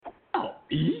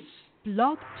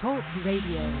Blog Talk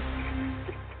Radio.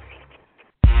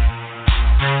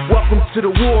 Welcome to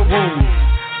the War Room.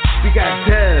 We got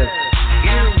Dez,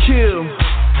 Kill,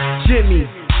 Jimmy,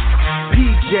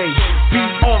 PJ, B.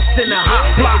 Austin, the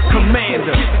Hot Block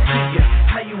Commander.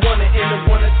 How you wanna end a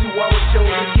 1 or 2 hour show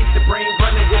to keep the brain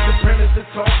running with the premise to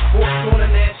talk sports on a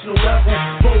national level?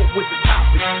 Bold with the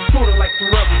topic, sorta like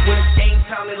the rebels. When it's game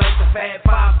time, they like the Fab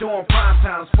Five during prime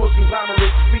time. Sports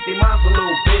conglomerates speak their minds a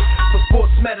little bit. For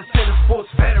sports medicine and sports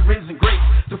veterans and greats.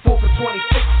 The 4 for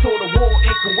 26 or the war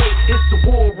in Kuwait. It's the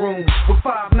War Room with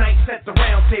 5 nights at the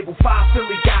round table. 5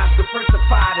 Philly guys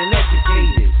diversified and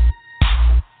educated.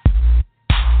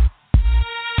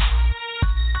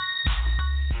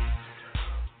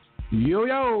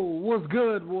 Yo, what's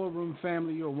good, War Room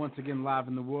family? You're once again live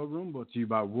in the War Room, brought to you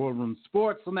by War Room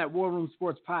Sports on that War Room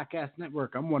Sports Podcast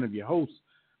Network. I'm one of your hosts.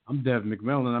 I'm Dev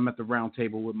McMillan. I'm at the round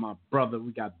table with my brother.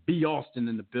 We got B. Austin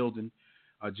in the building.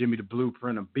 Jimmy the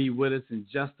Blueprint will be with us in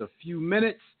just a few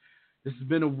minutes. This has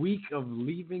been a week of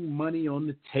leaving money on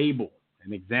the table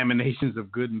and examinations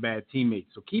of good and bad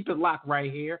teammates. So keep it locked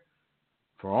right here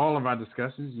for all of our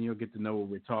discussions, and you'll get to know what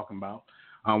we're talking about.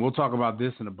 We'll talk about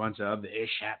this and a bunch of other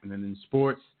ish happening in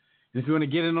sports. And if you want to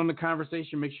get in on the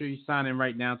conversation, make sure you sign in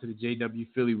right now to the JW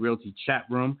Philly Realty chat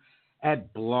room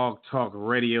at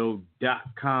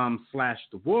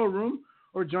blogtalkradio.com/The War Room,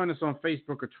 or join us on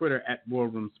Facebook or Twitter at War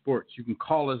Room Sports. You can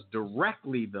call us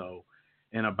directly, though,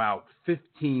 in about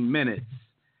 15 minutes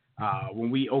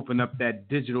when we open up that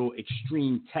digital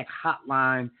extreme tech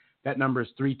hotline. That number is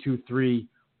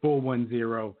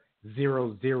 323-410-0012.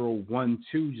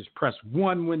 Just press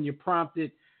 1 when you're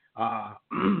prompted. But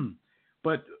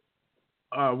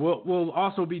we'll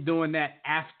also be doing that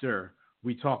after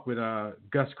we talk with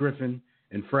Gus Griffin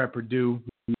and Fred Perdue.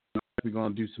 We're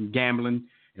going to do some gambling,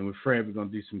 and with Fred, we're going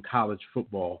to do some college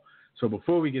football. So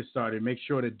before we get started, make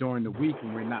sure that during the week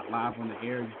when we're not live on the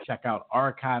air, you check out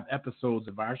archive episodes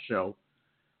of our show.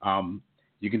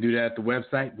 You can do that at the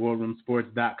website,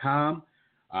 warroomsports.com.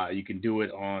 You can do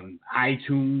it on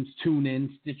iTunes,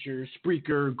 TuneIn, Stitcher,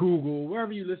 Spreaker, Google,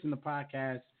 wherever you listen to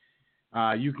podcasts.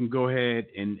 You can go ahead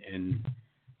and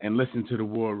listen to the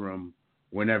War Room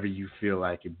whenever you feel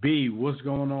like it. B, what's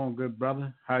going on, good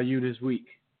brother? How are you this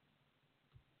week?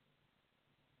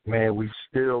 Man, we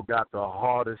still got the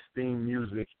hardest theme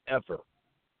music ever.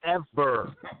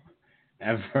 Ever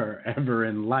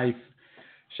in life.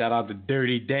 Shout out to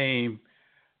Dirty Dame.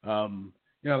 You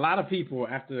know, a lot of people,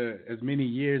 after as many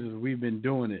years as we've been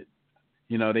doing it,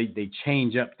 you know, they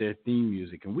change up their theme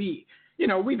music. And we've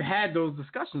had those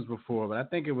discussions before, but I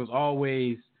think it was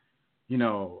always, you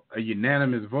know, a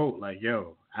unanimous vote. Like,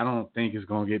 yo, I don't think it's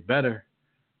going to get better.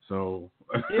 So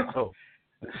it's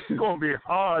going to be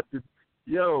hard to,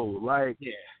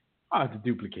 hard to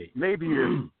duplicate. Maybe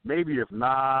if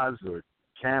Nas or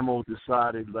Camel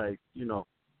decided, like, you know,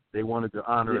 they wanted to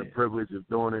honor the privilege of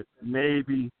doing it,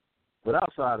 maybe. But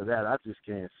outside of that, I just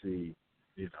can't see,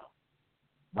 you know,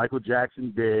 Michael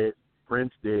Jackson dead,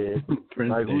 Prince dead.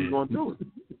 Who's going to do it?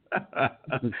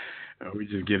 We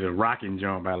just get a rocking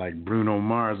joint by like Bruno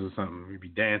Mars or something. We be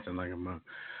dancing like a monk.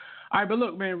 All right, but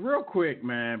look, man, real quick,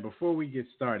 man, before we get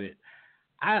started,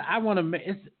 I want to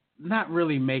it's not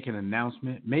really make an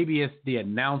announcement. Maybe it's the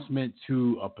announcement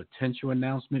to a potential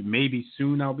announcement. Maybe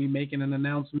soon I'll be making an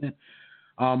announcement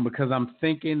because I'm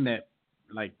thinking that,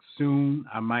 like, soon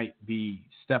I might be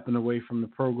stepping away from the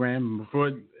program.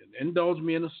 Before, indulge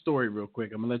me in a story real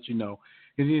quick. I'm going to let you know.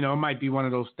 Because, you know, it might be one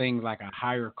of those things like a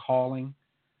higher calling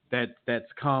that's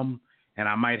come, and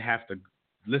I might have to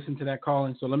listen to that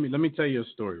calling. So let me tell you a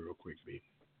story real quick, B,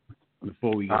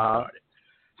 before we get started.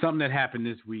 Something that happened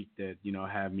this week that, you know,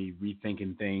 had me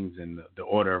rethinking things and the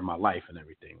order of my life and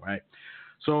everything, right?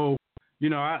 So, you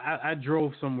know, I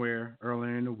drove somewhere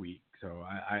earlier in the week. So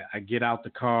I get out the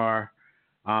car.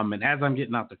 And as I'm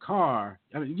getting out the car,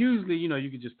 I mean, usually, you know, you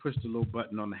could just push the little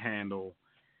button on the handle,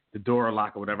 the door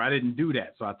lock or whatever. I didn't do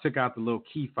that. So I took out the little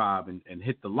key fob and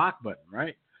hit the lock button,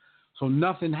 right? So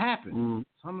nothing happened.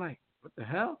 So I'm like, what the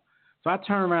hell? So I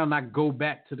turn around and I go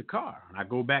back to the car.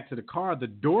 The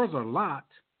doors are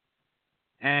locked.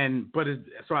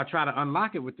 So I try to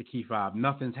unlock it with the key fob.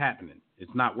 Nothing's happening.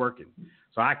 It's not working.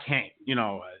 So I can't, you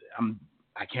know,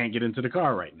 I can't get into the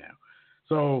car right now.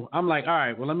 So I'm like, all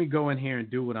right, well, let me go in here and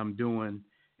do what I'm doing,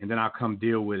 and then I'll come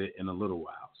deal with it in a little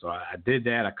while. So I did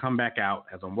that. I come back out.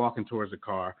 As I'm walking towards the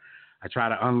car, I try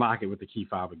to unlock it with the key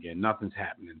fob again. Nothing's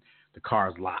happening. The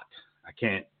car's locked. I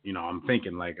can't, you know, I'm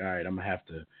thinking like, all right, I'm going to have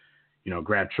to, you know,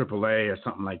 grab AAA or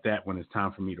something like that when it's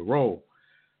time for me to roll.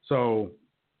 So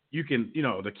you can, you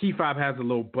know, the key fob has a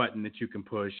little button that you can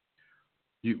push.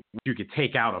 You could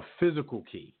take out a physical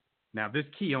key. Now, this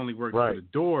key only works Right. for the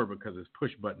door because it's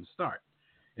push button start.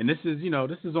 And this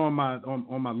is on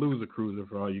my loser cruiser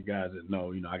for all you guys that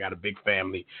know. I got a big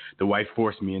family. The wife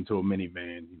forced me into a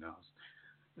minivan.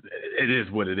 It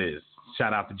is what it is.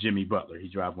 Shout out to Jimmy Butler. He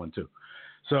drives one too.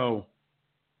 So,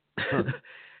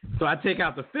 so I take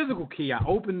out the physical key. I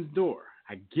open the door.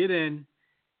 I get in.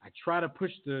 I try to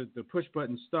push the push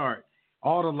button start.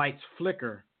 All the lights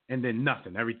flicker, and then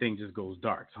nothing. Everything just goes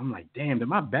dark. So I'm like, damn, did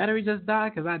my battery just die?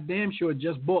 Because I damn sure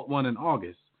just bought one in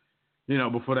August,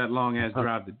 before that long-ass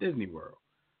drive to Disney World.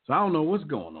 So I don't know what's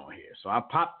going on here. So I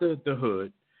pop the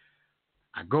hood.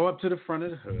 I go up to the front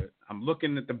of the hood. I'm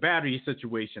looking at the battery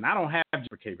situation. I don't have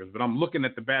capers, but I'm looking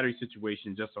at the battery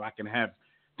situation just so I can have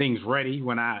things ready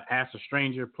when I ask a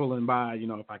stranger pulling by,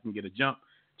 if I can get a jump,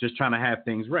 just trying to have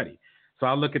things ready. So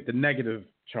I look at the negative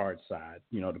charge side,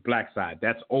 the black side.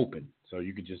 That's open, so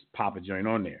you could just pop a joint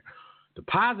on there. The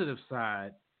positive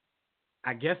side,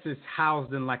 I guess it's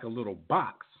housed in like a little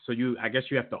box. So I guess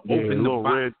you have to open the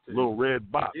box. Little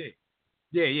red box.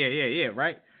 Yeah,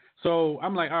 right? So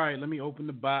I'm like, all right, let me open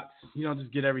the box,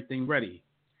 just get everything ready.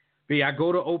 But I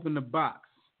go to open the box.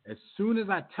 As soon as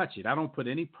I touch it, I don't put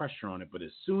any pressure on it, but as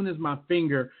soon as my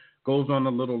finger goes on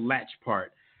the little latch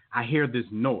part, I hear this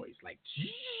noise, like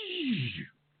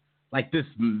this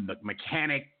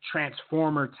mechanic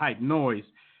transformer type noise.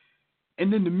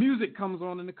 And then the music comes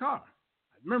on in the car.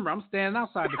 Remember, I'm standing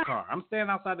outside the car.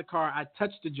 I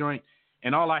touch the joint,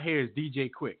 and all I hear is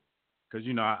DJ Quick. Because,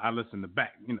 I listen to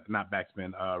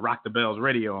Rock the Bells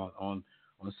radio on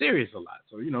Sirius a lot.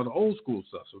 So, the old school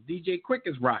stuff. So DJ Quick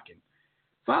is rocking.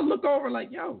 So I look over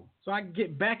like, yo. So I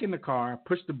get back in the car,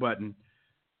 push the button.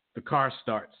 The car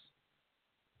starts.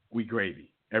 We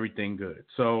gravy. Everything good.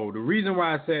 So the reason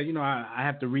why I said, I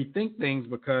have to rethink things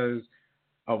because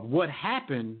of what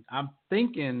happened. I'm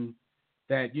thinking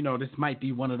that, this might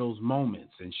be one of those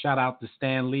moments. And shout out to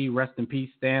Stan Lee. Rest in peace,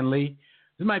 Stan Lee.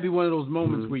 This might be one of those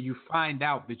moments where you find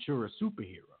out that you're a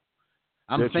superhero.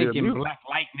 I'm thinking Black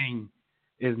Lightning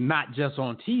is not just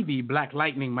on TV. Black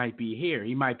Lightning might be here.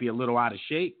 He might be a little out of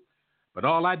shape. But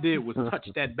all I did was touch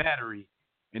that battery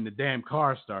and the damn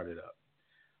car started up.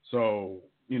 So,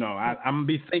 I'm going to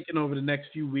be thinking over the next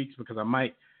few weeks because I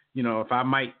might,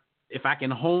 if I can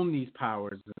hone these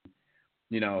powers and,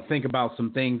 think about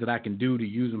some things that I can do to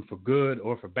use them for good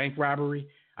or for bank robbery.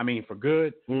 I mean, for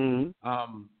good. I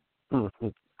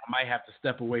might have to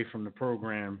step away from the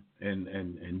program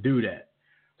and do that.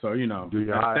 So,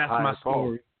 that's my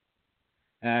story.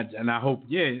 And I hope,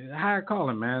 higher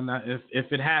calling, man.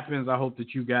 If it happens, I hope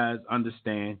that you guys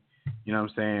understand. You know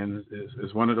what I'm saying?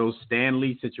 It's one of those Stan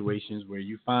Lee situations where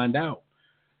you find out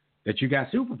that you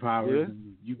got superpowers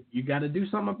and you got to do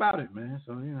something about it, man.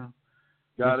 So,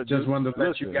 just wanted to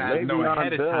let you guys know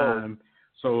ahead of time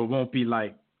so it won't be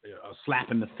like a slap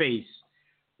in the face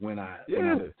when I decide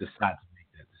to make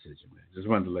that decision, man. Just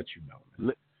wanted to let you know,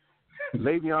 man.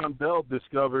 Le'Veon Bell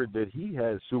discovered that he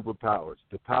has superpowers,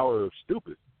 the power of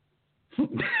stupid. We're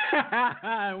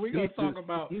going to talk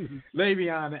about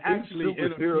Le'Veon actually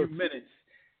in a few minutes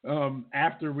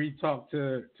after we talk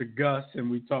to Gus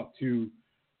and we talk to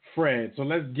Fred. So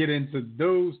let's get into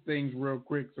those things real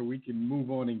quick so we can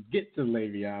move on and get to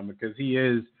Le'Veon because he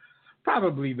is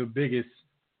probably the biggest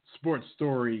sports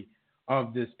story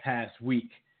of this past week.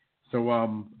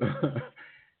 So,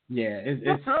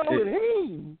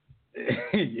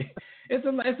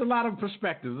 it's a lot of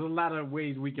perspectives. There's a lot of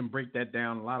ways we can break that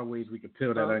down, a lot of ways we can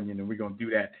peel that onion, and we're going to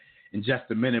do that in just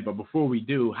a minute. But before we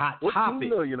do, hot topic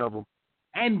 2 million of them.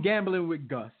 And gambling with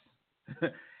Gus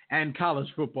and college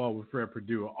football with Fred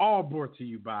Perdue are all brought to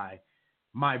you by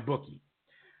MyBookie.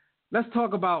 Let's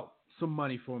talk about some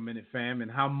money for a minute, fam,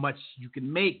 and how much you can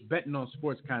make betting on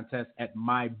sports contests at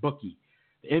MyBookie.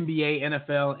 The NBA,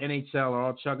 NFL, NHL are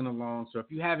all chugging along. So if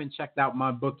you haven't checked out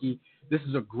MyBookie, this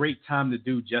is a great time to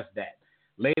do just that.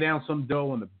 Lay down some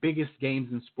dough on the biggest games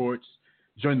in sports.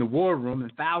 Join the war room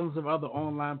and thousands of other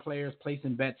online players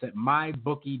placing bets at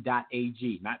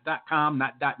mybookie.ag. Not .com,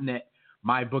 not .net,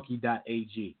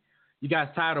 mybookie.ag. You guys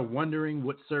tired of wondering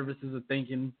what services are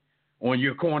thinking on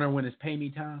your corner when it's pay me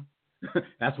time?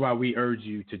 That's why we urge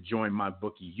you to join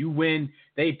MyBookie. You win,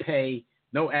 they pay,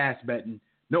 no ass betting.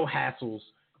 No hassles.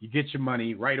 You get your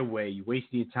money right away. You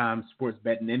wasting your time sports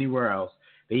betting anywhere else.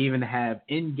 They even have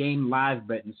in-game live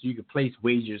betting so you can place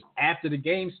wagers after the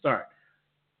game start.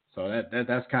 So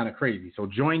that's kind of crazy. So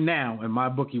join now, and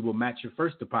MyBookie will match your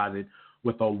first deposit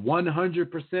with a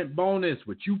 100% bonus.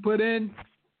 What you put in,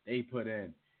 they put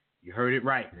in. You heard it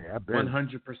right. Yeah,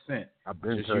 100%. I've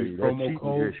been telling you, that promo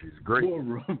code is great.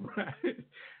 Room, right?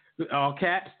 All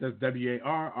caps. That's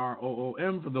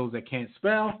WARROOM for those that can't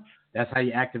spell. That's how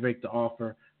you activate the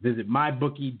offer. Visit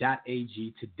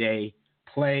mybookie.ag today.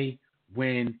 Play,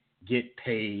 win, get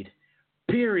paid,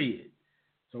 period.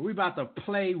 So we about to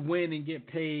play, win, and get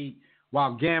paid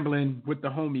while gambling with the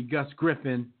homie Gus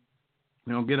Griffin.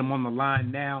 We're going to get him on the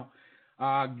line now.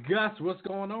 Gus, what's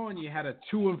going on? You had a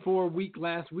 2-4 week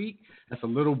last week. That's a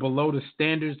little below the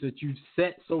standards that you've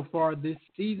set so far this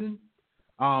season.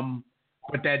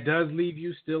 But that does leave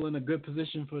you still in a good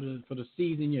position for the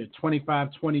season. You're 25,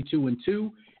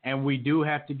 22-2, and we do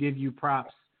have to give you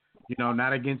props. You know,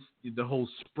 not against the whole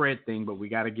spread thing, but we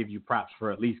got to give you props for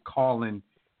at least calling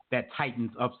that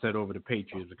Titans upset over the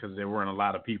Patriots because there weren't a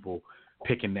lot of people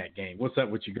picking that game. What's up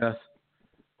with you, Gus?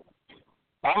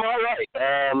 I'm all right.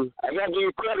 I got to give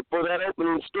you credit for that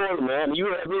opening story, man.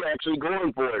 You had me actually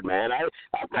going for it, man. I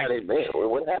thought, man,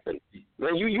 what happened?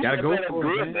 Man, you gotta go for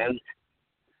it, good, man.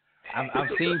 I've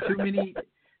seen too many,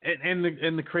 and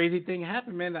the crazy thing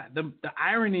happened, man. The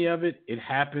irony of it, it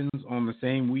happens on the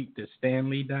same week that Stan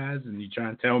Lee dies, and you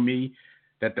trying to tell me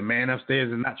that the man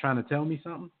upstairs is not trying to tell me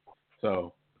something?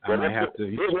 So I might have to.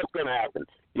 Here's what's going to happen.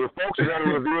 Your folks are going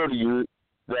to reveal to you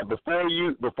that before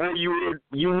you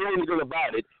knew anything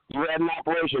about it, you had an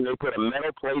operation. They put a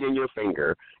metal plate in your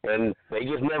finger, and they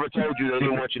just never told you they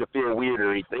didn't want you to feel weird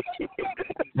or anything.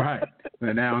 Right.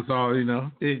 And now it's all, you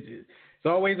know, it's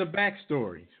always a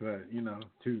backstory. But, you know,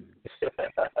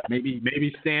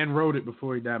 maybe Stan wrote it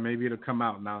before he died. Maybe it'll come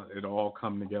out now. It'll all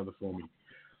come together for me.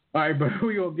 All right, but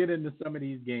we're going to get into some of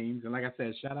these games. And like I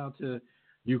said, shout out to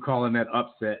you calling that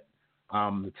upset,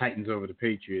 the Titans over the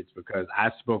Patriots, because I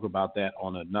spoke about that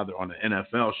on an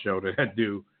NFL show that I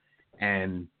do.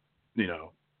 And, you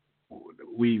know,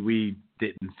 we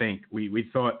didn't think. We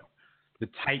thought the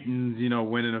Titans, you know,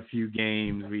 winning a few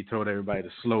games. We told everybody to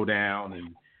slow down.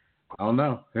 And I don't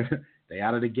know. They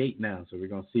out of the gate now, so we're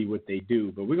going to see what they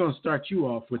do. But we're going to start you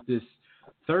off with this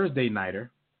Thursday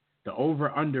nighter. The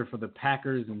over-under for the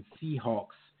Packers and Seahawks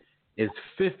is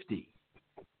 50.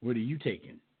 What are you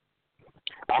taking?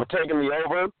 I'm taking the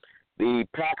over. The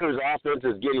Packers' offense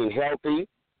is getting healthy.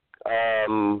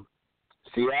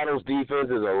 Seattle's defense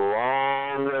is a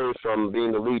long way from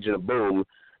being the Legion of Boom,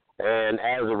 and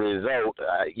as a result,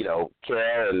 you know,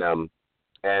 Carroll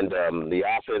and the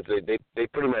offense, they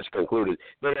pretty much concluded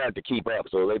they have to keep up.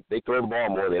 So they throw the ball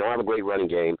more. They don't have a great running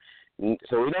game.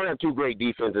 So we don't have two great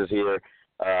defenses here.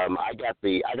 I got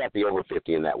the over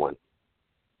 50 in that one.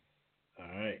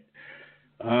 All right.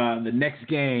 The next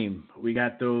game, we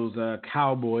got those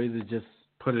Cowboys that just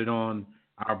put it on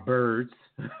our Birds.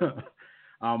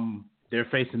 They're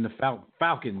facing the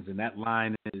Falcons, and that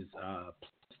line is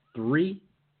 +3,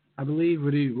 I believe.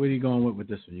 What are you going with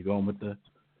this one? You going with the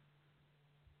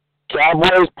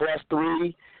Cowboys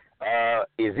 +3?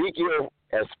 Ezekiel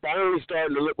is finally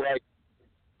starting to look like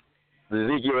the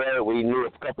Ezekiel we knew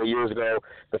a couple of years ago.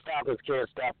 The Falcons can't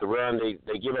stop the run.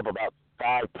 They give up about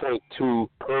 5.2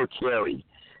 per carry.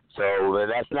 So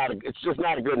it's just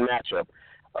not a good matchup.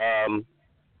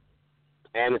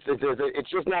 And it's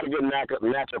just not a good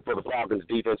matchup for the Falcons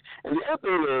defense. And the other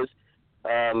thing is,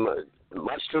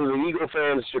 much to the Eagle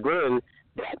fans' chagrin,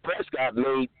 Dak Prescott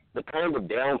made the kind of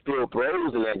downfield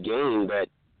throws in that game that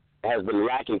has been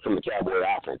lacking from the Cowboy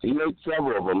offense. He made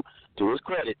several of them, to his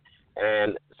credit.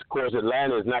 And, of course,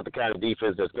 Atlanta is not the kind of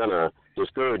defense that's going to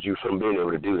discourage you from being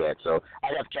able to do that. So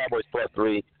I got the Cowboys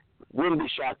 +3. Wouldn't be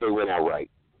shocked they went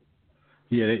outright.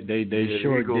 Yeah, they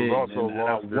sure Eagles did. Also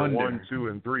lost their 1, 2,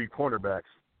 and 3 quarterbacks.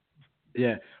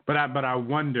 Yeah, but I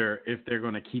wonder if they're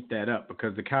going to keep that up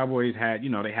because the Cowboys had, you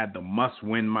know, they had the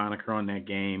must-win moniker on that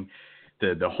game.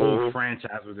 The whole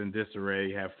franchise was in disarray.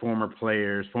 You have former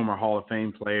players, former Hall of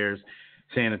Fame players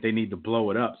saying that they need to blow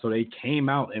it up. So they came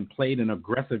out and played an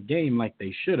aggressive game like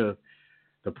they should have.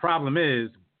 The problem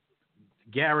is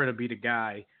Garrett will be the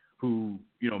guy who,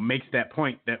 you know, makes that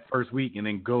point that first week and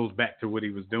then goes back to what he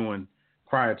was doing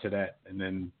prior to that, and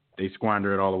then they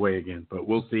squander it all away again. But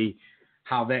we'll see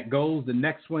how that goes. The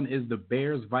next one is the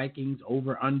Bears-Vikings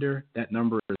over-under. That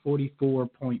number is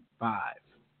 44.5.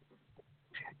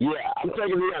 Yeah, I'm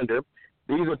taking the under.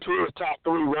 These are two of the top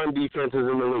 3 run defenses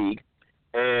in the league,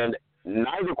 and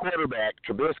neither quarterback,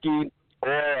 Trubisky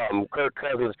or Kirk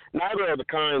Cousins, neither are the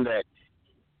kind that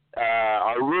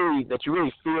that you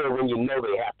really feel when you know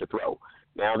they have to throw.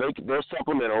 Now, they're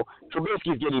supplemental.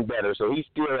 Trubisky's getting better, so he's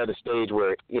still at a stage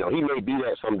where, you know, he may be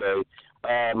that someday.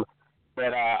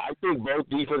 But I think both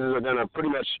defenses are going to pretty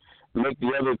much make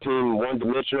the other team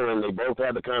one-dimensional, and they both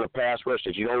have the kind of pass rush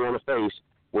that you don't want to face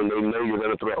when they know you're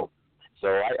going to throw. So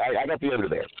I got the under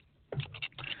there.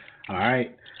 All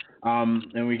right.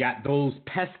 And we got those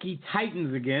pesky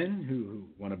Titans again who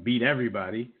want to beat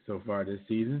everybody so far this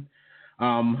season.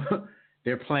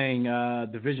 They're playing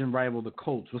division rival the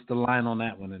Colts. What's the line on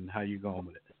that one, and how you going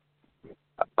with it?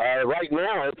 Right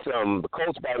now, it's the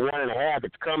Colts by 1.5.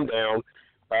 It's come down.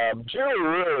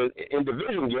 Generally, in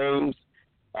division games,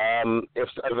 if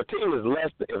a team is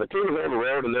on the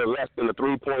road and they're less than a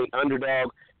 3-point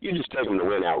underdog, you just take them to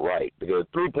win outright, because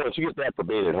 3 points, you get that for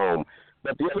being at home.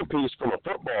 But the other piece, from a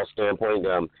football standpoint,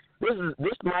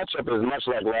 this matchup is much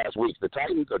like last week's. The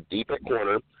Titans are deep at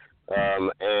corner,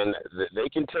 and they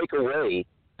can take away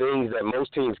things that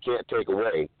most teams can't take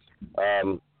away.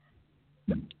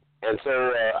 And so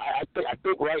I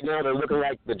think right now they're looking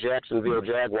like the Jacksonville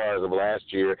Jaguars of last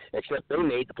year, except they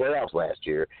made the playoffs last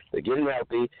year. They're getting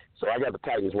healthy, so I got the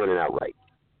Titans winning outright.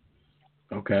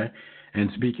 Okay.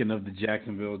 And speaking of the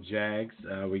Jacksonville Jags,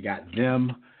 we got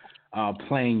them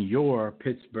playing your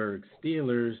Pittsburgh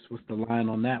Steelers. What's the line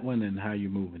on that one, and how you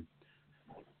moving?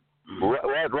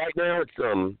 Right now it's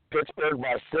Pittsburgh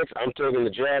by 6. I'm taking the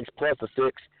Jags plus a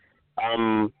 6.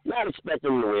 I'm not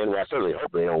expecting them to win. Well, I certainly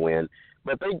hope they don't win.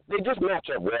 But they just match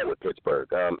up well with Pittsburgh.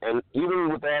 And even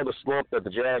with all the slump that the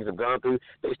Jags have gone through,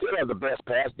 they still have the best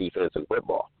pass defense in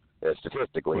football,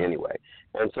 statistically anyway.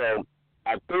 And so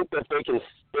I think that they can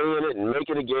stay in it and make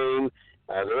it a game.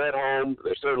 They're at home.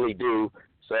 They certainly do.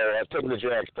 So I've taken the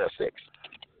Jags plus 6.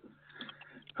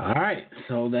 All right.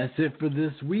 So that's it for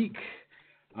this week.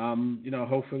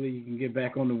 Hopefully you can get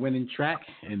back on the winning track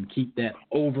and keep that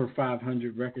over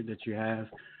 500 record that you have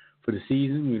for the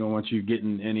season. We don't want you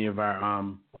getting any of our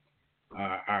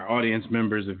audience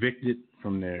members evicted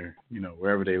from their,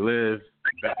 wherever they live,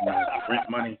 betting on rent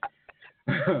money.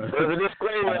 There's a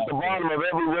disclaimer at the bottom of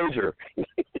every wager.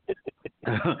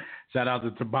 Shout out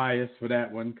to Tobias for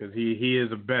that one, because he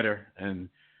is a bettor. And,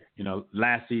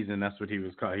 last season, that's what he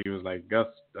was called. He was like, Gus,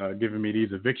 giving me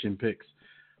these eviction picks.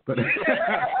 But we're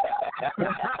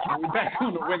back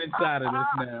on the winning side of this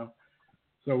now.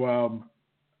 So,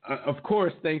 of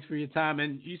course, thanks for your time.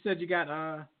 And you said you're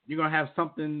gonna have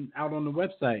something out on the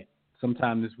website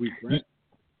sometime this week, right?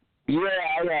 Yeah,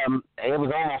 it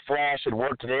was on my flash at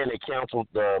work today, and they canceled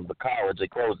the college. They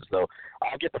closed it, so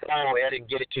I'll get the final edit and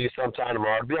get it to you sometime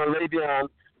tomorrow. It'll be on Le'Veon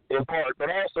in part, but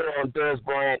also on Dez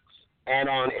Bryant and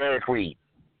on Eric Reed.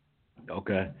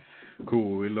 Okay,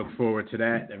 cool. We look forward to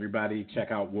that. Everybody, check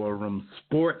out War Room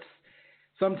Sports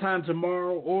sometime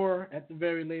tomorrow, or at the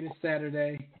very latest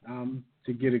Saturday,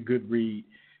 to get a good read.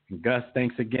 And Gus,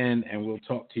 thanks again, and we'll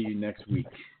talk to you next week.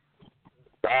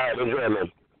 All right, enjoy,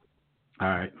 man. All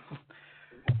right.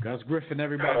 Gus Griffin,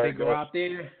 everybody, go out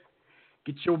there,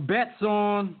 get your bets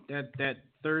on. That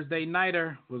Thursday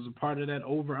nighter was a part of that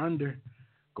over-under.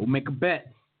 Go make a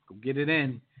bet. Go get it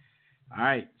in. All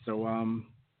right, so,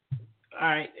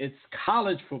 it's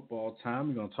college football time.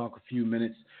 We're going to talk a few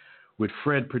minutes with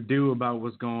Fred Perdue about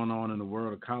what's going on in the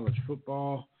world of college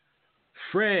football.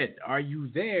 Fred, are you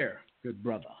there, good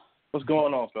brother? What's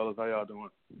going on, fellas? How y'all doing?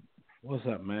 What's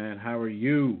up, man? How are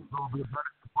you?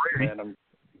 Man,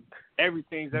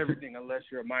 everything's everything unless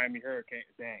you're a Miami Hurricane.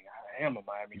 Dang, I am a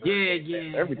Miami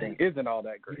Hurricane. Yeah. Everything isn't all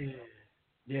that great.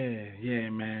 Yeah,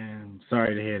 man.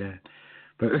 Sorry to hear that.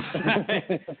 But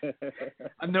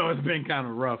I know it's been kind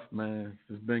of rough, man.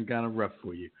 It's been kind of rough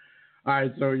for you. All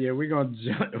right, so we're gonna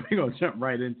jump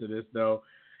right into this, though.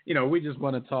 We just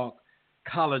want to talk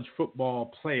college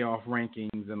football playoff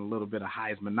rankings and a little bit of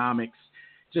Heismanomics.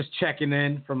 Just checking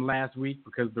in from last week,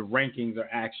 because the rankings are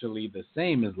actually the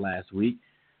same as last week,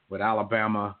 with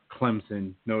Alabama,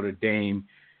 Clemson, Notre Dame,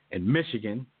 and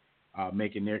Michigan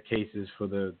making their cases for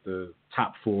the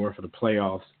top 4 for the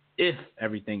playoffs if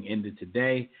everything ended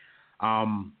today.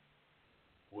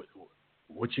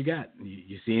 What you got?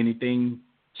 You see anything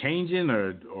changing,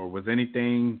 or was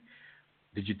anything?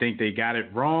 Did you think they got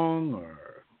it wrong,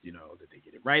 or did they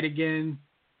get it right again?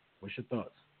 What's your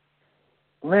thoughts?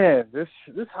 Man, this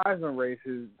Heisman race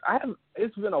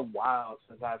it's been a while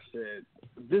since I've said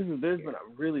there's been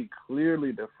a really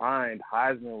clearly defined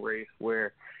Heisman race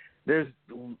where there's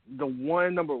the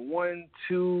number 1,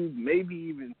 2, maybe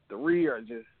even 3 are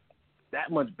just that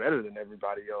much better than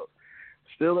everybody else.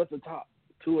 Still at the top,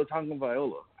 Tua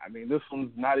Tagovailoa. I mean, this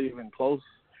one's not even close,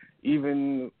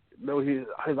 even though his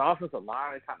offensive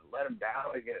line kind of let him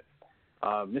down against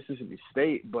Mississippi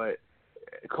State. But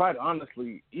quite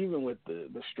honestly, even with the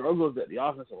struggles that the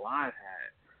offensive line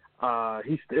had,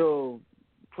 he still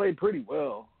played pretty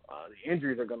well. The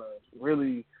injuries are going to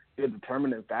really be a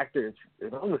determinant factor.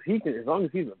 As long as he's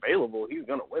available, he's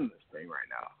going to win this thing right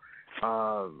now.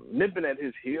 Nipping at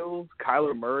his heels,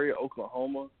 Kyler Murray,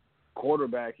 Oklahoma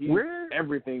quarterback. He's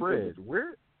everything. Fred,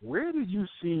 where did you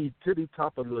see Titty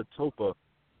Tapa Latopa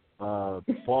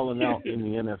falling out in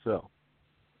the NFL?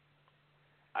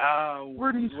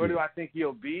 Where do I think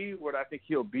he'll be? What do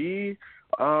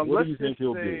you think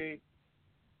he'll be?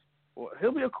 Well,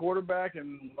 he'll be a quarterback,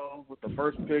 and with the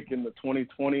first pick in the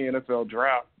 2020 NFL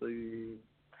Draft, the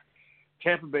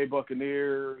Tampa Bay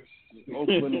Buccaneers,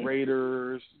 Oakland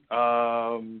Raiders,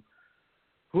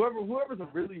 whoever's a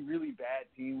really, really bad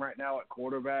team right now at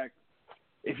quarterback.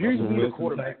 If you're using a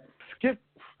quarterback, skip.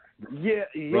 Yeah.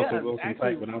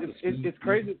 Actually, it's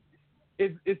crazy.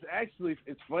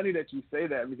 It's funny that you say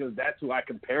that because that's who I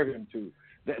compare him to.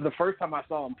 The first time I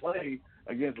saw him play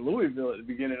against Louisville at the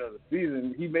beginning of the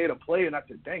season, he made a play, and I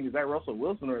said, dang, is that Russell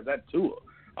Wilson or is that Tua?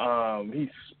 He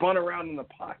spun around in the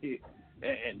pocket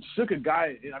and shook a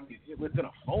guy, within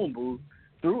a phone booth,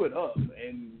 threw it up,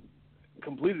 and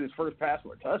completed his first pass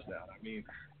for a touchdown.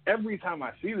 Every time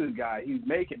I see this guy, he's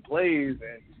making plays,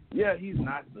 and, yeah, he's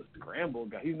not the scramble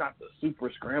guy. He's not the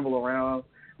super scramble around,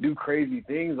 do crazy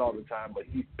things all the time, but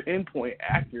he's pinpoint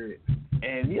accurate,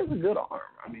 and he has a good arm.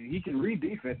 He can read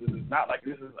defenses. It's not like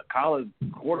this is a college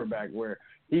quarterback where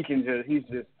he's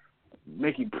just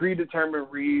making predetermined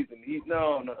reads, and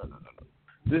no.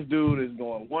 This dude is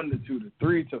going 1 to 2 to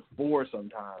 3 to 4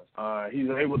 sometimes. He's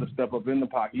able to step up in the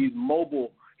pocket. He's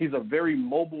mobile. He's a very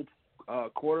mobile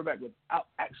quarterback without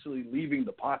actually leaving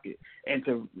the pocket. And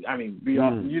be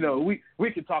honest,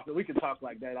 we can talk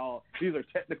like that all. These are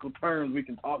technical terms. We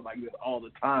can talk like this all the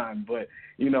time. But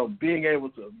being able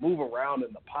to move around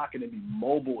in the pocket and be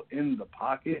mobile in the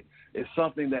pocket is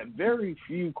something that very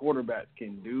few quarterbacks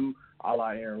can do. A la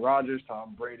Aaron Rodgers,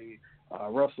 Tom Brady,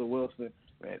 Russell Wilson.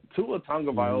 Man, Tua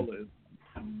Tagovailoa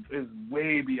is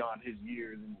way beyond his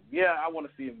years. And yeah, I want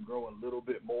to see him grow a little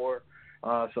bit more.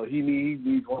 So he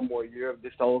needs one more year of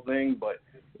this whole thing. But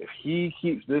if he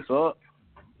keeps this up,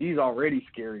 he's already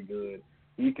scary good.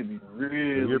 He could be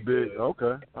really big. Good.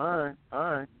 Okay. All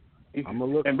right. I'm gonna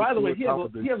look. And by the way, he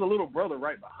has a little brother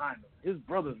right behind him. His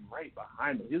brother's right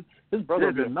behind him. His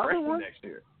brother's will be a freshman next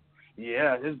year.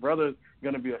 Yeah, his brother's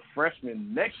going to be a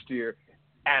freshman next year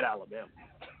at Alabama.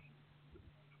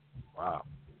 Wow.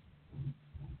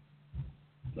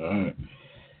 All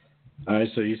right,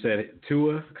 so you said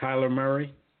Tua, Kyler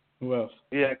Murray. Who else?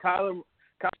 Yeah, Kyler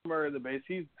Murray the base.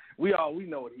 We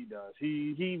know what he does.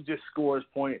 He just scores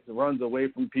points, runs away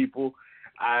from people.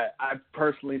 I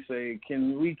personally say,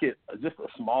 can we get just a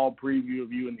small preview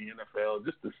of you in the NFL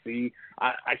just to see?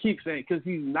 I keep saying, because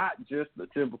he's not just the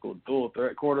typical dual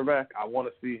threat quarterback. I want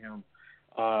to see him.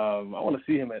 I want to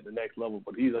see him at the next level,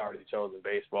 but he's already chosen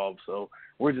baseball. So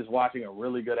we're just watching a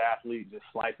really good athlete just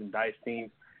slice and dice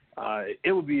teams.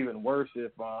 It would be even worse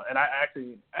if, and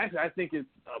I think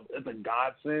it's a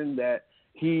godsend that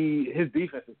his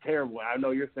defense is terrible. I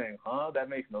know you're saying, that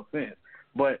makes no sense,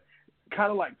 but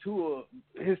kind of like Tua,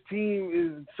 his team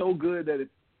is so good that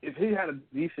if he had a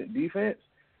decent defense,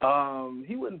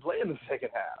 he wouldn't play in the second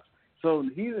half. So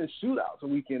he's in shootouts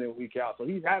week in and week out. So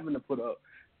he's having to put up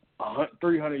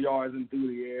 300 yards in through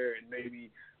the air and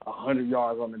maybe 100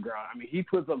 yards on the ground. He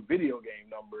puts up video game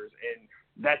numbers, and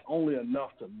that's only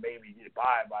enough to maybe get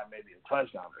by maybe a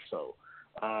touchdown or so.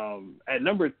 At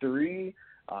number 3,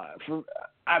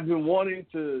 I've been wanting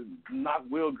to knock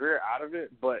Will Grier out of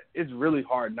it, but it's really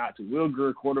hard not to. Will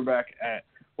Grier, quarterback at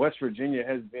West Virginia,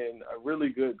 has been a really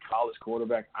good college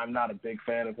quarterback. I'm not a big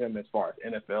fan of him as far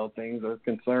as NFL things are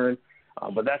concerned,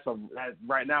 but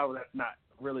right now that's not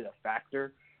really a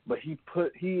factor. But he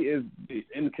is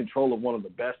in control of one of the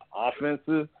best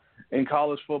offenses in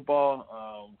college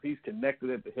football. He's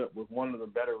connected at the hip with one of the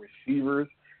better receivers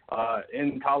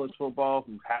in college football,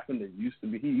 who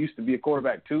used to be a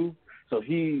quarterback too. So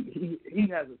he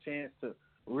has a chance to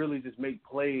really just make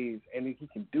plays, and he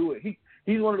can do it.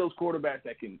 He's one of those quarterbacks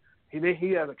that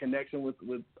he has a connection with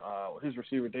his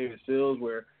receiver David Sills,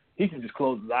 where he can just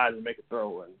close his eyes and make a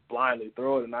throw and blindly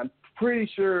throw it. And I'm pretty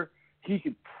sure he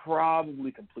could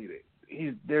probably complete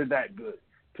it. They're that good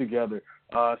together.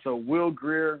 So Will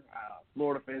Grier,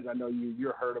 Florida fans, I know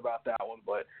you're heard about that one,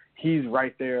 but he's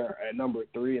right there at number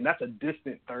 3, and that's a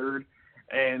distant third.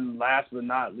 And last but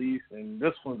not least, and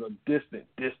this one's a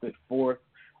distant fourth,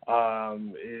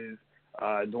 is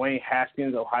Dwayne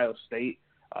Haskins, Ohio State.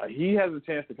 He has a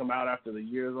chance to come out after the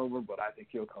year is over, but I think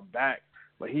he'll come back.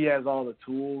 But he has all the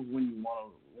tools when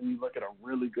you look at a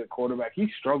really good quarterback. He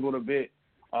struggled a bit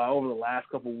over the last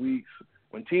couple weeks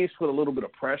when teams put a little bit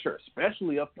of pressure,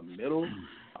 especially up the middle.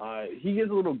 He gets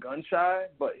a little gun shy,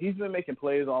 but he's been making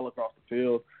plays all across the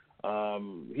field.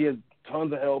 He has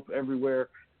tons of help everywhere.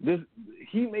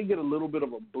 He may get a little bit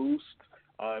of a boost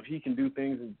if he can do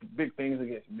big things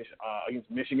against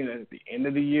Michigan at the end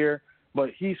of the year, but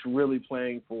he's really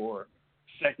playing for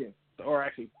second, or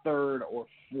actually third or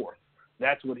fourth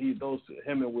that's what him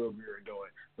and Will Greer are doing.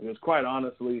 Because quite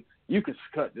honestly, you could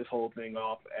cut this whole thing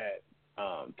off at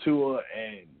Tua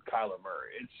and Kyler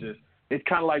Murray. It's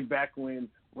kind of like back when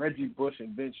Reggie Bush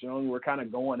and Vince Young were kind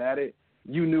of going at it.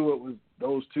 You knew it was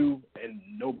those two and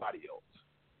nobody else.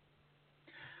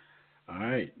 All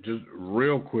right, just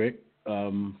real quick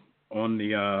on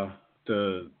the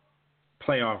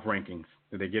playoff rankings.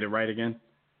 Did they get it right again?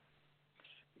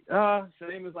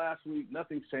 Same as last week.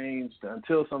 Nothing's changed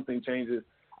until something changes.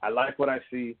 I like what I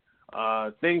see.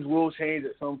 Things will change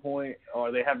at some point,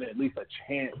 or they have at least a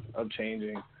chance of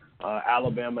changing.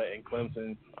 Alabama and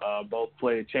Clemson both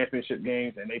play championship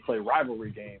games, and they play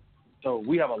rivalry games. So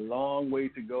we have a long way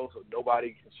to go, so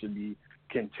nobody should be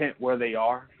content where they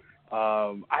are.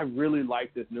 I really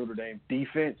like this Notre Dame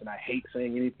defense, and I hate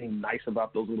saying anything nice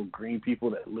about those little green people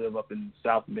that live up in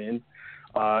South Bend.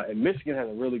 And Michigan has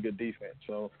a really good defense.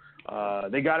 So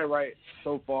they got it right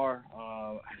so far.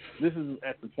 This is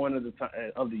at the point of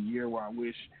the year where I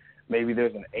wish maybe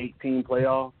there's an 8-team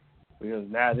playoff, because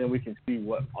now then we can see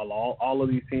what all of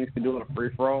these teams can do in a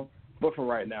free-for-all. But for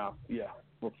right now, yeah,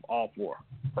 we're all four.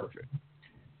 Perfect.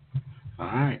 All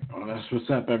right. Well, that's what's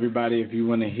up, everybody. If you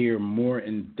want to hear more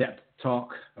in-depth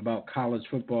talk about college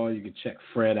football, you can check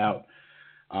Fred out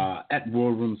at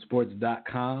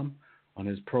warroomsports.com on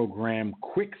his program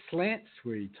Quick Slants,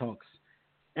 where he talks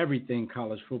everything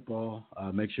college football.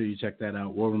 Make sure you check that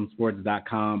out,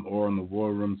 warroomsports.com, or on the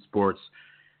War Room Sports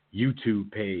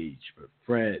YouTube page. But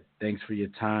Fred, thanks for your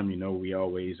time. You know we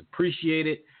always appreciate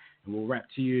it. And we'll wrap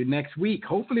to you next week.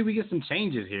 Hopefully we get some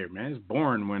changes here, man. It's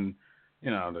boring when,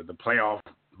 the playoff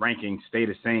rankings stay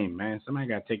the same, man. Somebody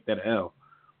got to take that L,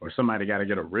 or somebody got to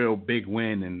get a real big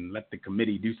win and let the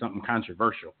committee do something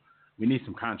controversial. We need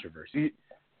some controversy.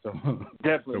 So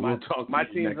definitely. So we'll talk my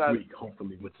to you next week,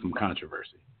 hopefully with some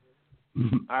controversy.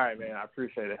 All right, man. I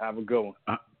appreciate it. Have a good one.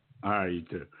 All right, you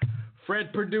too.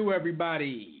 Fred Perdue,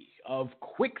 everybody, of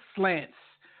Quick Slants.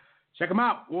 Check them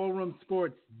out,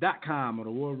 warroomsports.com, or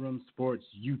the War Room Sports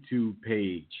YouTube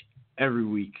page every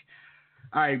week.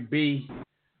 All right, B,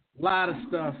 a lot of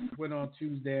stuff went on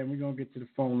Tuesday, and we're going to get to the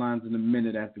phone lines in a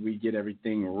minute after we get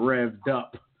everything revved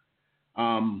up.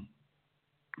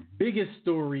 Biggest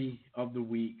story of the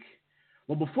week.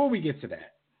 Well, before we get to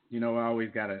that, I always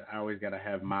gotta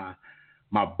have my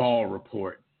ball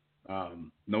report.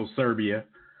 No Serbia.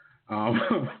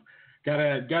 Gotta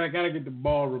get the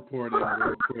ball report in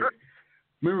real quick.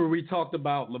 Remember we talked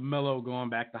about LaMelo going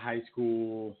back to high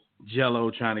school,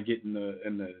 Jello trying to get in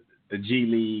the G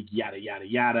League, yada yada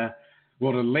yada.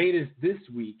 Well, the latest this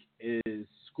week is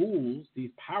schools,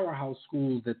 these powerhouse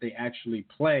schools that they actually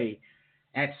play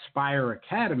at Spire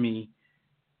Academy.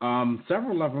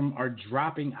 Several of them are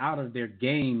dropping out of their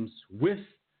games with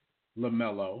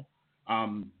LaMelo.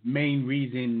 Main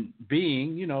reason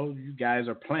being, you guys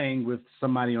are playing with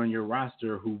somebody on your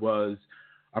roster who was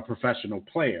a professional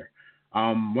player.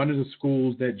 One of the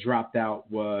schools that dropped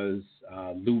out was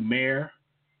Lumiere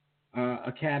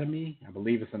Academy. I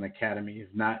believe it's an academy. If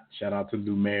not, shout out to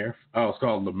Lumiere. Oh, it's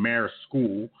called Lumiere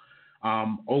School.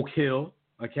 Oak Hill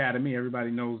Academy. Everybody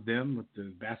knows them with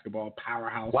the basketball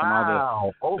powerhouse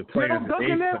and all the players that they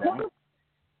put out.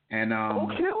 And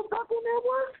Oak Hill ducking that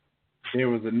one? There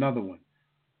was another one.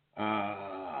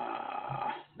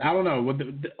 I don't know. Well,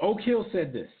 the Oak Hill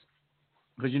said this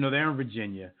because they're in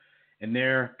Virginia, and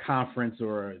their conference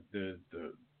or the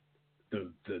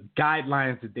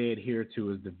guidelines that they adhere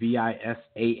to is the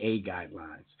VISAA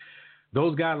guidelines.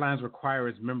 Those guidelines require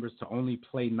its members to only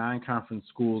play non-conference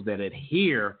schools that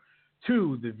adhere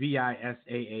to the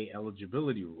VISAA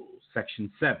eligibility rules,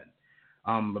 Section 7.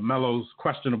 LaMelo's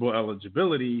questionable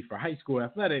eligibility for high school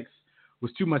athletics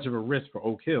was too much of a risk for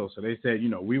Oak Hill. So they said,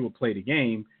 we will play the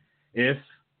game if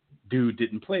dude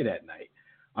didn't play that night.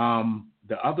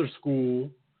 The other school,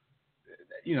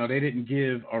 they didn't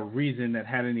give a reason that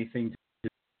had anything to do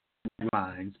with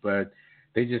lines, but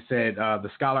they just said the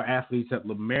scholar athletes at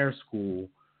Lumiere School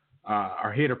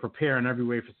are here to prepare in every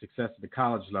way for success at the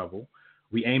college level.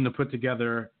 We aim to put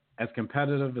together as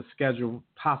competitive a schedule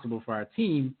possible for our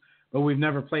team, but we've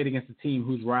never played against a team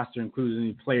whose roster includes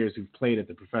any players who've played at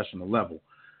the professional level.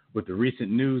 With the recent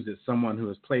news that someone who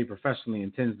has played professionally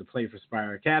intends to play for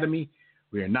Spire Academy,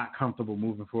 we are not comfortable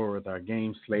moving forward with our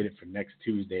game slated for next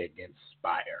Tuesday against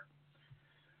Spire.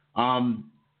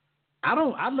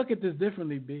 I look at this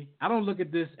differently, B. I don't look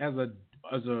at this as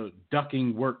a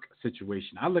ducking work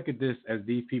situation. I look at this as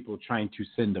these people trying to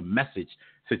send a message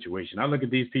situation. I look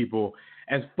at these people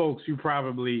as folks who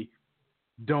probably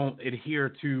don't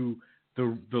adhere to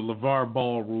the LeVar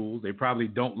Ball rules. They probably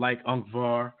don't like Unc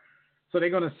VAR. So they're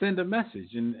going to send a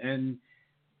message. And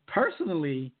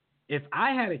personally, if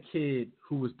I had a kid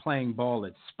who was playing ball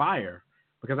at Spire,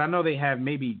 because I know they have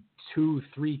maybe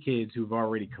 2-3 kids who've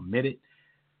already committed,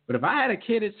 but if I had a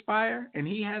kid at Spire and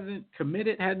he hasn't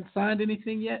committed, hadn't signed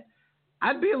anything yet,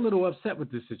 I'd be a little upset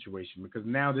with this situation, because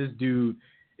now this dude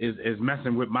is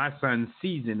messing with my son's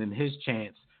season and his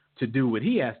chance to do what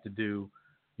he has to do,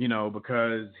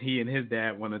 because he and his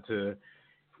dad wanted to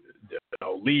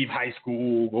leave high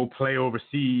school, go play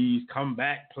overseas, come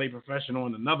back, play professional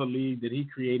in another league that he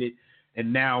created.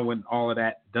 And now when all of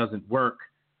that doesn't work,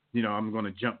 I'm going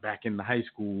to jump back into high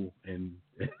school and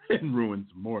ruin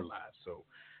some more lives. So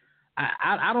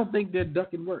I don't think they're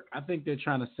ducking work. I think they're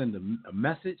trying to send a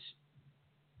message.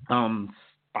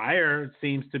 Spire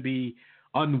seems to be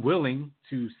unwilling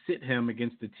to sit him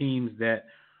against the teams that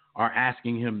are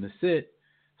asking him to sit.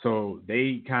 So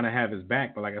they kind of have his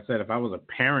back. But like I said, if I was a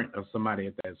parent of somebody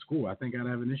at that school, I think I'd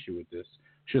have an issue with this.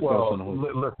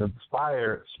 Listen,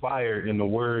 Spire, in the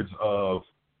words of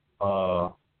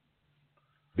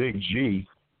Big G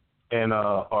and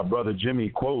our brother Jimmy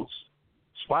quotes,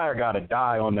 Spire got to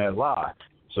die on that lie.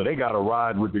 So they got to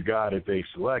ride with the guy that they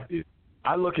selected.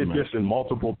 I look at this in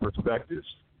multiple perspectives.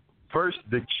 First,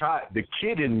 the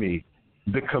kid in me,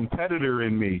 the competitor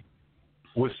in me,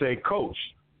 would say, Coach,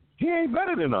 he ain't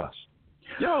better than us.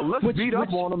 Yo, let's beat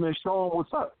up on him and show him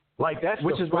what's up. Like that's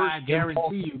which is why I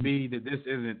guarantee you, B, that this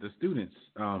isn't the students.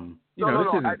 I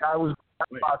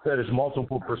said it's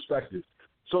multiple perspectives.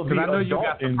 So because I know you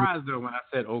got surprised though when I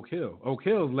said Oak Hill. Oak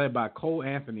Hill is led by Cole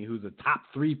Anthony, who's a top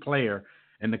 3 player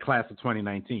in the class of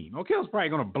 2019. Oak Hill's probably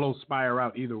going to blow Spire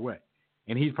out either way,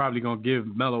 and he's probably going to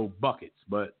give Melo buckets.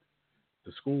 But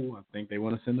the school, I think they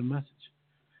want to send a message.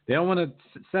 They don't want to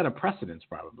set a precedence,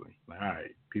 probably. Like, all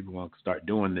right, people want to start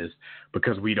doing this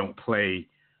because we don't play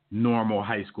normal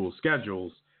high school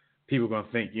schedules. People are going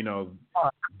to think,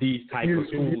 these type of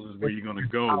schools is where you're going to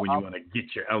go when you want to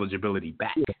get your eligibility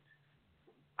back.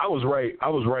 I was right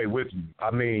with you.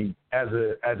 I mean, as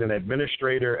an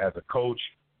administrator, as a coach,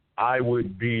 I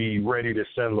would be ready to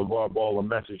send LeVar Ball a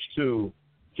message to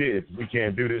kids. We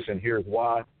can't do this, and here's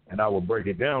why. And I will break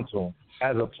it down to them.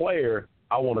 As a player,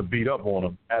 I want to beat up on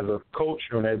him. As a coach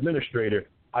or an administrator,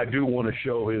 I do want to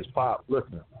show his pop,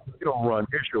 listen, you don't run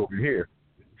issue over here.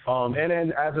 And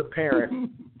then as a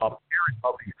parent of the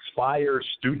Spire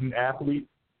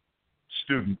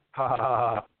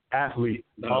athlete,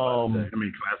 how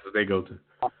many classes they go to?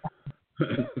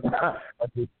 As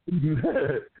a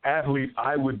student athlete,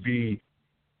 I would be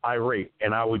irate,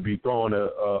 and I would be throwing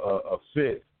a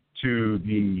fit to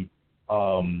the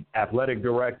athletic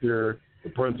director, the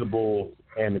principal,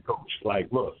 and the coach. Like,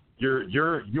 look,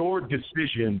 your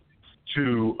decision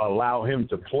to allow him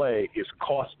to play is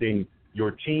costing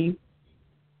your team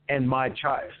and my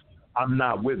child. I'm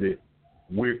not with it.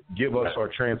 Give us our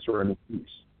transfer and fees.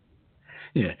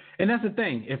 Yeah, and that's the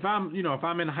thing. If I'm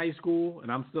in high school and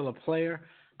I'm still a player,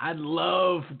 I'd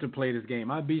love to play this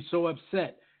game. I'd be so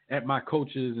upset at my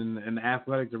coaches and the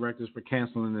athletic directors for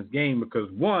canceling this game because,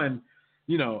 one,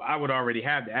 I would already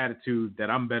have the attitude that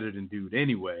I'm better than dude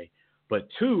anyway. But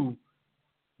 2,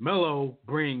 Melo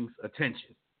brings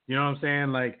attention. You know what I'm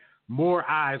saying? Like, more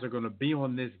eyes are going to be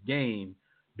on this game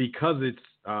because it's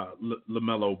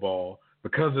LaMelo Ball,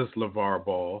 because it's LeVar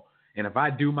Ball. And if I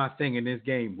do my thing in this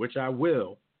game, which I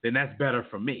will, then that's better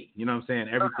for me. You know what I'm saying?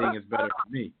 Everything is better for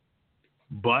me.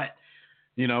 But,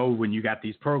 when you got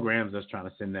these programs that's trying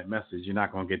to send that message, you're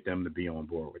not going to get them to be on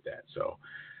board with that. So,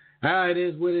 it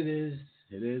is what it is.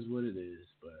 It is what it is.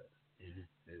 But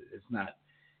it's not.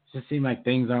 It just seems like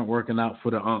things aren't working out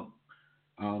for the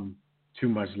too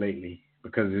much lately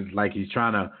because it's like he's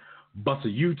trying to bust a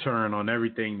U-turn on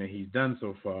everything that he's done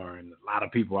so far. And a lot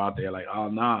of people out there like, oh,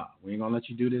 nah, we ain't going to let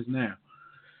you do this now.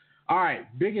 All right,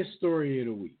 biggest story of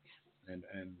the week. And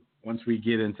once we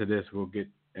get into this, we'll get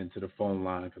into the phone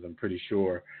line because I'm pretty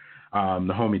sure the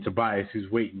homie Tobias, who's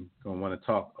waiting, going to want to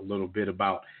talk a little bit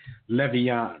about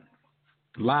Le'Veon.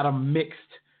 A lot of mixed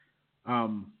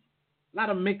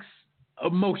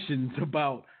emotions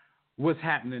about what's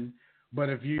happening. But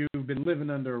if you've been living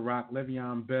under a rock,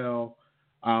 Le'Veon Bell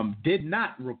did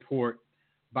not report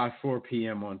by 4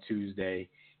 p.m. on Tuesday.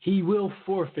 He will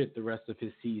forfeit the rest of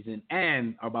his season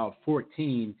and about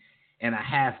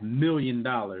 $14.5 million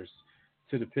to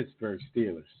the Pittsburgh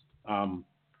Steelers.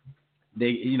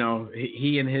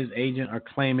 He and his agent are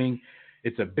claiming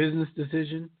it's a business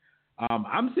decision.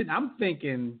 I'm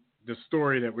thinking the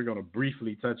story that we're going to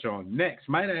briefly touch on next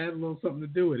might have had a little something to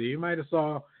do with it. You might have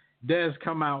saw Dez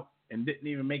come out and didn't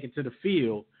even make it to the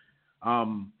field.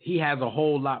 He has a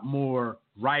whole lot more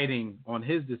writing on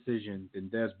his decision than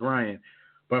Dez Bryant.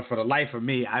 But for the life of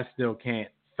me, I still can't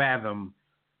fathom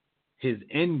his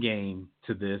end game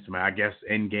to this. I mean, I guess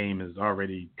end game is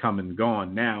already come and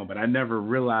gone now, but I never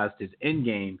realized his end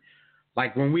game.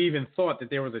 Like when we even thought that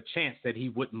there was a chance that he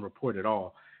wouldn't report at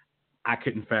all, I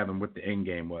couldn't fathom what the end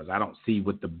game was. I don't see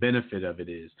what the benefit of it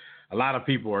is. A lot of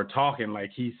people are talking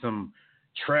like he's some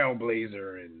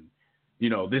trailblazer and, you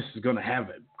know, this is going to have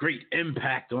a great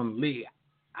impact on the league.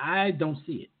 I don't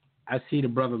see it. I see the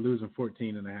brother losing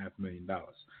 $14.5 million.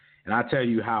 And I'll tell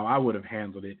you how I would have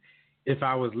handled it if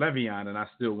I was Le'Veon and I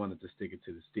still wanted to stick it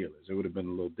to the Steelers. It would have been a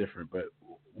little different, but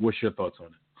what's your thoughts on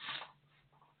it?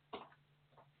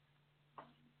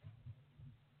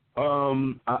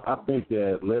 I think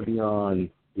that Le'Veon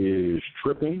is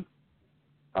tripping.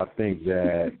 I think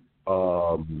that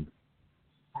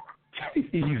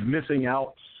he's missing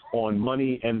out on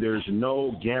money, and there's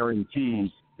no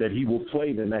guarantee that he will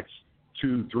play the next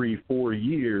 2, 3, 4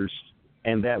 years,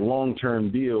 and that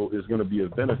long-term deal is going to be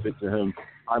of benefit to him.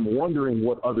 I'm wondering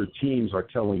what other teams are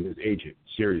telling his agent,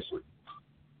 seriously.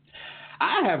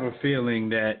 I have a feeling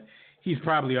that he's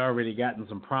probably already gotten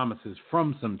some promises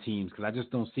from some teams, because I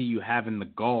just don't see you having the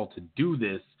gall to do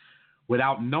this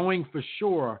without knowing for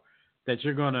sure that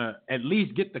you're going to at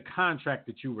least get the contract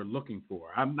that you were looking for.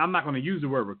 I'm not going to use the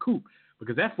word recoup,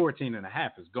 because that 14.5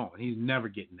 is gone. He's never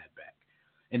getting that back.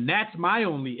 And that's my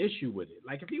only issue with it.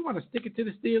 Like, if you want to stick it to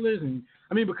the Steelers, and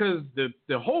I mean, because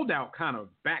the holdout kind of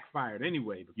backfired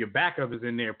anyway. Your backup is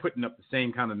in there putting up the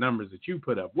same kind of numbers that you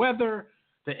put up. Whether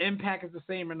the impact is the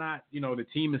same or not, you know, the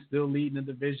team is still leading the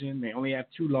division. They only have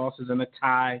 2 losses and a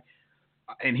tie,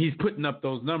 and he's putting up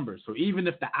those numbers. So even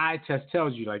if the eye test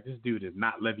tells you, like, this dude is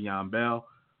not Le'Veon Bell,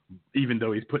 even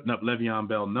though he's putting up Le'Veon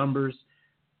Bell numbers,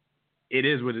 it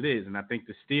is what it is. And I think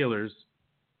the Steelers,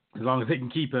 as long as they can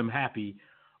keep him happy,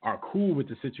 are cool with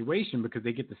the situation because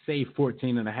they get to save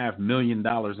 $14.5 million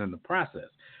in the process.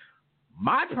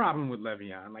 My problem with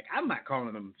Le'Veon, like, I'm not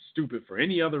calling him stupid for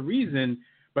any other reason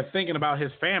but thinking about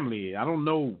his family. I don't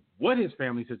know what his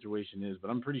family situation is, but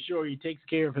I'm pretty sure he takes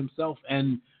care of himself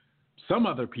and some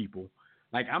other people.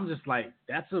 Like, I'm just like,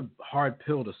 that's a hard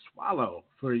pill to swallow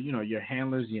for, you know, your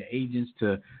handlers, your agents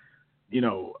to, you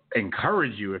know,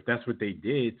 encourage you, if that's what they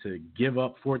did, to give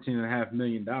up $14.5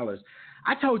 million.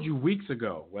 I told you weeks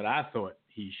ago what I thought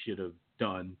he should have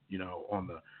done, you know, on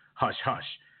the hush-hush.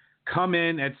 Come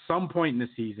in at some point in the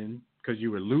season, because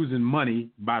you were losing money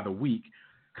by the week.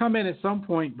 Come in at some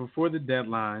point before the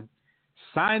deadline,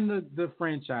 sign the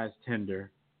franchise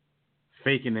tender,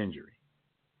 fake an injury.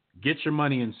 Get your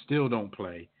money and still don't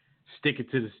play. Stick it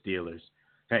to the Steelers.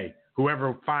 Hey,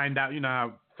 whoever find out, you know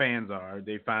how fans are.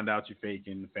 They find out you're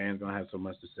faking. The fans going to have so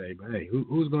much to say. But, hey,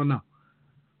 who's going to know?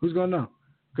 Who's going to know?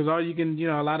 Because all you can, you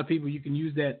know, a lot of people, you can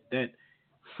use that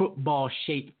football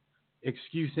shape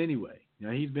excuse anyway. You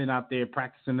know, he's been out there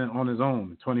practicing it on his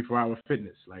own, 24-hour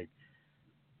fitness. Like,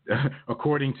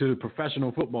 according to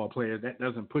professional football players, that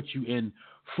doesn't put you in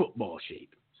football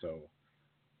shape. So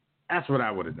that's what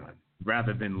I would have done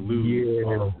rather than lose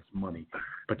all of this money.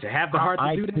 But to have the heart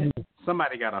to do that,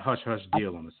 somebody got a hush-hush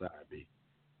deal on the side, B.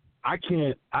 I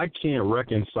can't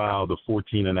reconcile the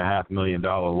 $14.5 million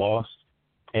loss,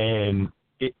 and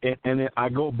I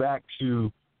go back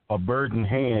to a bird in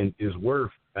hand is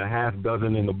worth a half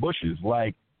dozen in the bushes.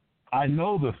 Like, I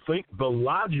know the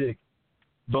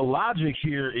logic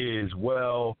here is,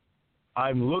 well,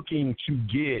 I'm looking to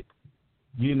get,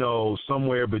 you know,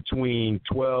 somewhere between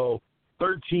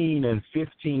 13 and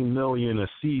 15 million a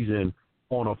season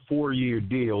on a 4-year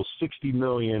deal, 60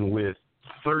 million with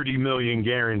 30 million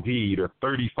guaranteed or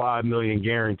 35 million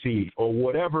guaranteed or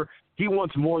whatever. He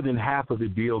wants more than half of the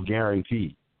deal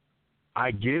guaranteed. I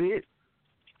get it,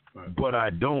 but I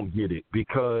don't get it,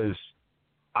 because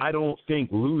I don't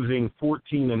think losing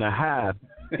 14.5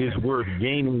 is worth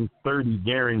gaining 30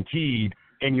 guaranteed,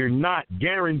 and you're not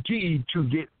guaranteed to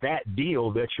get that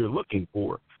deal that you're looking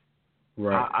for.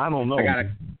 Right. I don't know. I got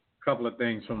a couple of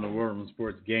things from the War Room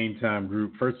Sports Game Time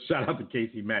group. First, shout out to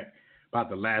Casey Mack about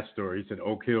the last story. He said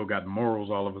Oak Hill got morals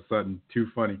all of a sudden. Too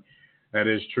funny. That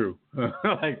is true.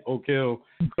 Like Oak Hill,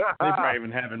 they probably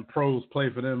been having pros play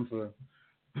for them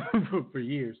for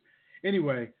years.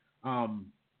 Anyway,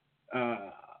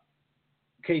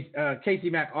 Casey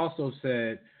Mack also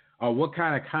said, what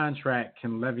kind of contract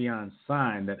can Le'Veon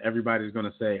sign that everybody's going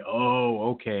to say, oh,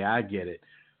 okay, I get it.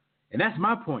 And that's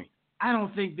my point. I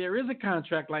don't think there is a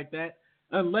contract like that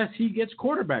unless he gets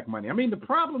quarterback money. I mean, the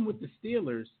problem with the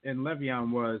Steelers and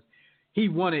Le'Veon was he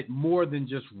wanted more than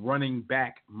just running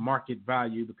back market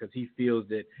value, because he feels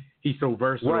that he's so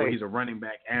versatile. Right. He's a running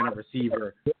back and a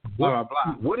receiver, blah, blah,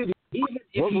 blah. What did he, even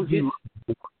if he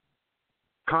gets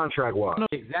contract-wise? I don't know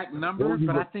the exact number,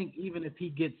 but I think even if he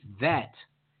gets that,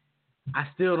 I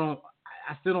still don't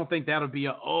I still don't think that'll be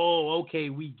okay,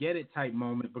 we get it type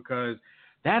moment, because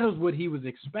that is what he was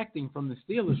expecting from the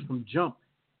Steelers from jump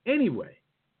anyway.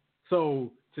 So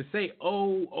to say,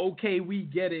 okay, we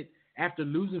get it after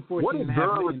losing $14.5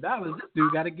 million, this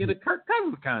dude got to get a Kirk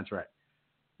Cousins contract.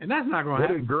 And that's not going to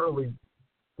happen.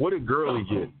 What did Gurley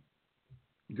get?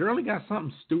 Gurley got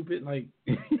something stupid, like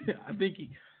I think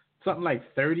something like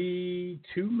 $32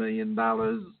 million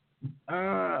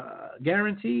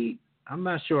guaranteed. I'm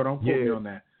not sure. Don't quote me on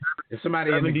that. If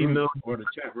somebody in the group or the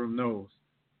chat room knows.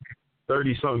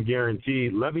 30-something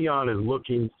guaranteed. Le'Veon is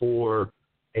looking for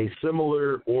a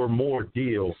similar or more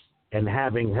deal, and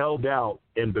having held out,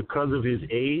 and because of his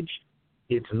age,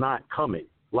 it's not coming.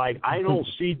 Like, I don't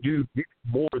see dude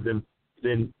more than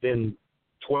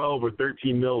 12 or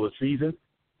 13 mil a season,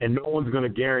 and no one's going to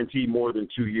guarantee more than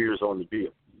 2 years on the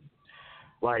deal.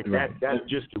 Like, that's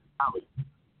just the reality.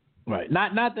 Right.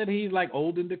 Not that he's like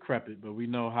old and decrepit, but we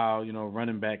know how,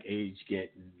 running back age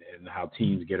get and how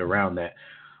teams get around that.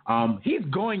 He's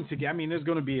going to get, there's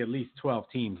going to be at least 12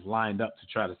 teams lined up to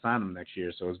try to sign him next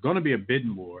year. So it's going to be a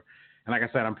bidding war. And like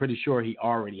I said, I'm pretty sure he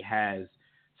already has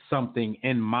something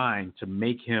in mind to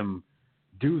make him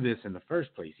do this in the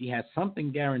first place. He has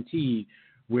something guaranteed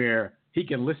where he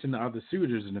can listen to other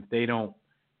suitors, and if they don't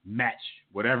match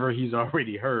whatever he's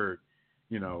already heard,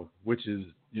 which is,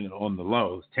 on the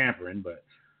low, it's tampering, but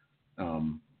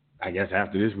I guess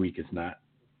after this week it's not.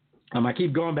 I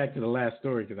keep going back to the last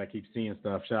story because I keep seeing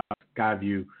stuff. Shout out to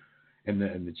Skyview in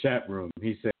the chat room.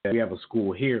 He said, we have a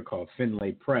school here called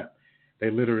Finlay Prep. They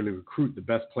literally recruit the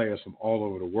best players from all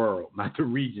over the world, not the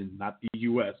region, not the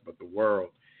U.S., but the world.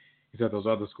 He said those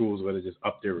other schools where they just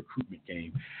up their recruitment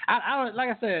game. Like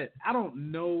I said, I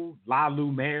don't know La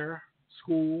Lumiere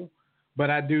School, but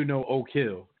I do know Oak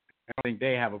Hill. I don't think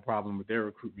they have a problem with their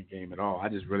recruitment game at all. I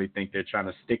just really think they're trying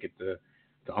to stick it to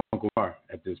Uncle R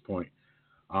at this point.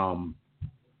 And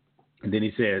then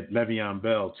he said, Le'Veon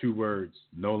Bell, 2 words,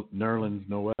 no Nerlens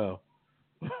Noel.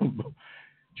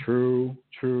 True.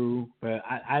 But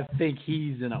I think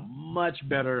he's in a much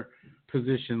better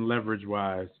position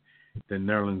leverage-wise than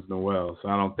Nerlens Noel. So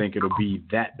I don't think it'll be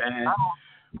that bad.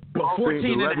 But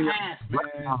 14.5,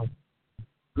 man.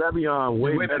 Le'Veon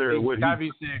way better than what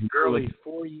he said. Gurley,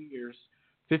 4 years,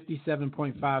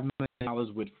 $57.5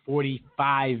 million with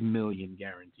 $45 million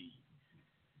guaranteed.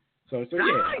 So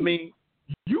yeah,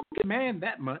 you demand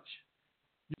that much.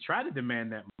 You try to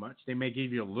demand that much. They may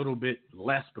give you a little bit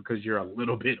less because you're a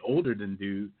little bit older than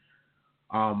dude.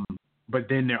 But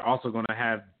then they're also going to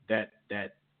have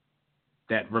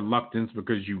that reluctance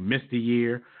because you missed a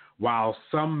year. While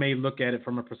some may look at it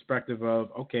from a perspective of,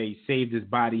 okay, he saved his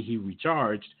body, he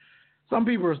recharged. Some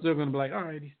people are still going to be like, all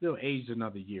right, he still aged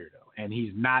another year though, and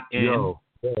he's not in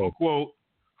quote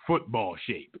football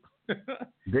shape.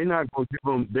 They're not going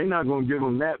to give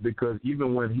him that because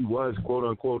even when he was quote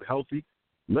unquote healthy,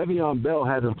 Le'Veon Bell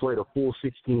hasn't played a full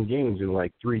 16 games in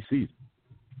like 3 seasons.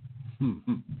 All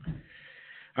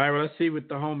right, well, let's see what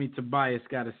the homie Tobias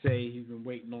got to say. He's been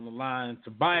waiting on the line.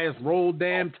 Tobias, roll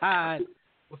damn tide.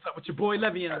 What's up with your boy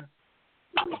Le'Veon?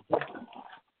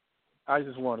 I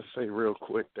just want to say real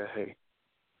quick that, hey,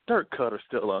 Dirk Cutter's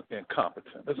still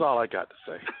incompetent. That's all I got to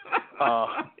say.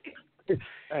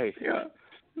 Hey,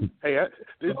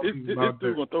 this dude gonna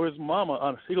throw his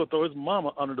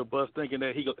mama under the bus, thinking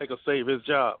that they gonna save his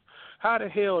job. How the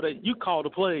hell that you call the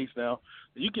plays now?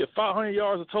 You get 500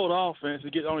 yards of total offense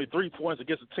and get only 3 points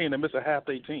against a team that missed a half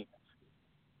day team.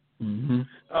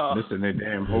 Missing their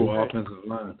damn whole offensive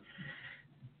line.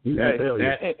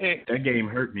 That game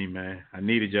hurt me, man. I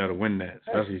needed y'all to win that,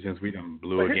 especially since we done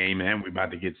blew a game and we about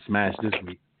to get smashed this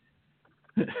week.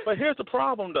 But here's the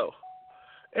problem, though.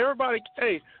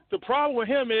 The problem with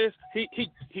him is he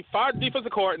fired the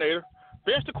defensive coordinator,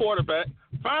 benched the quarterback,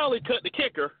 finally cut the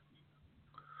kicker,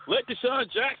 let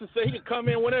Deshaun Jackson say he can come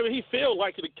in whenever he feels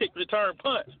like it to kick return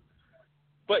punch.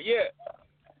 But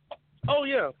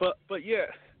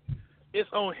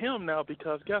it's on him now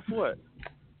because guess what?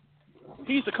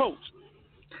 He's the coach.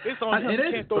 It's on him. He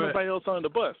can't throw nobody else under the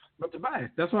bus. But Tobias,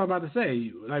 that's what I'm about to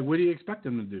say. Like, what do you expect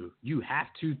him to do? You have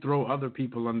to throw other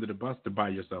people under the bus to buy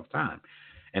yourself time.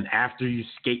 And after you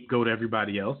scapegoat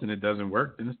everybody else and it doesn't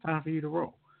work, then it's time for you to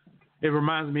roll. It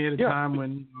reminds me of the time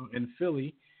when in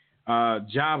Philly,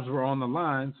 jobs were on the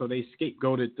line, so they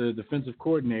scapegoated the defensive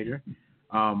coordinator.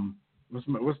 What's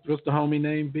the homie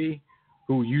name, B?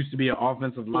 Who used to be an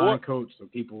offensive line coach, so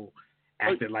people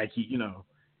acted like he,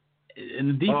 and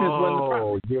the defense wasn't the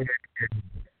problem.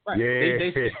 Right.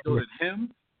 They scapegoated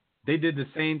him, They did the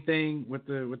same thing with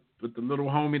the little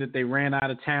homie that they ran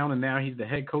out of town, and now he's the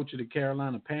head coach of the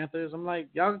Carolina Panthers. I'm like,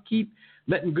 y'all keep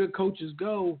letting good coaches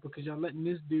go because y'all letting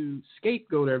this dude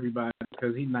scapegoat everybody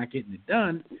because he's not getting it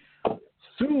done.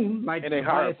 Soon, like and they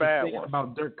hire bad ones.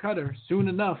 About Dirk Cutter, soon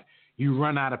enough, you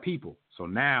run out of people. So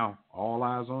now, all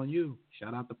eyes on you.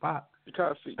 Shout out to Pop.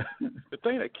 Because, see, the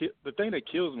thing that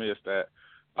kills me is that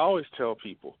I always tell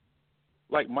people,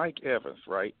 like Mike Evans,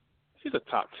 right? He's a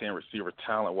top 10 receiver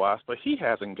talent-wise, but he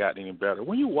hasn't gotten any better.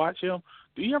 When you watch him,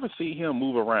 do you ever see him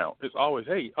move around? It's always,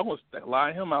 hey, I'm going to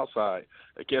line him outside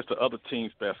against the other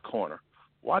team's best corner.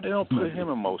 Why they don't put him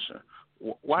in motion?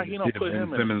 Why he don't put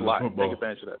him in the slot and take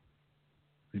advantage of that?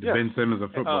 He's Ben Simmons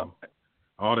of football.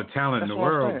 All the talent in the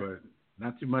world, but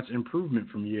not too much improvement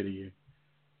from year to year.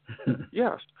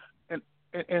 Yes.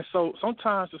 And so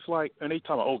sometimes it's like, and they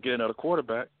talk about, oh, get another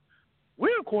quarterback.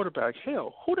 We're a quarterback.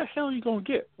 Hell, who the hell are you going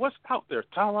to get? What's out there?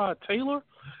 Tyrod Taylor?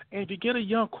 And if you get a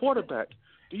young quarterback,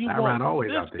 do you want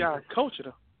this guy coaching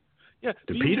him? Yeah,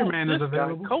 the Peterman is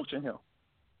available. Coaching him.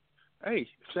 Hey,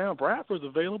 Sam Bradford's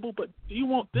available, but do you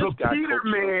want this guy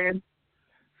coaching him?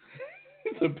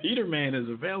 The Peterman is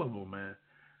available, man.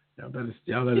 Y'all better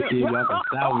see if y'all can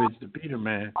salvage the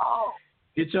Peterman.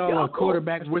 Get y'all a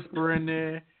quarterback's whisperer in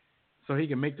there so he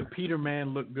can make the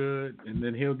Peterman look good, and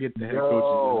then he'll get the head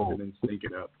coach's and then sneak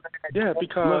it up. Yeah,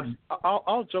 because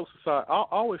all jokes aside, I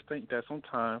always think that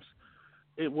sometimes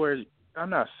I'm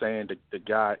not saying that the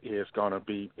guy is going to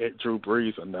be at Drew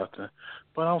Brees or nothing,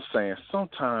 but I'm saying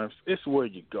sometimes it's where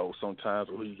you go sometimes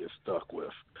where you get stuck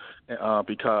with. And,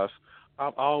 because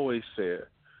I've always said,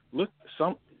 look,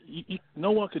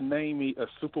 no one can name me a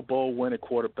Super Bowl winning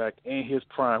quarterback in his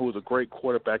prime who was a great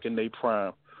quarterback in their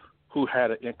prime who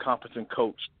had an incompetent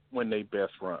coach when they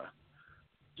best run.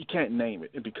 You can't name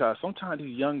it because sometimes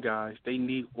these young guys, they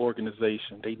need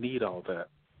organization. They need all that.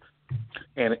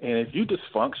 And if you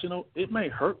dysfunctional, it may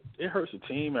hurt. It hurts the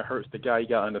team. It hurts the guy you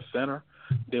got in the center.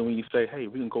 Then when you say, hey,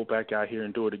 we can go back out here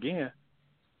and do it again,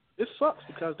 it sucks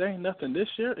because there ain't nothing this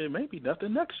year. It may be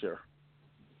nothing next year.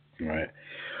 Right.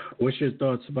 What's your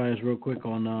thoughts, Tobias, real quick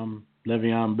on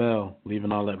Le'Veon Bell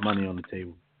leaving all that money on the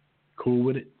table? Cool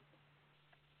with it?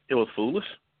 It was foolish.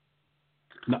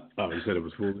 No, you said it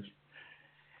was foolish.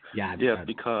 Yeah,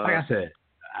 because like I said,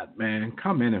 man,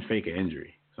 come in and fake an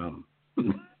injury.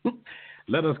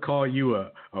 Let us call you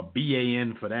a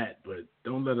BAN for that, but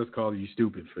don't let us call you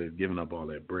stupid for giving up all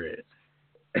that bread.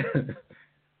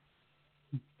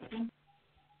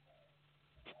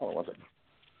 Hold on one second.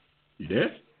 You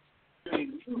there?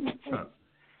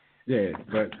 Yeah,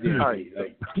 but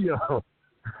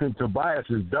Tobias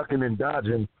is ducking and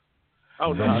dodging.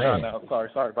 Oh no!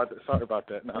 Sorry about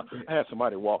that. No, I had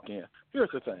somebody walk in. Here's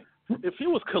the thing: if he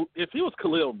was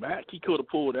Khalil Mack, he could have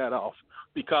pulled that off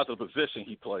because of the position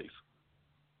he plays.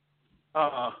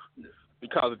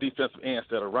 Because of defensive end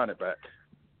instead of running back.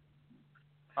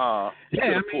 He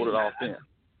could have pulled it off then.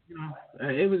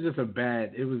 It was just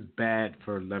it was bad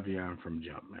for Le'Veon from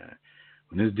jump, man.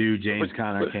 When this dude James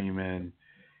Conner came in,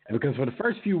 and because for the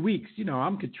first few weeks,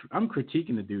 I'm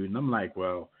critiquing the dude, and I'm like,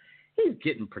 well, he's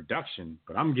getting production,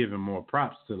 but I'm giving more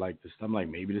props to like this. I'm like,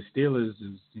 maybe the Steelers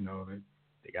is,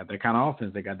 they got that kind of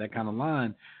offense, they got that kind of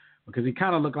line, because he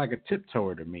kind of looked like a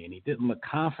tiptoer to me, and he didn't look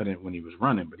confident when he was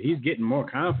running, but he's getting more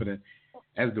confident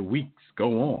as the weeks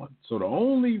go on. So the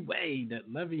only way that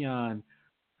Le'Veon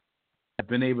have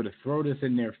been able to throw this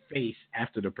in their face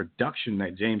after the production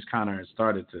that James Conner had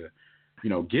started to,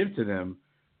 give to them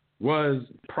was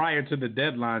prior to the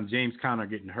deadline, James Conner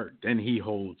getting hurt. Then he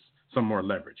holds some more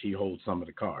leverage. He holds some of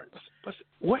the cards. But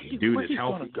where he's going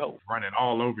to go? Running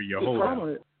all over your whole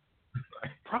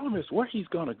problem is where he's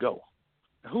going to go.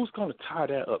 Who's going to tie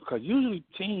that up? Because usually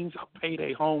teams pay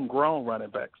their homegrown running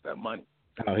backs that money.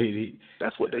 Oh,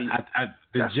 that's what they.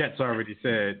 The Jets already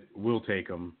said we'll take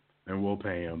him and we'll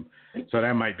pay him. So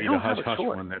that might be the hush hush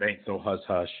one that ain't so hush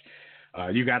hush.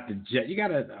 You got the Jet. You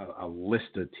got a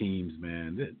list of teams,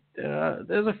 man.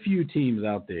 There's a few teams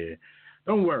out there.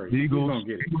 Don't worry, Eagles gonna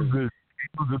get it. Eagles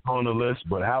are on the list,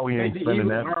 but Howie ain't spending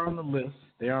that. They are on the list.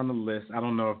 They're on the list. I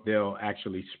don't know if they'll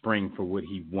actually spring for what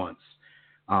he wants,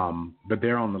 but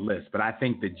they're on the list. But I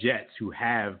think the Jets, who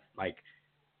have like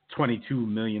 $22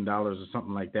 million or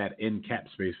something like that in cap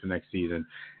space for next season,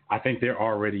 I think they're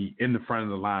already in the front of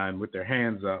the line with their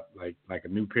hands up, like a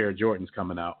new pair of Jordans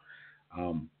coming out.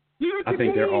 I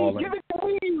think they're all in.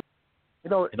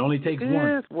 It only takes one.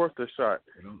 It's worth a shot.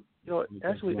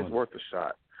 Actually, it's worth a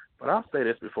shot. But I'll say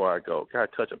this before I go.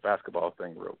 Got to touch a basketball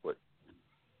thing real quick.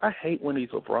 I hate when these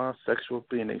LeBron sexual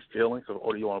being their feelings of,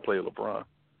 do you want to play LeBron?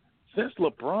 Since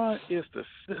LeBron is the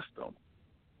system,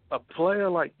 a player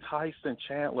like Tyson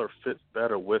Chandler fits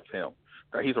better with him.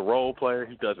 He's a role player.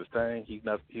 He does his thing. He's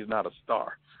not a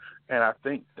star. And I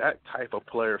think that type of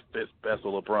player fits best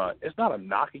with LeBron. It's not a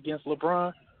knock against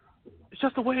LeBron. It's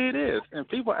just the way it is. And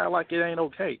people act like it ain't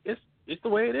okay. It's the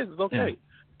way it is. It's okay.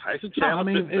 Yeah. Tyson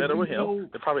Chandler fits better with him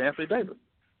than probably Anthony Davis.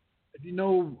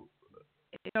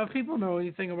 If if people know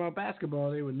anything about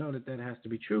basketball, they would know that has to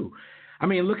be true. I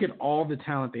mean, look at all the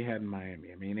talent they had in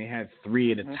Miami. I mean, they had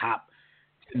 3 of the top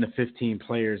 10 to 15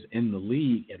 players in the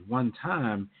league at one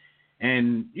time.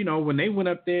 And, when they went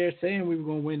up there saying we were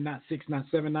going to win not 6, not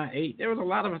 7, not 8, there was a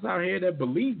lot of us out here that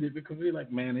believed it because we were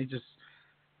like, man, it's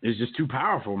just too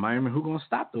powerful, Miami. Who's going to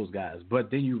stop those guys?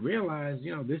 But then you realize,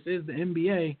 this is the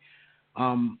NBA,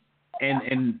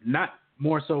 and not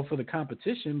more so for the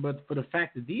competition, but for the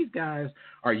fact that these guys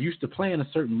are used to playing a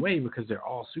certain way because they're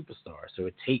all superstars. So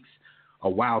it takes a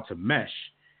while to mesh.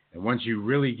 And once you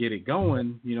really get it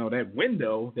going, that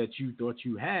window that you thought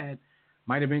you had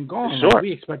might have been gone. Sure. Like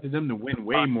we expected them to win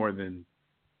way more than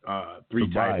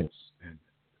 3 titles. And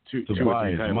two or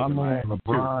 3 titles. My man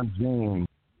LeBron James,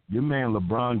 your man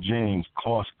LeBron James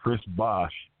cost Chris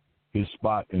Bosh his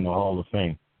spot in the Hall of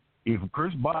Fame. If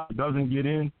Chris Bosh doesn't get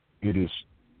in, it is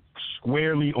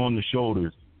squarely on the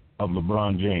shoulders of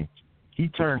LeBron James. He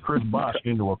turned Chris Bosh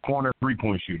into a corner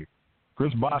 3-point shooter.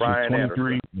 Chris Bosh is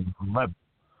 23 and 11.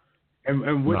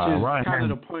 And which is kind of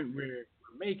the point we're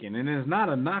making. And it's not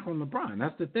a knock on LeBron.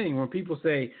 That's the thing. When people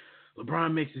say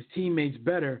LeBron makes his teammates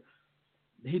better,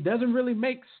 he doesn't really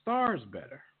make stars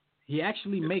better. He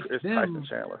actually makes them.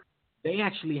 They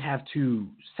actually have to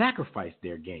sacrifice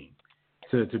their game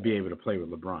to be able to play with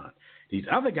LeBron. These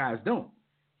other guys don't.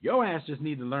 Your ass just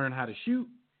need to learn how to shoot,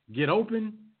 get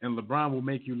open, and LeBron will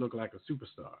make you look like a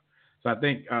superstar. So I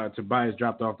think Tobias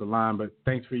dropped off the line, but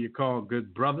thanks for your call,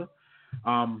 good brother.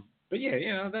 But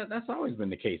yeah, that's always been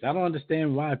the case. I don't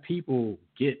understand why people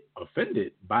get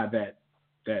offended by that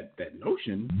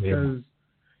notion because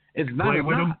it's not a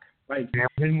knock. Like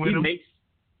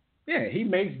he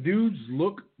makes dudes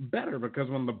look better because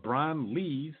when LeBron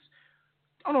leaves,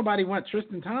 don't nobody want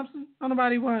Tristan Thompson. Don't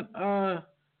nobody want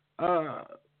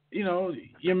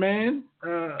your man.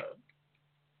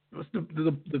 What's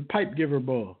the pipe giver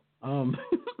ball?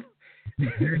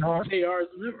 J.R.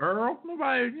 Smith, Earl.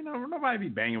 Nobody be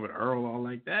banging with Earl all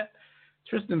like that.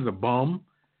 Tristan's a bum.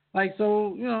 Like,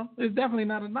 so, it's definitely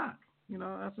not a knock.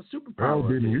 That's a superpower. Earl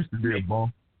didn't used to be a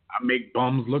bum. I make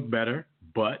bums look better,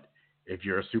 but if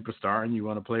you're a superstar and you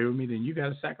want to play with me, then you got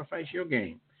to sacrifice your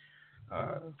game.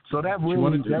 So that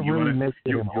really makes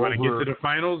it you want to get to the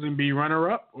finals and be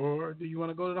runner-up, or do you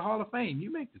want to go to the Hall of Fame?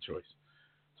 You make the choice.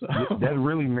 So. That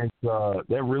really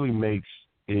makes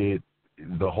it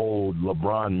the whole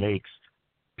LeBron makes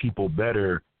people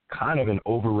better kind of an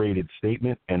overrated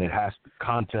statement, and it has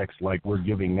context like we're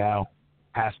giving now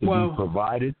has to be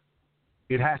provided.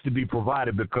 It has to be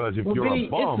provided because if you're a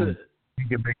bum, you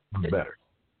can make things better.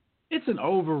 It's an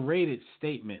overrated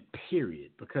statement,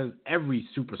 period, because every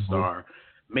superstar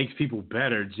makes people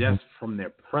better just from their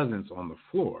presence on the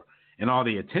floor and all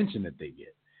the attention that they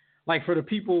get. Like for the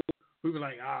people who were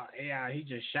like, AI, he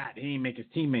just shot. He didn't make his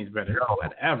teammates better.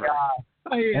 Whatever.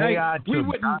 We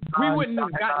wouldn't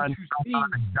have gotten to see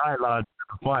the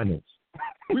finals.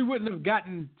 We wouldn't have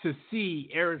gotten to see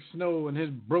Eric Snow and his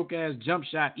broke-ass jump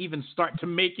shot even start to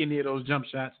make any of those jump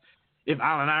shots if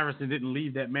Allen Iverson didn't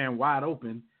leave that man wide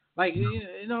open. Like,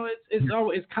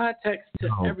 it's context to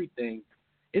everything.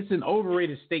 It's an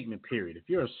overrated statement, period. If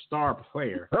you're a star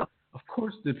player, of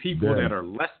course the people that are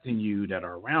less than you that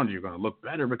are around you are going to look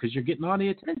better because you're getting all the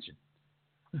attention.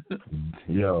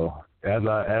 Yo, as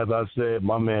I said,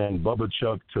 my man Bubba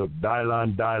Chuck took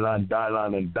Dylan,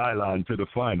 and to the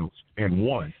finals and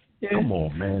won. Yeah. Come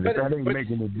on, man. If that ain't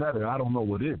making it better, I don't know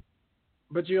what is.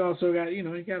 But you also got,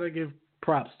 you got to give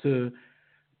props to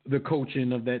the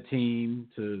coaching of that team,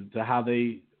 to how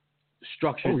they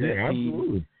structured that team.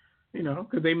 Absolutely.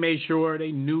 Because they made sure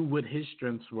they knew what his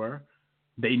strengths were.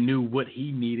 They knew what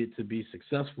he needed to be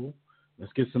successful.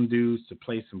 Let's get some dudes to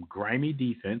play some grimy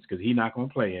defense because he's not going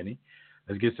to play any.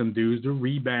 Let's get some dudes to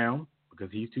rebound because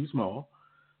he's too small.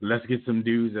 Let's get some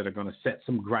dudes that are going to set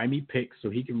some grimy picks so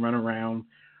he can run around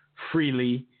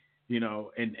freely,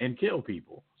 and kill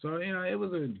people. So, it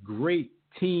was a great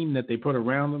team that they put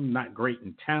around them. Not great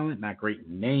in talent, not great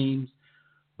in names,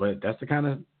 but that's the kind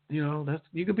of,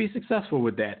 you could be successful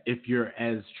with that if you're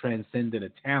as transcendent a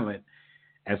talent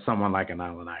as someone like an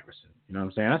Allen Iverson. You know what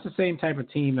I'm saying? That's the same type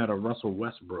of team that a Russell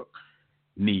Westbrook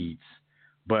needs.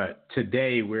 But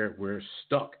today we're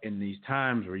stuck in these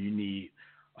times where you need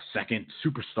a second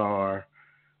superstar,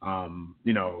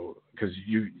 You know, because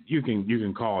you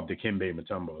can call Dikembe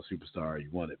Mutombo a superstar you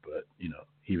want it, but you know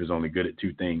he was only good at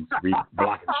two things: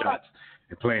 blocking shots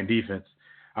and playing defense.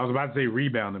 I was about to say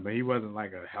rebounding, but he wasn't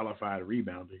like a hellified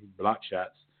rebounder. He blocked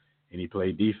shots and he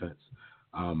played defense.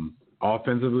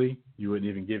 Offensively, you wouldn't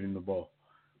even give him the ball.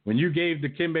 When you gave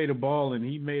Dikembe the ball and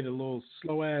he made a little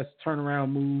slow-ass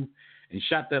turnaround move and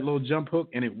shot that little jump hook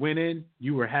and it went in,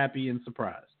 you were happy and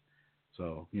surprised.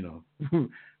 So, you know,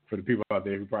 for the people out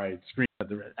there who probably scream at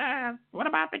the rest, what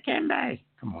about Dikembe?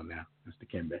 Come on now, it's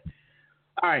Dikembe.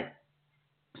 All right.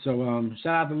 So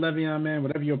shout out to Le'Veon, man.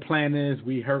 Whatever your plan is,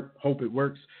 we hope it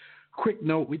works. Quick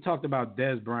note, we talked about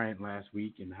Dez Bryant last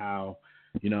week and how,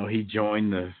 you know, he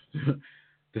joined the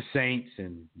Saints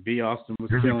and B. Austin was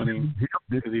killing him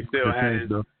because he still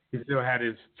had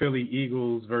his Philly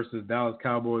Eagles versus Dallas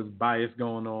Cowboys bias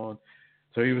going on.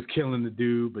 So he was killing the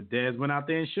dude, but Dez went out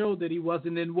there and showed that he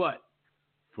wasn't in what?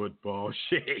 Football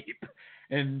shape.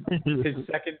 And his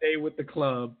second day with the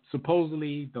club,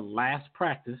 supposedly the last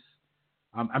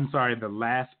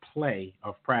play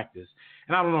of practice.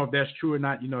 And I don't know if that's true or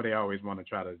not. You know, they always want to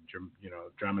try to,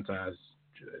 dramatize.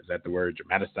 Is that the word?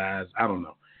 Dramatize? I don't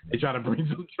know. They try to bring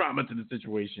some drama to the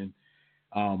situation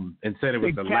and said it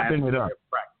was the last play of practice.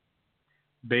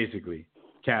 Basically,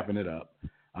 capping it up.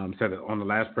 Said that on the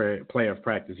last play of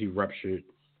practice, he ruptured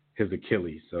his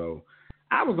Achilles. So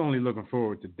I was only looking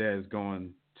forward to Dez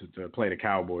going to play the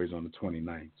Cowboys on the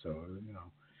 29th. So, you know,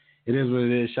 it is what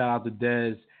it is. Shout out to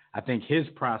Dez. I think his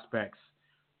prospects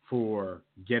for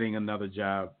getting another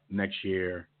job next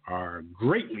year are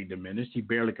greatly diminished. He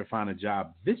barely could find a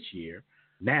job this year.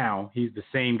 Now he's the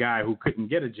same guy who couldn't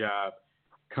get a job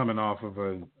coming off of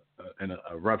a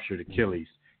ruptured Achilles.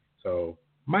 So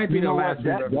might be the last we've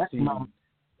ever seen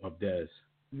of Dez.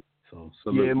 So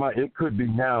yeah, it could be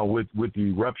now with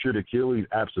the ruptured Achilles.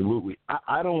 Absolutely.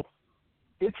 I don't.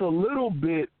 It's a little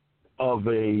bit of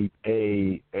a.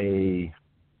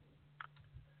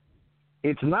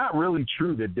 It's not really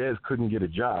true that Dez couldn't get a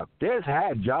job. Dez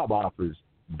had job offers.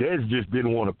 Dez just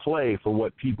didn't want to play for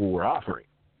what people were offering.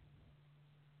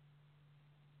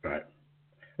 Right.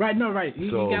 No, right.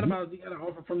 He got an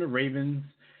offer from the Ravens.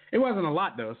 It wasn't a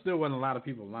lot, though. Still wasn't a lot of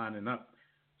people lining up.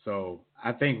 So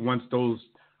I think once those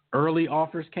early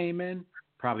offers came in,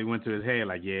 probably went to his head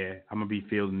like, yeah, I'm going to be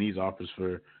fielding these offers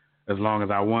for as long as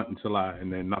I want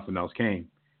and then nothing else came.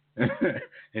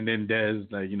 And then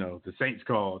Dez, like, you know, the Saints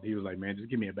called. He was like, man, just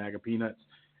give me a bag of peanuts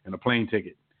and a plane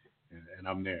ticket, and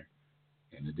I'm there.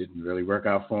 And it didn't really work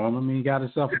out for him. I mean, he got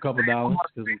himself a couple dollars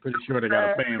because I'm pretty sure they got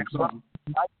to pay him something.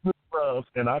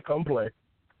 And I come play.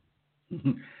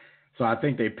 So I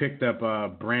think they picked up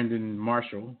Brandon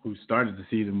Marshall, who started the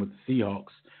season with the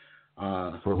Seahawks,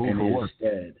 for his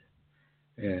stead.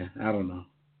 Yeah, I don't know,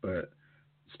 but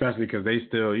especially because they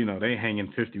still, you know, they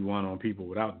hanging 51 on people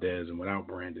without Dez and without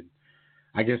Brandon.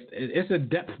 I guess it's a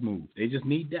depth move. They just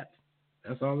need depth.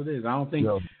 That's all it is. I don't think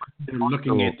they're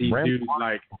looking at these dudes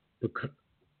like.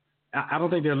 I don't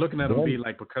think they're looking at them be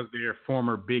like because they're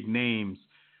former big names,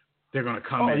 they're going to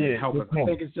come in and help us. I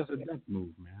think it's just a depth move,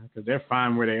 man, because they're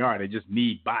fine where they are. They just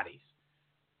need bodies.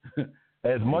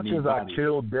 As much as I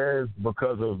killed Dez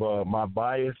because of my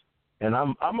bias, and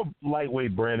I'm a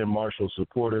lightweight Brandon Marshall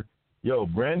supporter. Yo,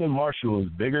 Brandon Marshall is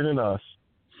bigger than us,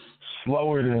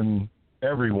 slower than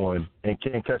everyone, and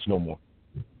can't catch no more.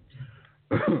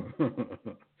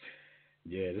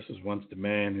 Yeah, this was once the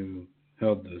man who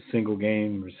held the single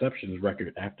game receptions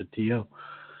record after T.O.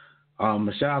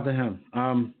 Shout out to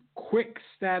him. Quick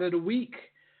stat of the week.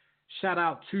 Shout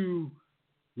out to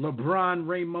LeBron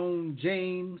Raymond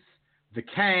James, the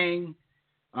Kang.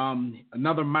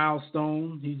 Another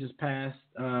milestone. He just passed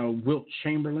Wilt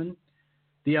Chamberlain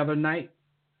the other night.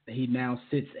 He now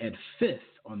sits at 5th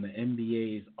on the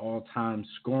NBA's all-time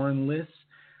scoring list.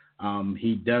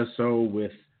 He does so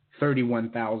with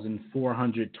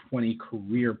 31,420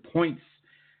 career points.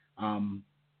 And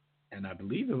I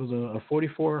believe it was a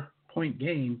 44-point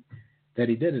game that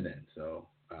he did it in. So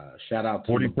shout out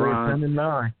to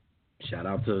LeBron. Shout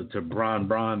out to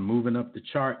Bron moving up the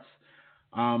charts.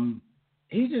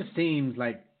 He just seems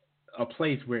like a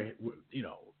place where, you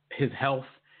know, his health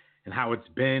and how it's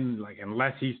been, like,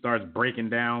 unless he starts breaking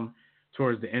down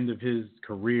towards the end of his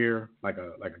career, like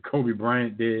a Kobe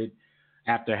Bryant did,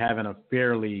 after having a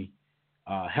fairly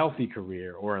healthy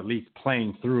career, or at least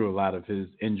playing through a lot of his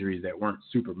injuries that weren't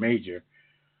super major.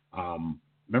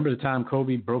 Remember the time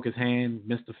Kobe broke his hand,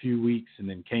 missed a few weeks, and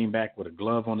then came back with a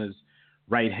glove on his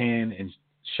right hand and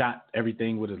shot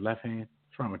everything with his left hand?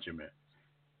 What's wrong with you, man?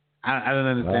 I don't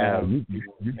understand.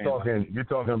 You're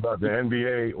talking about the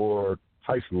NBA or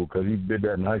high school, because he did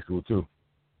that in high school too.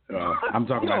 I'm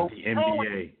talking about the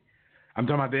NBA. I'm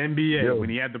talking about the NBA when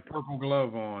he had the purple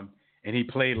glove on and he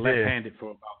played left-handed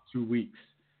for about 2 weeks.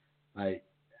 Like,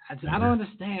 I don't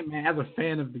understand, man. As a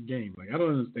fan of the game, like I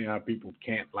don't understand how people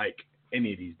can't like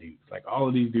any of these dudes. Like all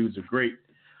of these dudes are great,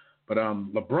 but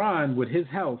LeBron with his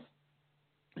health,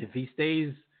 if he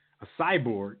stays a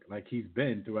cyborg like he's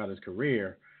been throughout his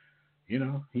career, you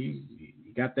know, he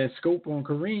got that scope on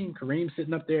Kareem. Kareem's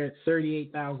sitting up there at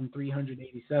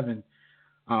 38,387.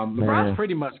 LeBron's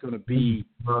pretty much going to be,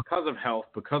 because of health,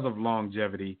 because of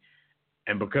longevity,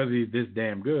 and because he's this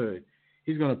damn good,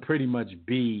 he's going to pretty much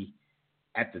be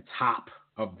at the top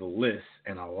of the list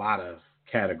in a lot of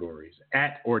categories,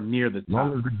 at or near the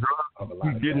top. Of a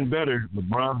lot keep getting better,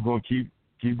 LeBron's going to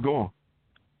keep going.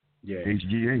 Yeah.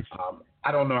 HGH.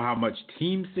 I don't know how much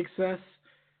team success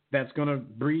that's going to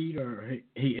breed or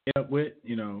he end up with.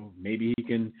 You know, maybe he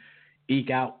can eke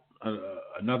out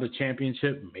another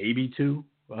championship, maybe two,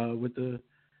 with the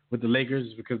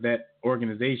Lakers, because that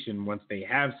organization, once they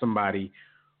have somebody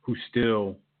who's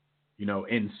still, you know,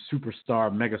 in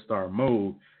superstar, megastar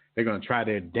mode, they're going to try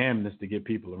their damnedest to get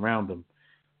people around them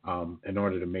in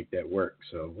order to make that work.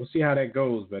 So we'll see how that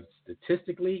goes. But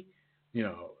statistically, you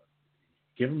know,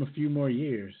 give him a few more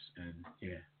years, and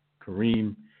yeah,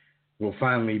 Kareem will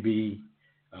finally be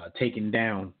taken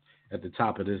down at the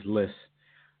top of this list.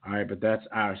 All right, but that's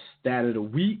our stat of the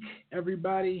week,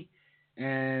 everybody.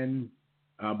 And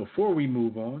before we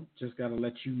move on, just got to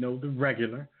let you know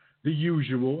the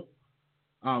usual.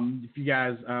 If you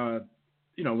guys,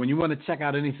 you know, when you want to check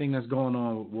out anything that's going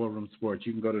on with War Room Sports,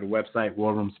 you can go to the website,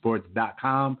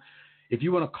 warroomsports.com. If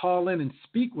you want to call in and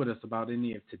speak with us about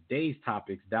any of today's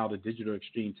topics, dial the Digital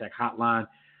Extreme Tech Hotline.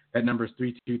 That number is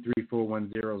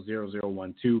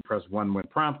 323-410-0012. Press 1 when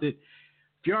prompted.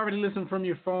 If you already listen from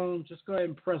your phone, just go ahead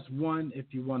and press 1 if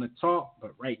you want to talk.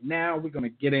 But right now, we're going to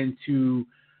get into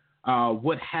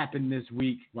what happened this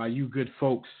week while you good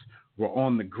folks were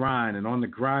on the grind. And On the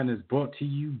Grind is brought to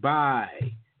you by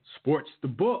Sports the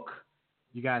Book.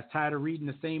 You guys tired of reading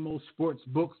the same old sports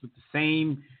books with the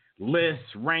same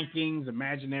lists, rankings,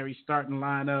 imaginary starting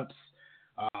lineups,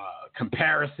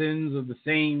 comparisons of the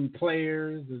same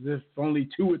players as if only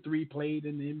 2 or 3 played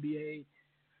in the NBA?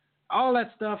 All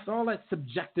that stuff, all that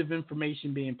subjective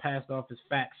information being passed off as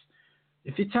facts.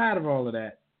 If you're tired of all of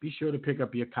that, be sure to pick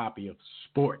up your copy of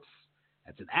Sports.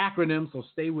 That's an acronym, so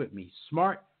stay with me.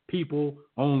 Smart people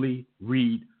only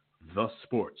read the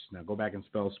sports. Now go back and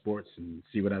spell sports and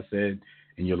see what I said,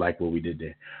 and you'll like what we did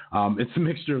there. It's a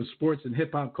mixture of sports and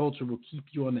hip-hop culture. Will keep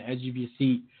you on the edge of your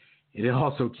seat. It'll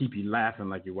also keep you laughing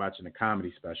like you're watching a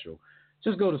comedy special.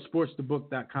 Just go to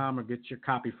sportsthebook.com or get your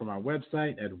copy from our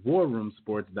website at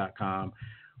warroomsports.com.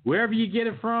 Wherever you get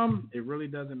it from, it really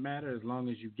doesn't matter as long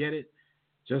as you get it.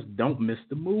 Just don't miss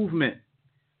the movement.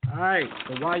 All right,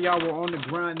 so while y'all were on the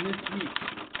grind this week,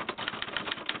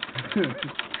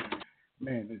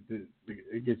 man,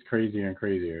 it gets crazier and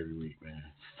crazier every week, man.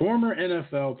 Former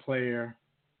NFL player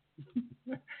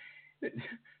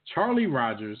Charlie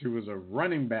Rogers, who was a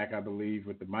running back, I believe,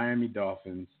 with the Miami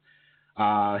Dolphins,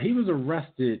 he was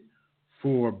arrested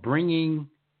for bringing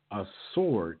a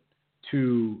sword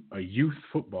to a youth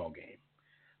football game.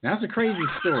 Now, that's a crazy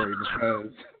story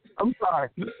because... I'm sorry.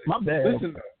 My bad.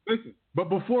 Listen. But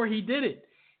before he did it,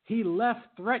 he left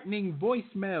threatening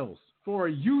voicemails for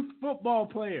a youth football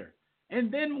player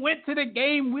and then went to the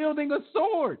game wielding a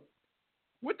sword.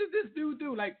 What did this dude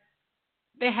do? Like,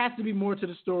 there has to be more to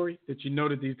the story that you know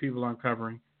that these people aren't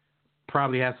covering.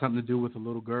 Probably has something to do with a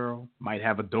little girl. Might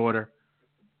have a daughter.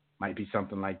 Might be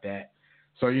something like that.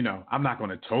 So, you know, I'm not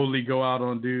going to totally go out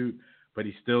on dude, but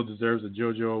he still deserves a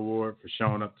JoJo Award for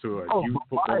showing up to a youth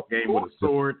football game with a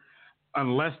sword.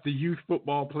 Unless the youth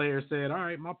football player said, all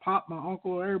right, my pop, my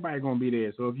uncle, everybody going to be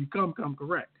there. So if you come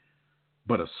correct.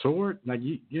 But a sword? Like,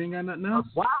 you ain't got nothing else?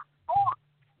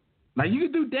 Like, you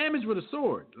can do damage with a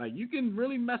sword. Like, you can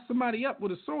really mess somebody up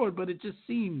with a sword, but it just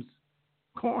seems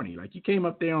corny. Like, you came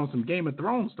up there on some Game of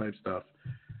Thrones type stuff.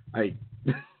 Like,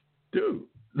 dude,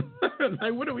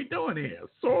 like, what are we doing here? A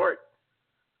sword?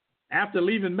 After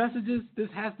leaving messages, this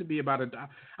has to be about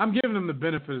I'm giving them the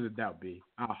benefit of the doubt, B.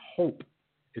 I hope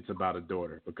it's about a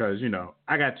daughter because, you know,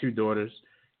 I got 2 daughters.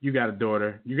 You got a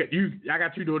daughter. I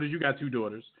got 2 daughters. You got 2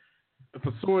 daughters. If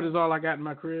a sword is all I got in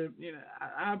my crib, you know,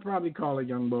 I'd probably call a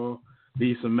young boy,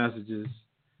 leave some messages,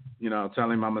 you know, tell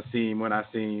him I'm going to see him when I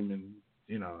see him. And,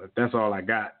 you know, if that's all I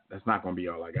got, that's not going to be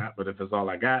all I got. But if it's all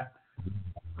I got,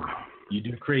 you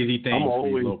do crazy things. I'm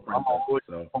always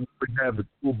have the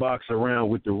toolbox around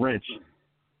with the wrench.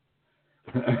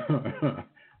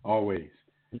 Always.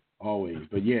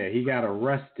 But, yeah, he got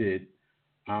arrested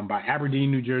by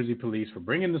Aberdeen, New Jersey police for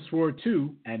bringing the sword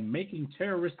to and making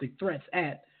terroristic threats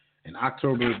at an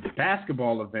October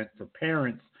basketball event for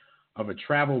parents of a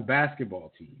travel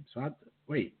basketball team.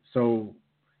 Okay. So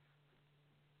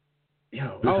it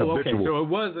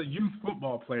was a youth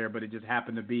football player, but it just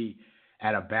happened to be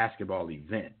at a basketball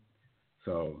event.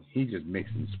 So he just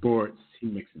mixing sports, he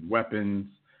mixing weapons.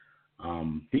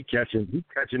 He catching him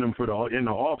in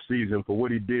the off season for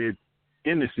what he did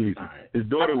in the season. Right. His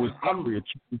daughter was probably a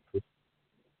cheater.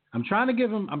 I'm trying to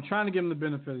give him the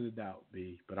benefit of the doubt,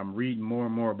 B, but I'm reading more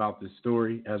and more about this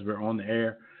story as we're on the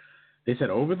air. They said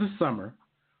over the summer,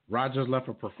 Rogers left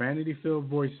a profanity-filled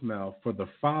voicemail for the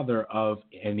father of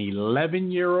an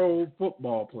 11-year-old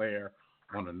football player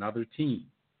on another team.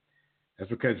 That's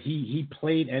because he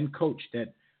played and coached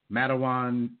at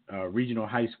Matawan Regional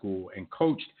High School and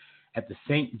coached at the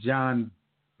St. John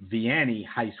Vianney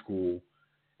High School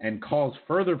and caused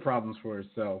further problems for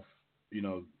herself,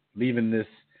 leaving this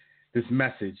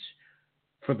message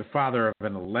for the father of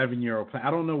an 11-year-old player.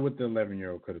 I don't know what the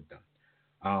 11-year-old could have done.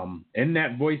 In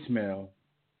that voicemail,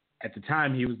 at the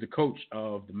time he was the coach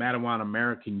of the Matawan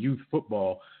American Youth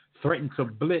Football, threatened to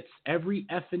blitz every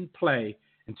effing play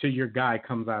until your guy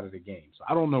comes out of the game. So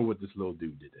I don't know what this little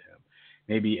dude did to him.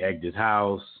 Maybe he egged his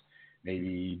house. Maybe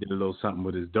he did a little something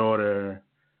with his daughter.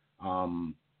 I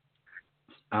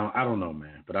don't know,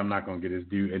 man. But I'm not going to get this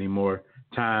dude any more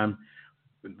time.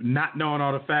 Not knowing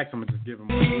all the facts, I'm going to just give him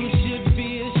one. You should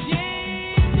be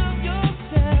ashamed of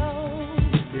yourself.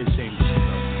 Be ashamed of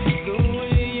yourself. The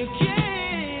way you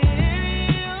carry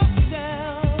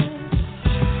yourself.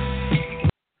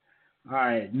 All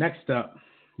right, next up,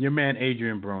 your man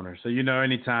Adrian Broner. So,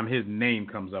 anytime his name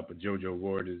comes up, a JoJo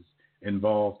Ward is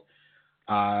involved.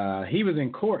 He was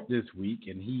in court this week,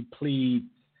 and he pleads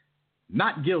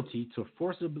not guilty to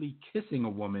forcibly kissing a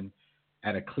woman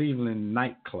at a Cleveland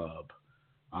nightclub.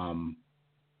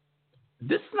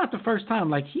 This is not the first time.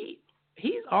 Like he's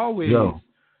always a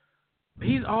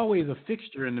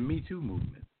fixture in the Me Too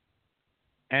movement.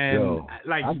 And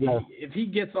if he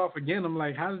gets off again, I'm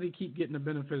like, how does he keep getting the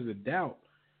benefit of the doubt?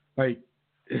 Like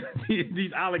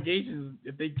these allegations,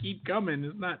 if they keep coming,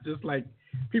 it's not just like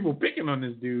people picking on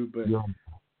this dude. But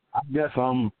I guess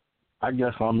I'm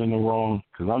in the wrong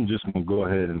because I'm just gonna go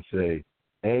ahead and say,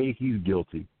 A, he's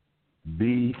guilty.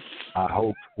 B, I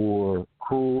hope for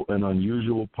cruel and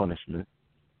unusual punishment.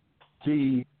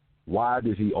 C, why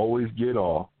does he always get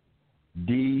off?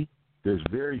 D, there's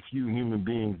very few human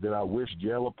beings that I wish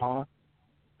jail upon.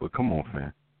 But come on,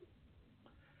 fam.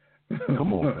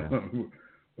 Come on, fam.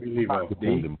 We leave off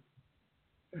D.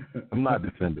 I'm not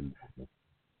defending him.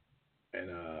 And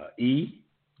E.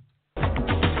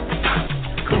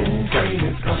 Coon train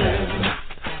is coming.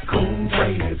 Coon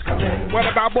train is coming. What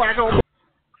about black on?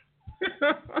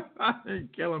 I'm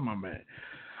killing my man.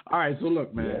 All right, so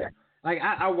look, man. Yeah. Like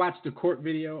I watched the court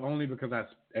video only because I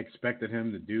expected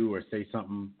him to do or say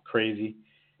something crazy,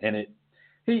 and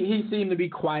he seemed to be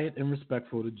quiet and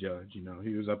respectful to judge.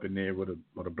 He was up in there with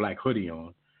a black hoodie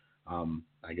on.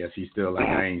 I guess he's still like,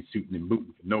 I ain't suiting and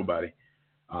booting for nobody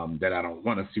that I don't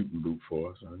want to suit and boot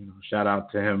for. So shout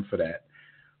out to him for that.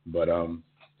 But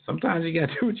sometimes you got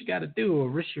to do what you got to do or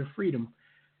risk your freedom.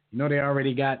 They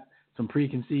already got some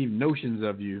preconceived notions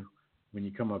of you when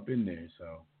you come up in there.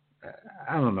 So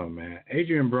I don't know, man.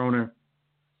 Adrian Broner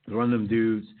is one of them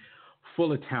dudes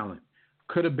full of talent.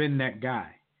 Could have been that guy,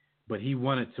 but he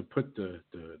wanted to put the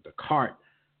cart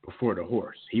before the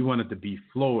horse. He wanted to be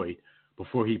Floyd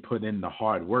before he put in the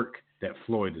hard work that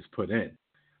Floyd has put in.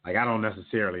 Like, I don't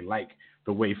necessarily like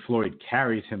the way Floyd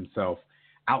carries himself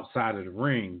outside of the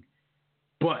ring,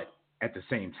 but at the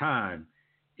same time,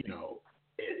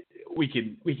 we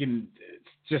can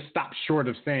just stop short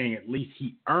of saying at least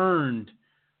he earned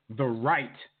the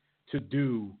right to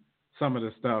do some of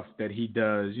the stuff that he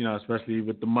does, especially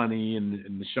with the money and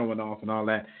the showing off and all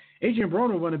that. Adrian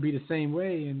Broner want to be the same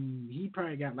way, and he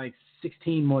probably got like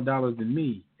 $16 more than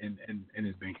me in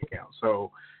his bank account.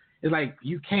 So it's like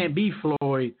you can't be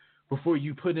Floyd before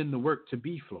you put in the work to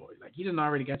be Floyd. Like, you done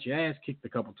already got your ass kicked a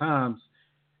couple times,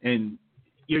 and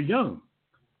you're young.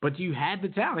 But you had the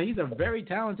talent. He's a very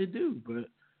talented dude, but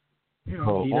he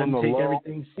doesn't take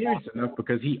everything serious enough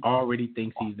because he already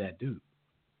thinks he's that dude.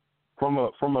 From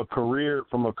a career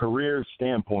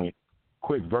standpoint,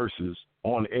 quick verses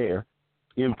on air,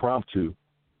 impromptu,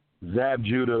 Zab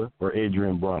Judah or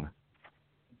Adrian Broner.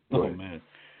 Oh man,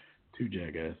 two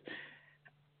jackass.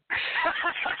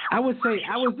 I would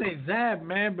say Zab,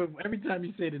 man, but every time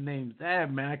you say the name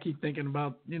Zab, man, I keep thinking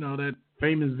about that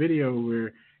famous video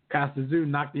where Costa Zoo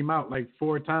knocked him out like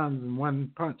 4 times in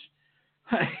one punch.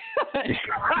 And he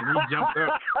jumped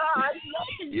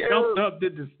up,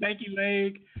 did the stanky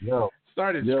leg,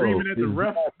 started screaming at the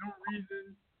ref for no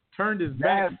reason, turned his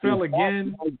back, fell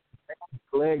again.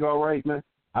 Leg all right, man?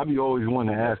 I be always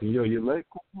wanting to ask him, your leg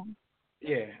cool?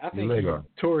 Yeah, I think he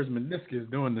tore his meniscus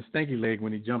doing the stanky leg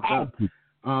when he jumped up.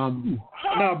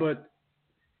 No, but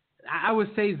I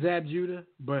would say Zab Judah,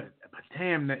 but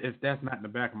damn, if that's not in the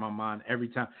back of my mind every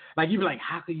time. Like, you'd be like,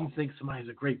 how can you think somebody's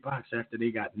a great boxer after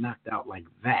they got knocked out like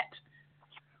that?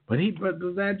 But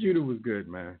Zab Judah was good,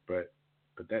 man. But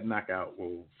that knockout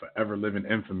will forever live in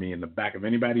infamy in the back of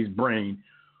anybody's brain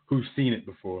who's seen it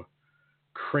before.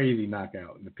 Crazy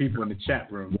knockout. And the people in the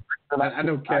chat room, I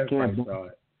know Kev saw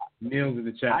it. Neil's in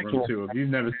the chat room too. If you've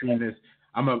never seen this,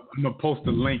 I'm gonna post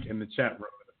a link in the chat room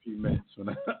in a few minutes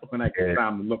when I get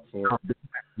time to look for it.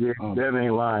 Yeah, that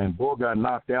ain't lying. Boy got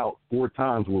knocked out 4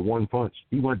 times with one punch.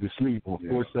 He went to sleep on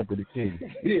 4 separate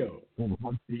occasions.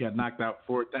 He got knocked out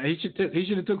 4 times. He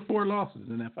should have took 4 losses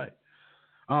in that fight.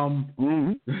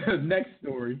 Next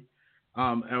story.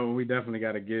 And we definitely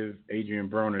got to give Adrian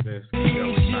Broner this. He's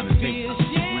trying to take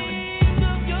women.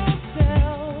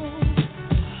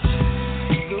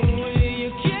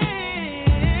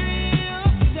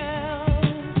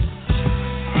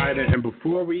 All right, and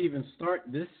before we even start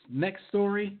this next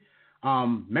story,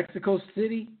 Mexico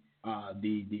City,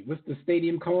 the what's the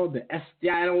stadium called? The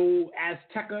Estadio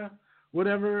Azteca,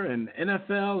 whatever, and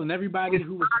NFL and everybody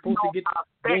who was supposed to get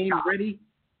the game ready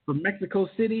for Mexico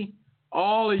City.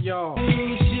 All of y'all.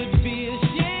 You should be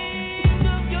ashamed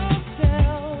of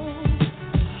yourself.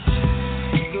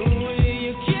 The way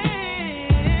you carry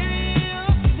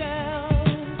yourself.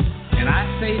 And I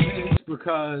say this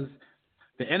because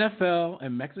the NFL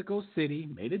and Mexico City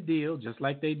made a deal, just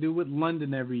like they do with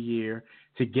London every year,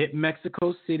 to get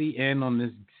Mexico City in on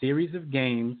this series of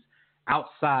games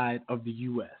outside of the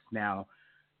U.S. Now,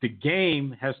 the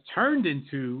game has turned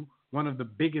into one of the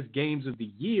biggest games of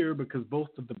the year because both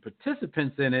of the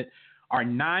participants in it are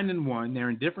 9-1. They're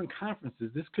in different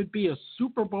conferences. This could be a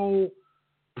Super Bowl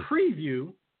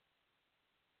preview.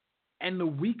 And the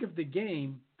week of the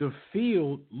game, the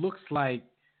field looks like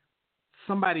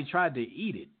somebody tried to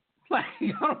eat it. Like,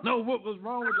 I don't know what was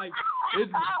wrong with, like,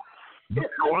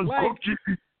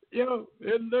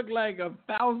 it looked like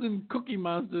 1,000 Cookie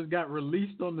Monsters got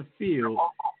released on the field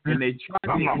and they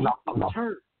tried to eat the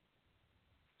turf.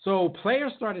 So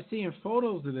players started seeing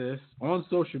photos of this on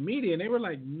social media, and they were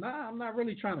like, nah, I'm not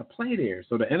really trying to play there.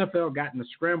 So the NFL got in the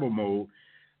scramble mode.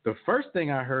 The first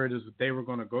thing I heard is that they were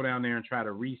going to go down there and try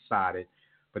to re-sod it,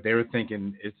 but they were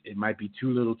thinking it might be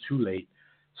too little too late.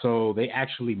 So they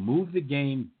actually moved the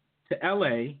game to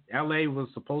L.A. L.A. was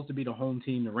supposed to be the home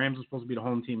team. The Rams were supposed to be the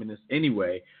home team in this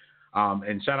anyway.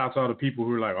 And shout out to all the people who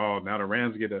were like, oh, now the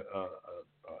Rams get a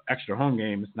extra home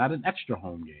game. It's not an extra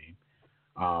home game.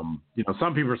 Some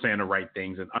people are saying the right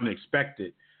things, an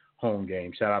unexpected home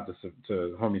game. Shout out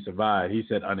to homie Savad. He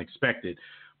said unexpected.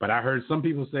 But I heard some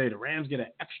people say the Rams get an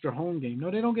extra home game.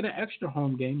 No, they don't get an extra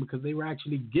home game because they were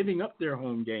actually giving up their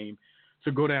home game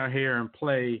to go down here and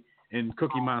play in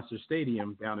Cookie Monster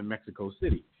Stadium down in Mexico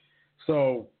City.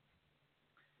 So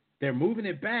they're moving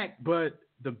it back, but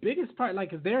the biggest part,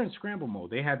 like, is they're in scramble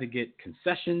mode. They had to get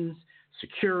concessions,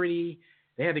 security.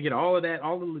 They had to get all of that,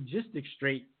 all the logistics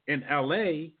straight in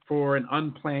L.A. for an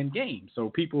unplanned game. So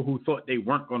people who thought they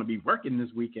weren't going to be working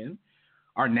this weekend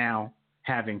are now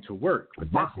having to work.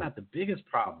 But that's not the biggest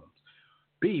problems.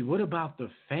 B, what about the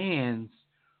fans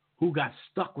who got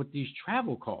stuck with these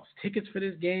travel costs? Tickets for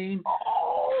this game,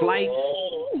 flights,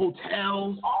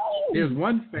 hotels. There's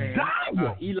one fan,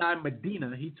 Eli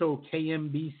Medina, he told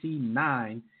KMBC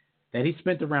 9 that he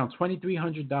spent around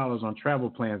 $2,300 on travel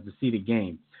plans to see the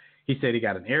game. He said he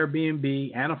got an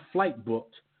Airbnb and a flight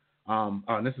booked.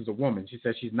 And this is a woman. She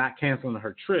says she's not canceling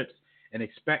her trips and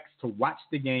expects to watch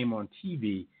the game on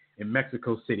TV in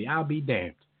Mexico City. I'll be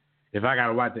damned if I got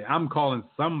to watch it. I'm calling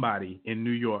somebody in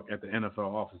New York at the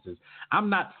NFL offices. I'm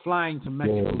not flying to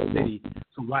Mexico City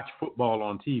to watch football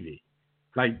on TV.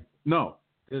 Like, no,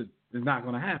 it's not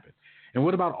going to happen. And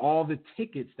what about all the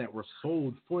tickets that were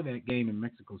sold for that game in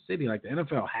Mexico City? Like, the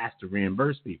NFL has to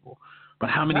reimburse people. But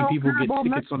how many people get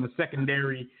tickets on the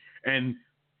secondary and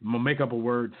make up a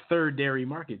word, third-dairy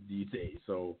market these days?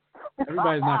 So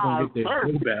everybody's not going to get their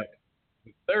money back.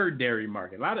 Third-dairy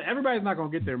market. Everybody's not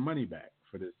going to get their money back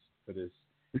for this. It's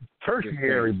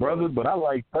tertiary, brother, but I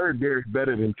like third-dairy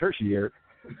better than tertiary.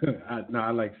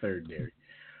 I like third-dairy.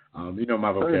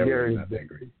 My vocabulary is not that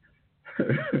great.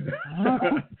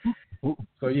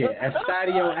 So, yeah,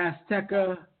 Estadio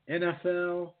Azteca,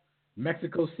 NFL,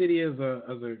 Mexico City as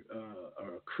a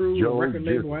crew, record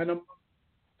label, animal.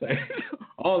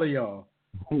 All of y'all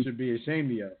should be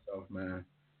ashamed of yourself, man.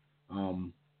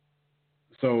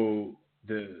 So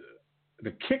the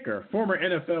kicker, former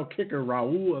NFL kicker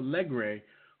Raul Alegre,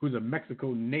 who's a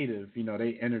Mexico native,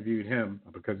 they interviewed him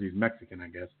because he's Mexican, I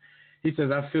guess. He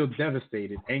says, "I feel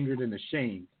devastated, angered, and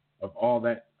ashamed of all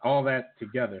that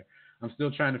together. I'm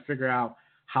still trying to figure out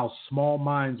how small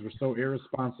minds were so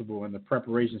irresponsible in the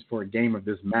preparations for a game of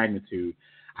this magnitude.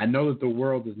 I know that the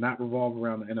world does not revolve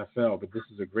around the NFL, but this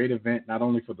is a great event, not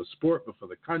only for the sport, but for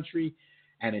the country.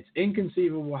 And it's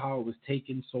inconceivable how it was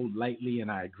taken so lightly,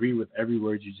 and I agree with every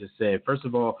word you just said." First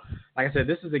of all, like I said,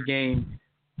 this is a game.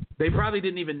 They probably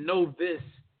didn't even know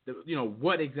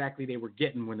what exactly they were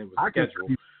getting when it was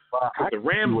scheduled. The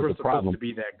Rams were supposed to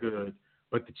be that good,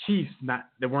 but the Chiefs,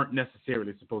 they weren't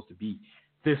necessarily supposed to be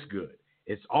this good.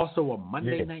 It's also a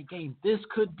Monday night game. This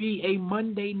could be a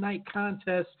Monday night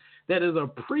contest that is a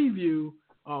preview,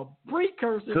 a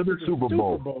precursor to the Super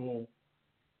Bowl.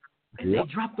 And they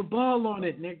dropped the ball on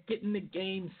it, and they're getting the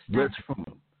game snatched from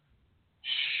them.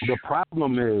 The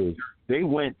problem is they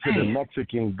went to the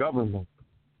Mexican government.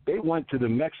 They went to the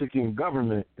Mexican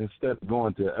government instead of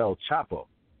going to El Chapo.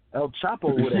 El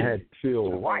Chapo would have had Phil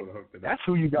White. That's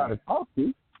who you got to talk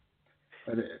to.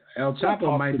 El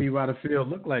Chapo might be why the field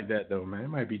look like that, though, man. It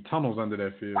might be tunnels under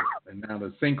that field, and now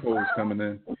the sinkholes coming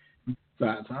in. So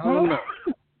I don't know.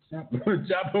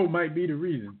 Chapo might be the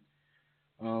reason.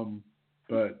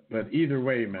 But either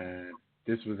way, man,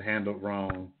 this was handled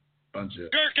wrong. Bunch of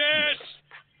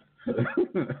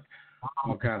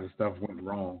all kinds of stuff went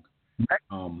wrong.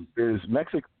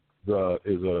 Mexico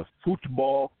is a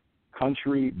football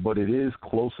country, but it is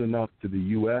close enough to the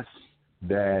U.S.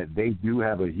 that they do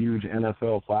have a huge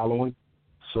NFL following.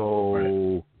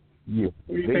 So, yeah.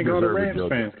 Where do you think all the Rams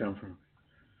fans come from?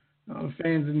 All the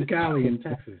fans in Cali and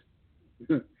Texas.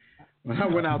 When I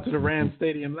went out to the Rams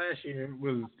Stadium last year,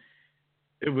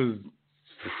 it was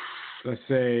let's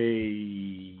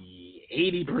say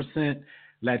 80%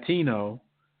 Latino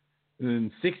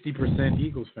and 60%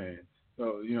 Eagles fans.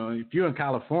 So, if you're in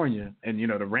California and,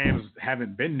 the Rams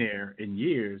haven't been there in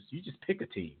years, you just pick a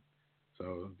team.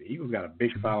 So the Eagles got a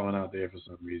big following out there for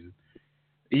some reason.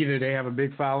 Either they have a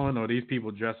big following or these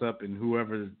people dress up in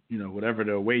whatever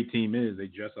the away team is, they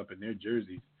dress up in their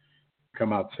jerseys,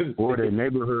 come out to the or their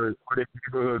neighborhood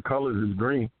colors is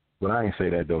green. But I ain't say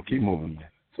that, though. Keep moving, man.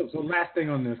 So last thing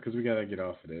on this, because we got to get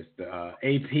off of this. The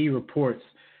AP reports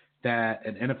that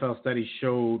an NFL study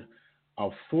showed a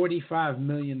 $45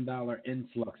 million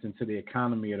influx into the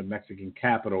economy of the Mexican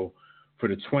capital for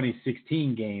the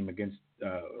 2016 game against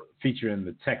featuring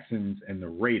the Texans and the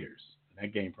Raiders.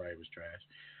 That game probably was trash.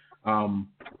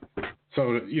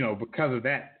 So, because of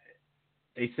that,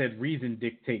 they said reason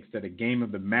dictates that a game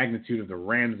of the magnitude of the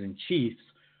Rams and Chiefs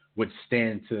would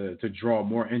stand to draw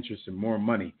more interest and more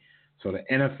money. So the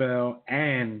NFL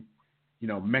and,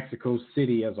 Mexico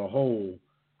City as a whole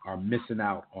are missing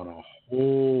out on a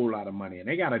whole lot of money. And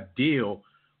they got a deal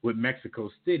with Mexico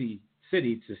City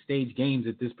to stage games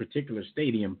at this particular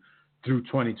stadium through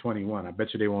 2021. I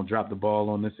bet you they won't drop the ball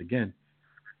on this again.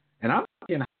 And I'm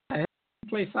thinking, how the heck do you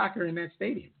play soccer in that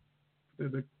stadium?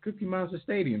 The Cookie Monster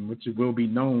Stadium, which will be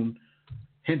known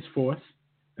henceforth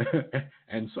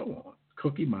and so on.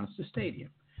 Cookie Monster Stadium.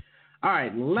 All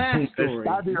right, last story.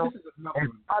 This is another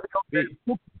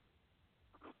one.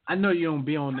 I know you don't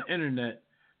be on the internet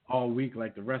all week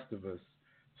like the rest of us,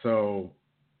 so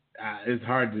it's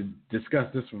hard to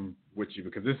discuss this one with you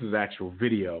because this is actual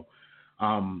video.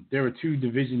 There were two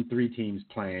Division III teams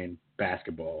playing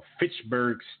basketball,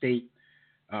 Fitchburg State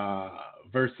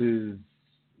versus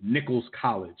Nichols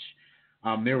College.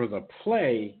 There was a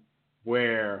play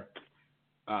where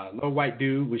a little white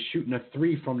dude was shooting a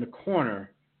three from the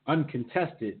corner,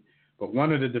 uncontested, but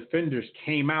one of the defenders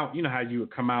came out. You know how you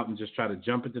would come out and just try to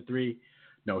jump at the three?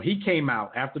 No, he came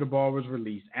out after the ball was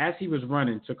released. As he was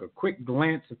running, took a quick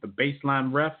glance at the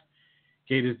baseline ref,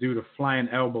 gave this dude a flying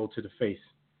elbow to the face.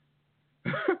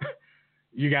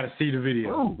 You got to see the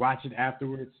video. Oh. Watch it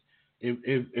afterwards.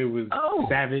 It was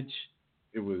savage.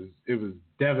 It was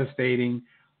devastating.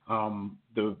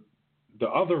 The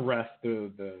other ref,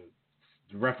 the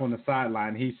ref on the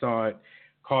sideline, he saw it,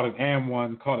 called an and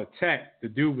one, called a tech. The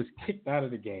dude was kicked out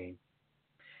of the game,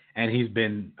 and he's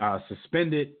been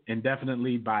suspended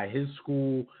indefinitely by his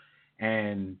school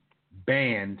and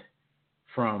banned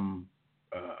from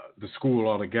the school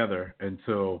altogether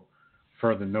until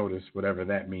further notice, whatever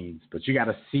that means. But you got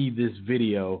to see this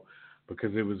video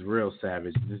because it was real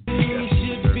savage. This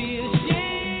should be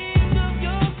ashamed of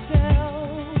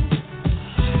yourself,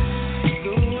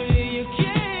 the way you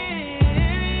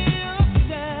carry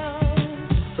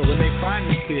yourself. So when they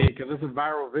finally see it, because it's a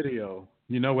viral video,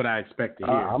 You know what I expect to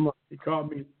hear. He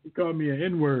called me an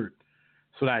N-word.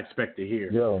 That's what I expect to hear.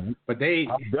 Yo, but I'm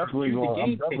definitely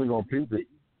gonna peep it.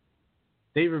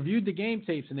 They reviewed the game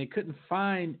tapes and they couldn't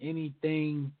find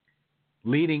anything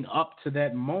leading up to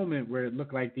that moment where it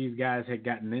looked like these guys had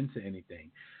gotten into anything.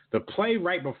 The play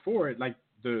right before it, like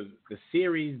the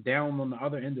series down on the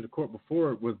other end of the court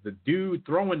before it, was the dude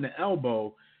throwing the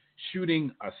elbow,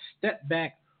 shooting a step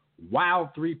back wild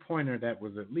 3-pointer that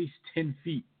was at least 10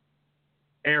 feet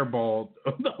airballed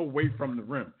away from the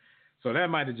rim. So that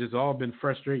might have just all been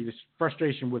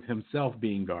frustration with himself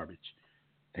being garbage.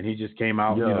 And he just came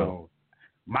out,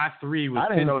 my 3 was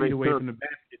 10 feet away from the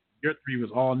basket. Your 3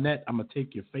 was all net. I'm going to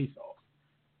take your face off.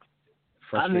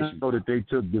 I didn't know that they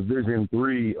took Division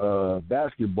III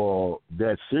basketball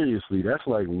that seriously. That's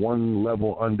like one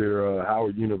level under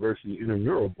Howard University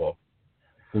intramural ball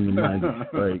in the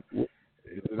 90s. Like,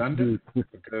 is it under?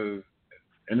 Because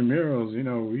intramurals,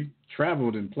 we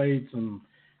traveled and played in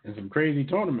some crazy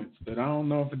tournaments that I don't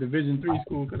know if a Division III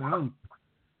school could have done.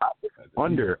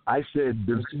 Under. I said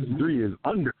Division III is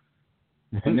under.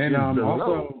 And then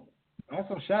also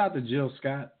shout out to Jill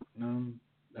Scott.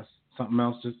 That's something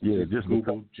else. Just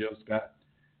Google Jill Scott,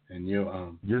 and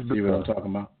you'll see what I'm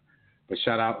talking about. But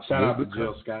shout out to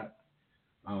Jill Scott.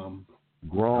 Grown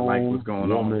I like what's going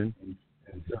woman. on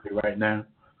in Philly right now.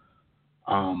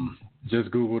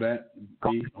 Just Google that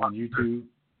on YouTube.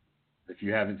 If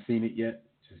you haven't seen it yet,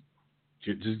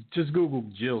 just Google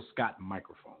Jill Scott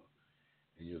microphone,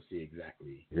 and you'll see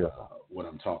exactly what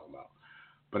I'm talking about.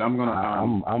 But I'm gonna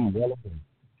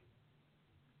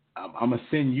I'm gonna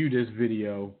send you this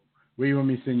video. Where you want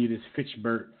me to send you this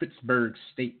Pittsburgh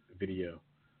State video?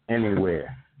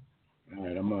 Anywhere. All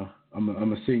right, I'm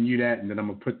gonna send you that, and then I'm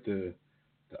gonna put the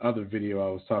other video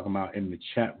I was talking about in the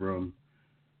chat room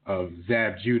of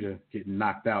Zab Judah getting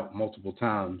knocked out multiple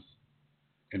times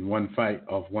in one fight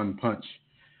off one punch.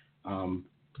 I'm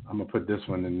gonna put this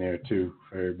one in there too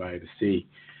for everybody to see.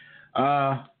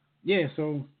 So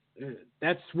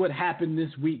that's what happened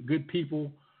this week, good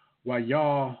people. While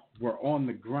y'all were on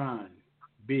the grind,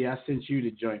 B, I sent you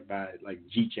the joint by like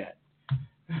G-Chat.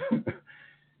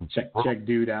 check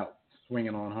dude out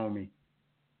swinging on homie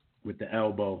with the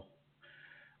elbow.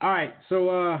 All right,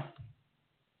 so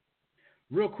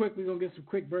real quick, we're going to get some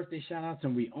quick birthday shout-outs,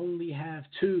 and we only have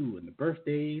 2, and the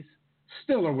birthdays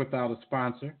still are without a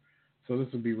sponsor, so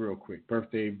this will be real quick.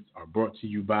 Birthdays are brought to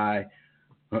you by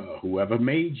whoever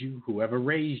made you, whoever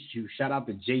raised you. Shout out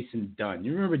to Jason Dunn.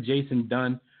 You remember Jason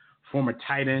Dunn, former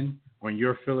tight end on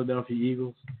your Philadelphia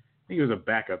Eagles? I think he was a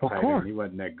backup tight end. He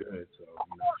wasn't that good, so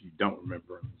if you don't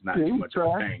remember him, it's not too much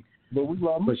of a thing. But we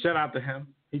love him. But shout out to him.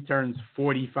 He turns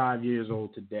 45 years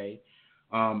old today.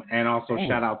 And also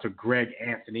shout out to Greg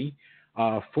Anthony,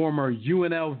 former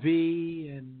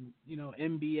UNLV and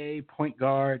NBA point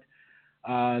guard.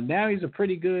 Now he's a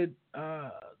pretty good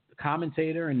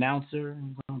commentator, announcer,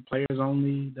 players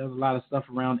only. Does a lot of stuff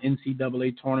around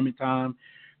NCAA tournament time.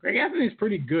 Greg Anthony's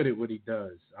pretty good at what he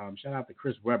does. Shout out to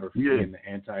Chris Webber for being the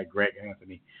anti-Greg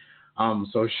Anthony.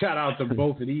 So shout out to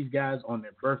both of these guys on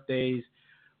their birthdays.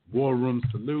 War Room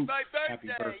salute. Happy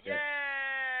birthday. Yay!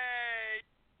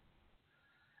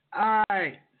 All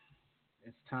right.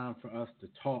 It's time for us to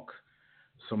talk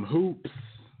some hoops.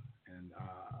 And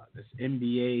this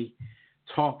NBA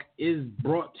talk is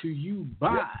brought to you by,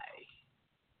 I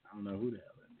don't know who the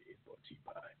hell NBA is brought to you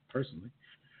by, personally.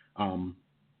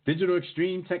 Digital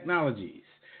Extreme Technologies.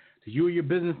 Do you or your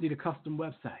business need a custom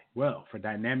website? Well, for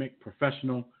dynamic,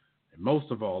 professional, and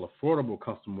most of all, affordable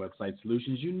custom website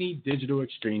solutions, you need Digital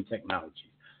Extreme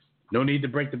Technologies. No need to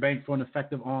break the bank for an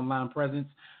effective online presence.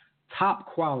 Top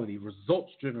quality,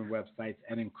 results-driven websites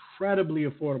at incredibly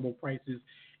affordable prices.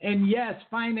 And yes,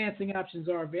 financing options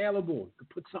are available. You can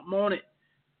put something on it.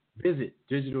 Visit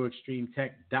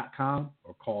digitalextremetech.com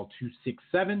or call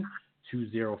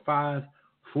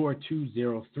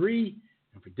 267-205-4203.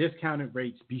 And for discounted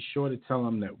rates, be sure to tell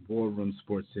them that War Room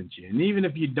Sports sent you. And even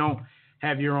if you don't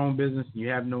have your own business and you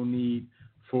have no need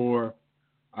for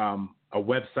a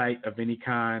website of any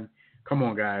kind, come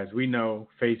on, guys. We know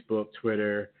Facebook,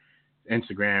 Twitter,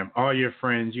 Instagram, all your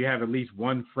friends. You have at least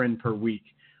one friend per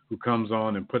week who comes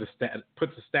on and puts a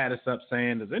status up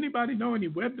saying, does anybody know any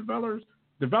web developers?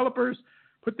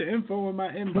 Put the info in my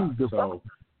inbox. So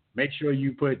make sure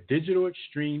you put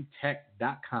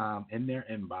digitalextremetech.com in their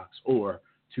inbox or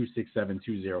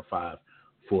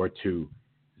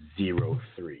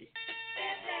 267-205-4203.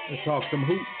 Let's talk some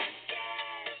hoops.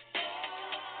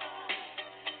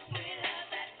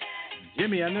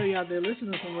 Jimmy, I know you out there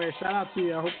listening somewhere. Shout out to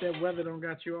you. I hope that weather don't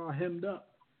got you all hemmed up.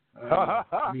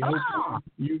 We hope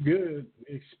you good.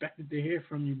 We expected to hear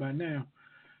from you by now.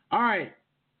 All right.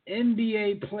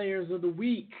 NBA Players of the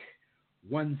Week.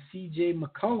 One C.J.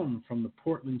 McCollum from the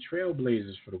Portland Trail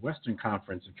Blazers for the Western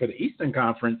Conference. And for the Eastern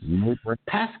Conference,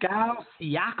 Pascal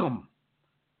Siakam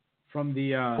from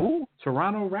the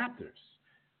Toronto Raptors.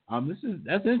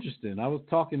 That's interesting. I was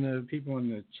talking to people in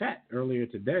the chat earlier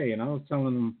today, and I was telling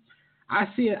them I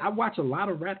watch a lot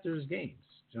of Raptors games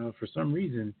for some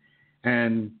reason,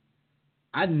 and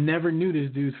I never knew this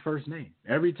dude's first name.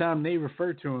 Every time they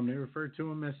refer to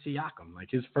him as Siakam.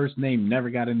 Like his first name never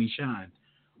got any shine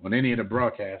on any of the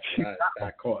broadcasts that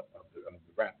I caught of the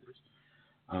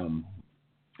Raptors.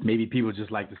 Maybe people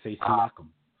just like to say Siakam.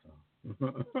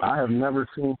 So. I have never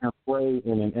seen him play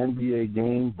in an NBA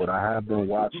game, but I have been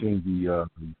watching the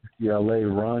UCLA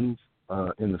runs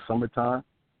in the summertime,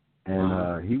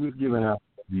 and he was giving out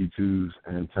W2s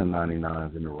and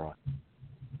 1099s in the run.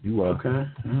 You were okay.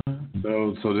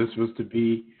 So this was to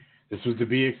be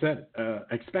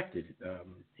expected.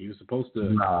 He was supposed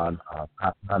to. Nah,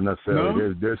 not necessarily.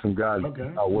 No? There's some guys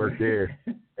that work there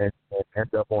and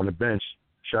end up on the bench.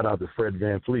 Shout out to Fred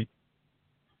VanVleet.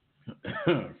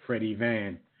 Freddie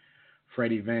Van. All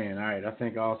right, I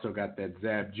think I also got that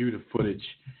Zab Judah footage.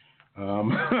 Oh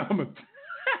my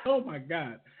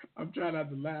God, I'm trying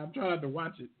not to laugh. I'm trying not to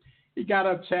watch it. He got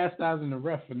up chastising the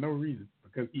ref for no reason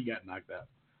because he got knocked out.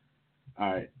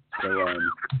 All right, so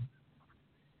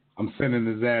I'm sending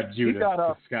the Zab Judah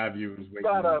to Skyview. He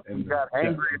got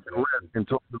angry at the ref and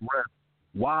told the ref,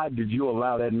 "Why did you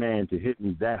allow that man to hit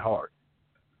me that hard?"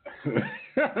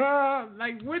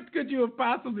 Like, what could you have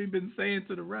possibly been saying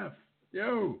to the ref?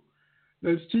 Yo,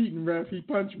 that's cheating, ref. He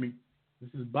punched me.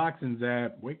 This is boxing,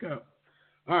 Zab. Wake up.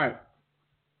 All right.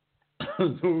 So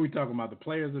what are we talking about? The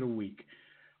Players of the Week.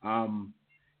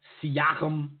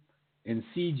 Siakam and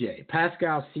CJ.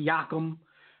 Pascal Siakam.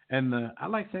 And I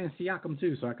like saying Siakam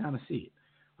too, so I kind of see it.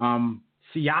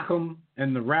 Siakam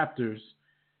and the Raptors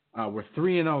were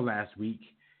 3-0 last week.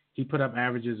 He put up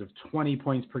averages of 20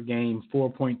 points per game,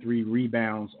 4.3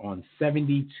 rebounds on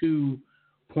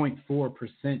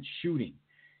 72.4% shooting.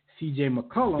 C.J.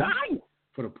 McCollum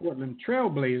for the Portland Trail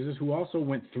Blazers, who also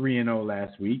went 3-0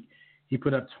 last week. He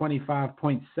put up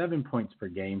 25.7 points per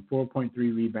game, 4.3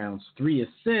 rebounds, 3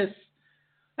 assists.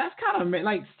 That's kind of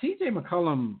like C.J.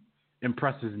 McCollum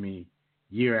impresses me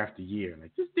year after year.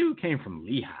 Like, this dude came from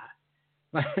Lehigh.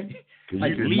 Like you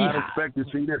did Lehigh. not expect to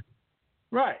see this.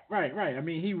 Right. I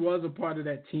mean, he was a part of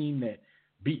that team that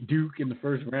beat Duke in the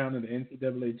first round of the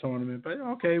NCAA tournament. But,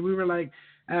 okay, we were like,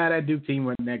 that Duke team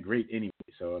wasn't that great anyway.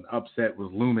 So an upset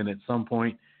was looming at some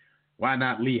point. Why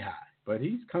not Lehigh? But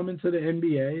he's coming to the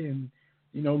NBA and,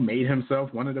 made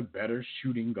himself one of the better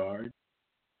shooting guards.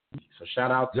 So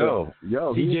shout out to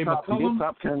CJ McCollum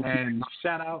and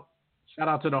shout out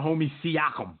to the homie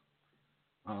Siakam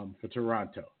for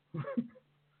Toronto.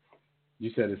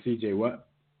 You said it's CJ what?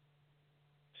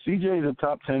 CJ is a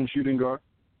top 10 shooting guard.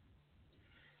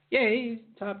 Yeah, he's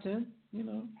top 10.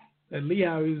 At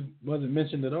Lehigh he wasn't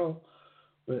mentioned at all,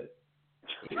 but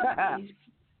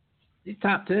he's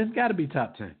top 10. Got to be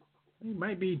top 10. He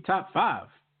might be top 5.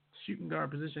 Shooting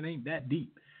guard position ain't that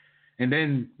deep. And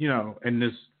then in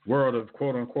this world of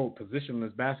quote unquote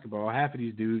positionless basketball, half of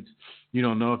these dudes you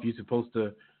don't know if you're supposed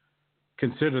to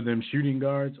consider them shooting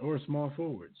guards or small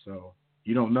forwards. So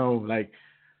you don't know I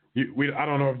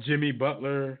don't know if Jimmy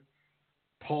Butler,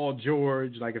 Paul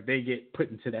George, like if they get put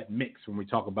into that mix when we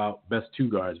talk about best two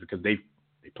guards, because they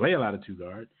play a lot of two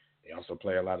guard. They also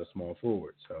play a lot of small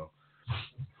forwards. So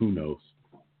who knows?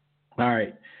 All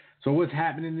right. So what's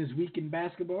happening this week in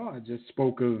basketball? I just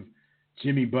spoke of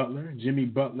Jimmy Butler. Jimmy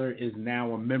Butler is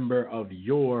now a member of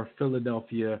your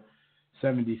Philadelphia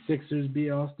 76ers,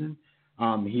 B. Austin.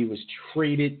 He was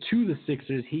traded to the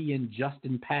Sixers, he and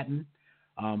Justin Patton.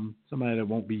 Somebody that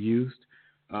won't be used,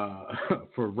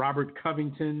 for Robert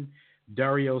Covington,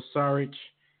 Dario Saric,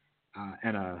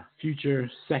 and a future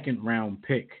second-round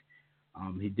pick.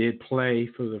 He did play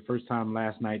for the first time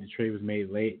last night. The trade was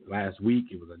made late last week.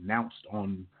 It was announced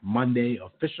on Monday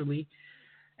officially,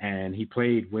 and he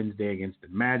played Wednesday against the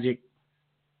Magic.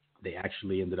 They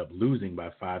actually ended up losing by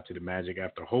 5 to the Magic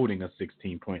after holding a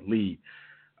 16-point lead.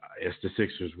 It's the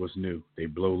Sixers was new. They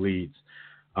blow leads.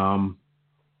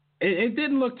 It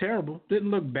didn't look terrible.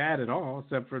 Didn't look bad at all,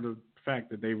 except for the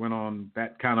fact that they went on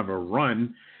that kind of a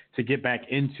run to get back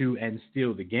into and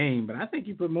steal the game. But I think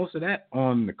you put most of that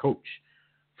on the coach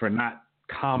for not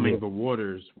calming the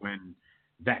waters when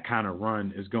that kind of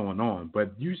run is going on.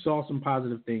 But you saw some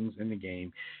positive things in the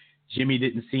game. Jimmy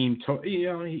didn't seem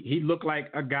he looked like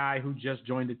a guy who just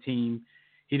joined the team.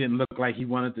 He didn't look like he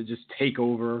wanted to just take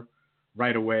over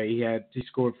right away. He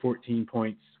scored 14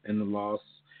 points in the loss.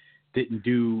 Didn't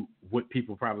do what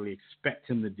people probably expect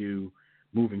him to do,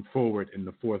 moving forward in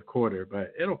the fourth quarter,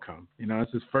 but it'll come. You know,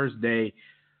 it's his first day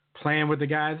playing with the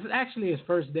guys. It's actually his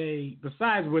first day,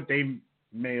 besides what they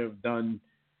may have done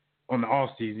on the off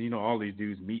season. You know, all these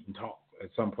dudes meet and talk at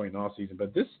some point in the off season,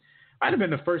 but this might have been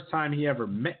the first time he ever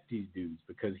met these dudes,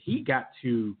 because he got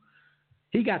to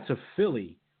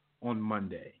Philly on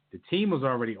Monday. The team was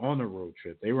already on a road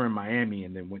trip. They were in Miami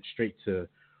and then went straight to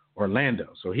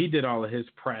Orlando. So he did all of his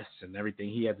press and everything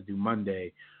he had to do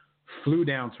Monday, flew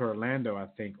down to Orlando, I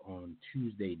think, on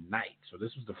Tuesday night. So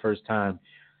this was the first time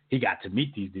he got to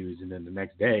meet these dudes. And then the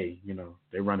next day, you know,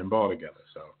 they're running ball together.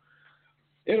 So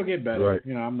it'll get better. Right.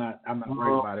 You know, I'm not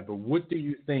worried about it. But what do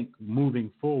you think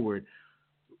moving forward?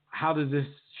 How does this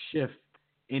shift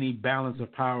any balance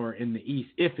of power in the East,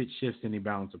 if it shifts any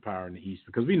balance of power in the East?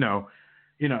 Because we know,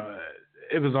 you know,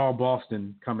 it was all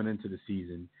Boston coming into the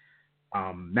season.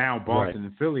 Now Boston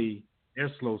and Philly, their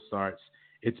slow starts,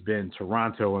 it's been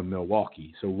Toronto and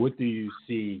Milwaukee. So what do you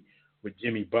see with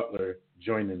Jimmy Butler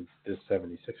joining this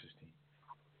 76ers team?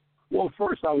 Well,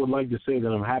 first I would like to say that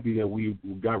I'm happy that we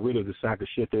got rid of the sack of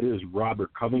shit that is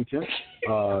Robert Covington.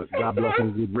 God bless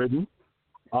him, good riddance.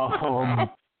 I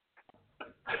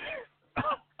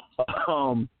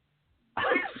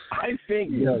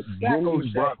think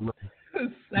Jimmy Butler.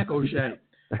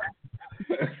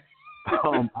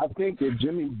 I think that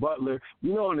Jimmy Butler,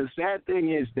 you know, and the sad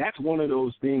thing is that's one of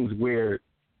those things where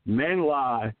men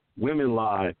lie, women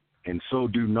lie, and so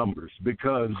do numbers.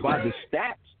 Because by the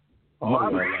stats,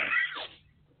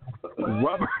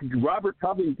 Robert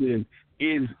Covington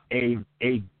is a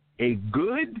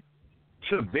good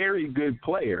to very good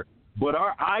player, but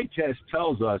our eye test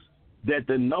tells us that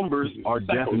the numbers are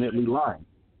definitely lying.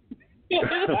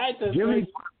 Jimmy,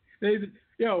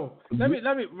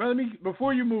 let me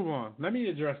before you move on, let me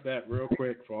address that real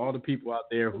quick for all the people out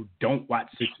there who don't watch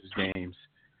Sixers games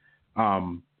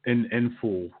in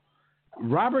full.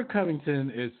 Robert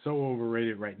Covington is so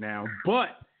overrated right now,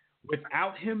 but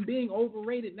without him being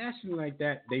overrated nationally like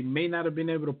that, they may not have been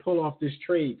able to pull off this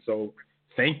trade. So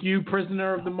thank you,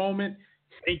 prisoner of the moment.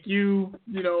 Thank you,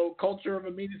 culture of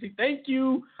immediacy. Thank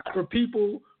you for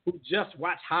people who just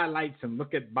watch highlights and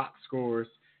look at box scores,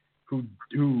 who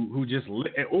just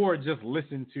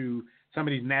listen to some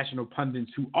of these national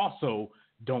pundits who also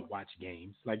don't watch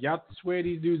games. Like, y'all swear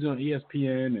these dudes on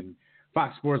ESPN and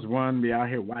Fox Sports 1 be out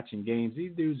here watching games.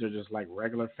 These dudes are just like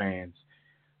regular fans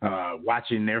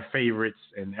watching their favorites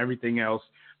and everything else.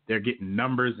 They're getting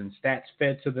numbers and stats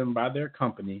fed to them by their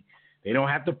company. They don't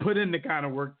have to put in the kind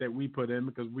of work that we put in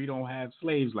because we don't have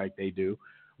slaves like they do.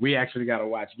 We actually got to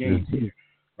watch games here.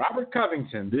 Robert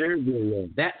Covington,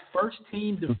 that first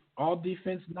team all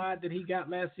defense nod that he got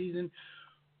last season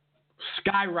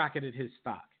skyrocketed his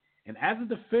stock. And as a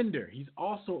defender, he's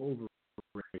also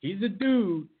overrated. He's a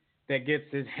dude that gets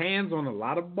his hands on a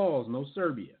lot of balls, no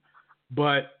Serbia.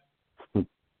 But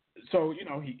so,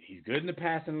 he's good in the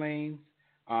passing lanes.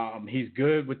 He's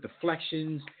good with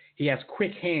deflections. He has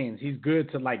quick hands. He's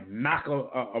good to knock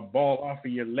a ball off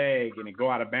of your leg and it go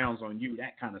out of bounds on you,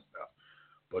 that kind of stuff.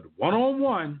 But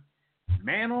one-on-one,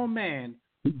 man-on-man,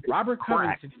 Robert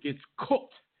Covington gets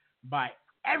cooked by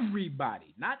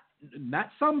everybody. Not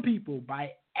some people,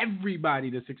 by everybody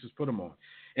the Sixers put him on.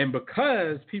 And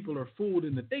because people are fooled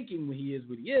into thinking when he is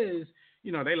what he is,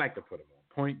 they like to put him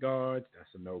on point guards.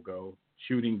 That's a no-go.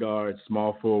 Shooting guards,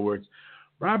 small forwards.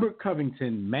 Robert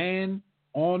Covington,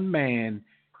 man-on-man,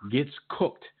 gets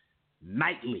cooked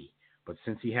nightly. But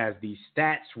since he has these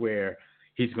stats where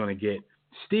he's going to get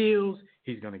steals,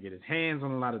 he's going to get his hands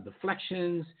on a lot of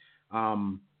deflections,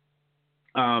 the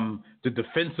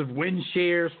defensive win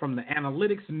shares from the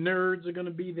analytics nerds are going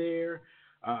to be there,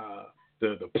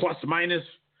 the plus-minus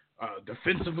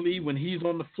defensively when he's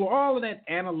on the floor, all of that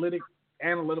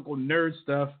analytical nerd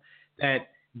stuff that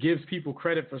gives people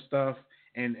credit for stuff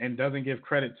and doesn't give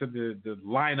credit to the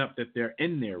lineup that they're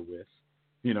in there with.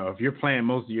 If you're playing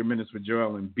most of your minutes with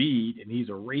Joel Embiid and he's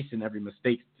erasing every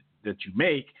mistake that you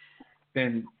make,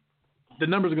 then the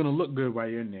numbers are going to look good while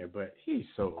you're in there. But he's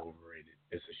so overrated.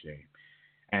 It's a shame.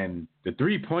 And the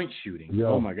three-point shooting,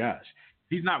 oh, my gosh.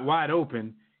 He's not wide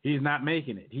open. He's not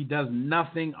making it. He does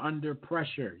nothing under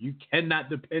pressure. You cannot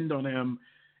depend on him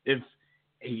if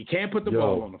he can't put the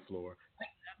ball on the floor.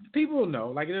 People will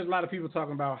know. There's a lot of people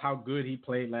talking about how good he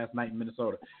played last night in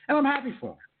Minnesota. And I'm happy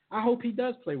for him. I hope he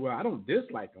does play well. I don't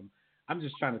dislike him. I'm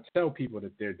just trying to tell people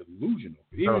that they're delusional.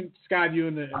 Even Scott, you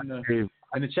in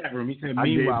the chat room, he said,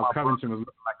 meanwhile, Covington was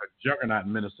looking like a juggernaut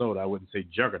in Minnesota. I wouldn't say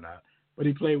juggernaut, but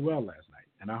he played well last night.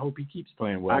 And I hope he keeps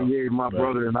playing well. I gave my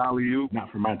brother an alley-oop.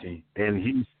 Not for my team. And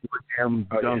he slammed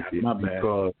dunked it. My bad.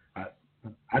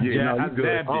 I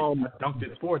dunked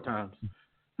it 4 times.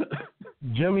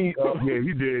 Jimmy, yeah,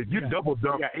 you did. You double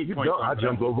dunked. I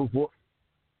jumped over four.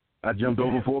 I jumped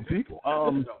over four people.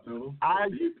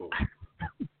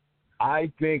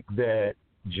 I think that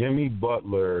Jimmy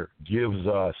Butler gives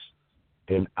us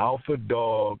an alpha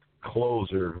dog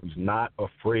closer who's not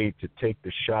afraid to take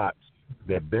the shots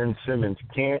that Ben Simmons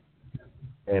can't,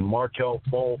 and Markelle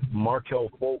Fultz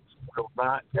will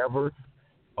not ever.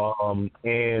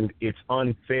 And it's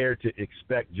unfair to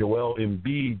expect Joel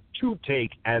Embiid to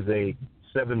take as a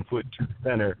 7'2"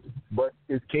 center, but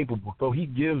is capable. So he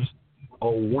gives a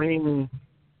wing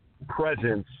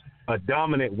presence, a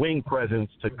dominant wing presence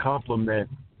to complement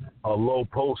a low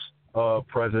post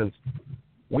presence.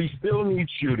 We still need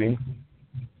shooting.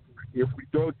 If we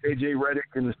throw J.J.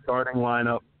 Redick in the starting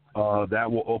lineup, that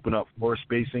will open up more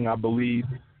spacing, I believe.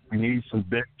 We need some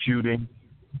bench shooting.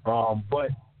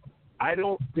 But I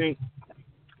don't think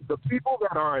the people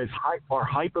that are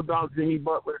hype about Jimmy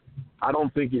Butler, I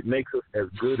don't think it makes us as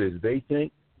good as they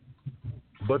think.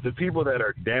 But the people that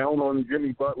are down on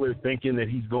Jimmy Butler thinking that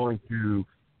he's going to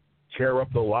tear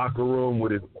up the locker room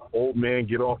with his old man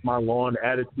get off my lawn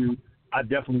attitude, I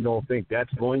definitely don't think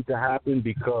that's going to happen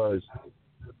because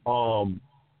Joel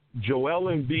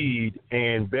Embiid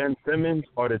and Ben Simmons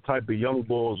are the type of young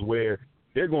bulls where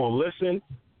they're going to listen,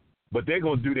 but they're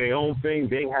going to do their own thing.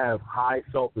 They have high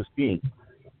self-esteem.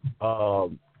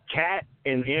 Kat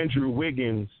and Andrew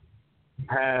Wiggins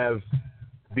have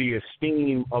the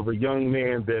esteem of a young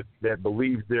man that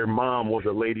believes their mom was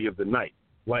a lady of the night.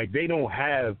 Like, they don't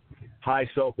have high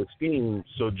self-esteem,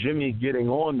 so Jimmy getting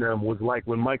on them was like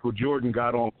when Michael Jordan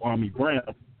got on Kwame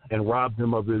Brown and robbed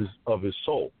him of his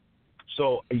soul.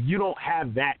 So you don't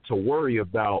have that to worry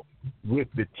about with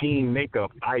the team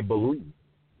makeup, I believe.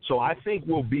 So I think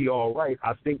we'll be all right.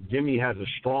 I think Jimmy has a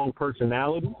strong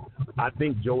personality. I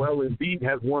think Joel Embiid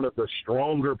has one of the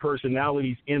stronger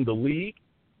personalities in the league.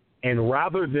 And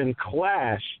rather than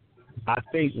clash, I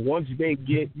think once they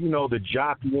get, the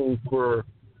jockeying for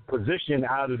position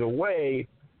out of the way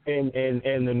and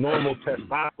the normal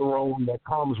testosterone that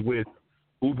comes with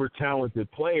uber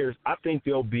talented players, I think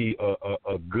they'll be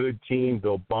a good team.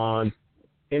 They'll bond.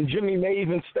 And Jimmy may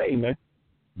even stay, man.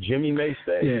 Jimmy may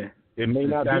stay. Yeah. It may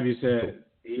not be. Savvy said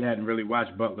he hadn't really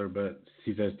watched Butler, but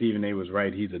he said Stephen A. was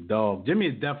right. He's a dog. Jimmy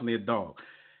is definitely a dog.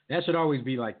 That should always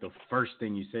be like the first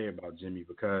thing you say about Jimmy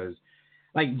because,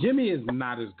 like, Jimmy is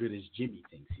not as good as Jimmy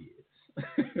thinks he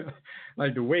is.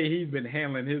 Like, the way he's been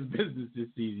handling his business this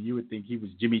season, you would think he was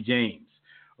Jimmy James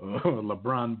or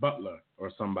LeBron Butler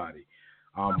or somebody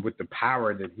with the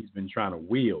power that he's been trying to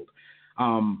wield.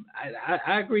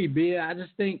 I agree, B. I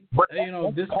just think,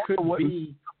 this could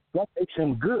be. That makes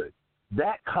him good.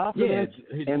 That confidence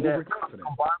and that confidence.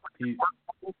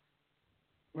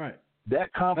 Right.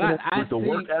 That confidence with the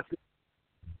work ethic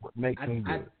makes him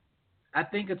good. I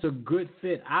think it's a good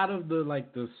fit out of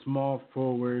the small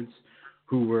forwards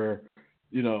who were,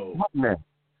 who were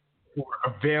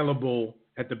available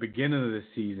at the beginning of the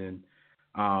season.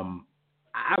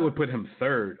 I would put him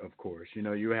third, of course.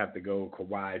 You have to go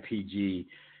Kawhi, PG,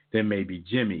 then maybe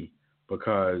Jimmy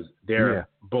because they're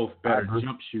both better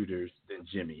jump shooters than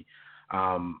Jimmy.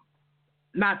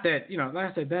 Not that,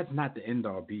 like I said, that's not the end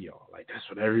all be all. Like, that's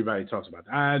what everybody talks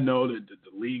about. I know that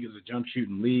the league is a jump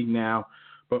shooting league now,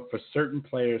 but for certain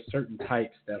players, certain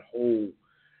types, that whole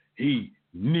he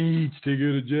needs to get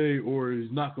a J or is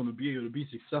not going to be able to be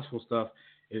successful stuff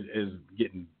is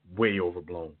getting way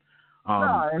overblown.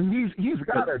 And he's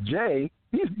got a J.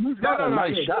 He's got a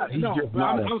nice shot. He's just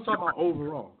not. I was talking about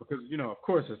overall because, of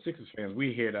course, as Sixers fans,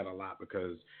 we hear that a lot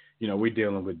because, we're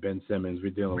dealing with Ben Simmons.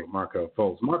 We're dealing with Markelle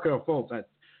Fultz. Markelle Fultz,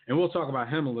 and we'll talk about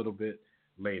him a little bit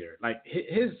later. Like,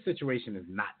 his situation is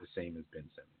not the same as Ben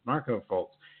Simmons. Markelle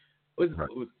Fultz was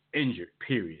injured,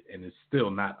 period, and is still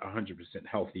not 100%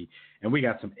 healthy. And we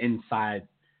got some inside,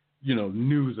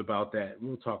 news about that.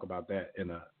 We'll talk about that in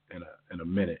a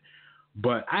minute.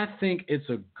 But I think it's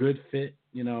a good fit.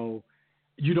 You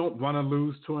don't want to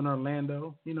lose to an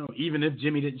Orlando. Even if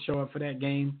Jimmy didn't show up for that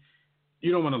game,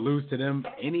 you don't want to lose to them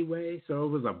anyway. So it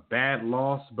was a bad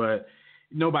loss, but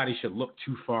nobody should look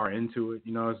too far into it.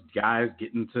 It's guys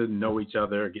getting to know each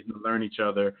other, getting to learn each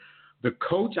other. The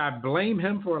coach, I blame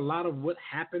him for a lot of what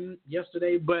happened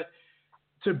yesterday, but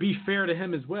to be fair to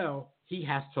him as well, he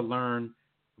has to learn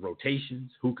rotations,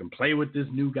 who can play with this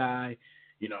new guy,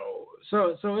 So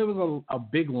it was a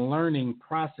big learning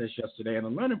process yesterday, and the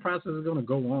learning process is going to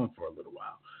go on for a little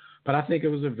while. But I think it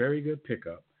was a very good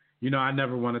pickup. I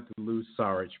never wanted to lose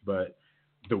Saric, but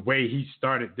the way he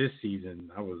started this season,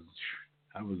 I was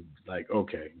like,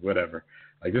 okay, whatever.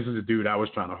 Like, this is a dude I was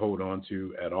trying to hold on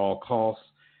to at all costs,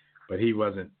 but he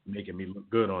wasn't making me look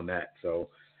good on that. So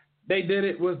they did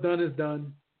it. What's done is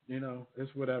done.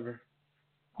 It's whatever.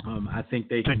 I think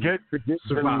they can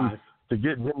survive. To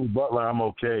get Jimmy Butler, I'm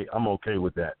okay. I'm okay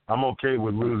with that. I'm okay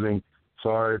with losing.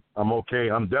 Sorry, I'm okay.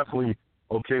 I'm definitely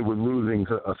okay with losing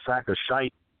a sack of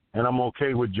shite, and I'm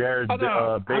okay with Jared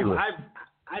Bayless.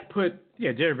 I put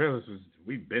Jared Bayless was.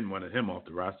 We've been wanting him off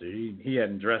the roster. He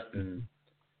hadn't dressed in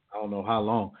I don't know how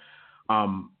long.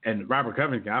 And Robert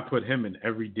Covington, I put him in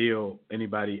every deal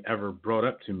anybody ever brought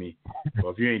up to me.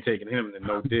 Well, if you ain't taking him, then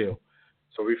no deal.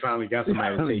 So we finally got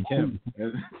somebody to take him.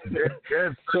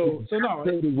 so no.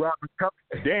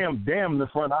 Damn the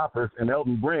front office and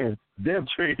Elton Brand. Damn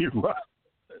traded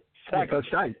sack of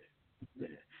shite.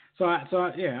 So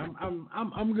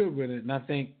I'm good with it, and I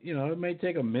think it may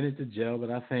take a minute to gel, but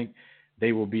I think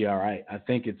they will be all right. I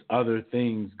think it's other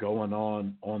things going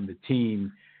on the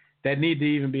team that need to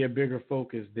even be a bigger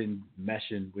focus than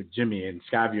meshing with Jimmy. And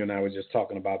Skyview and I were just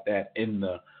talking about that in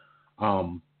the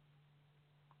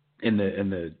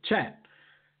chat.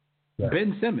 Yeah.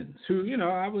 Ben Simmons, who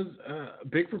I was a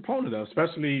big proponent of,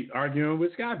 especially arguing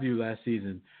with Skyview last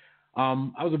season.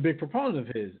 I was a big proponent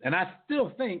of his, and I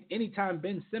still think anytime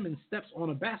Ben Simmons steps on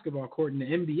a basketball court in the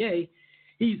NBA,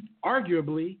 he's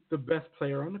arguably the best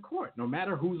player on the court, no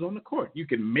matter who's on the court. You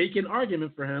can make an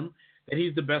argument for him that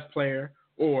he's the best player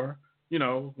or,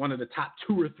 one of the top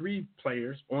 2 or 3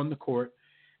 players on the court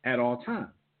at all times.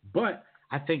 But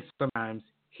I think sometimes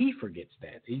he forgets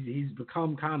that. He's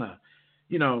become kind of,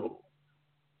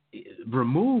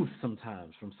 removed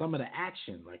sometimes from some of the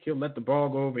action. Like he'll let the ball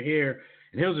go over here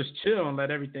and he'll just chill and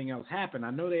let everything else happen.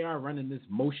 I know they are running this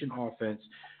motion offense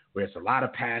where it's a lot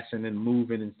of passing and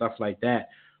moving and stuff like that,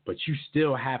 but you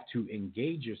still have to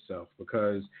engage yourself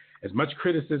because as much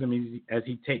criticism as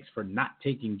he takes for not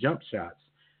taking jump shots,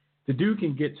 the dude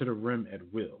can get to the rim at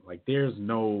will. Like there's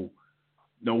no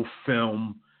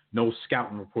film, no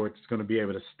scouting report that's going to be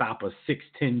able to stop a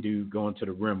 6'10" dude going to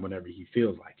the rim whenever he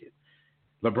feels like it.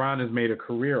 LeBron has made a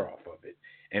career off of it.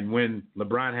 And when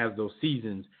LeBron has those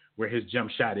seasons where his jump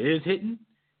shot is hitting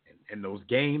and those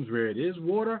games where it is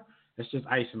water, that's just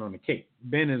icing on the cake.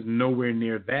 Ben is nowhere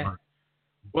near that.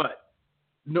 But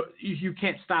no, you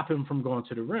can't stop him from going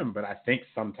to the rim. But I think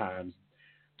sometimes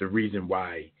the reason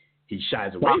why he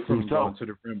shies away from going to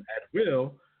the rim at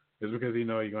will is because he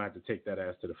knows you're going to have to take that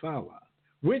ass to the foul line,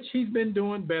 which he's been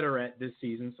doing better at this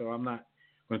season. So I'm not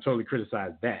going to totally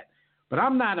criticize that. But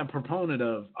I'm not a proponent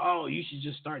of, you should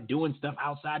just start doing stuff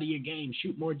outside of your game,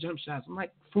 shoot more jump shots. I'm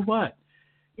like, for what?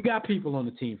 You got people on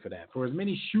the team for that. For as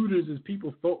many shooters as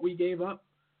people thought we gave up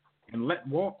and let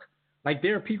walk, like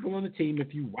there are people on the team,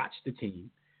 if you watch the team,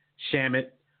 Shamet,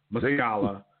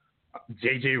 Muscala,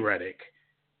 J.J. Redick,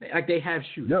 like they have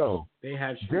shooters. No. They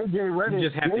have shooters. J.J. Redick, you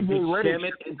just have to get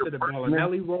Shamet into the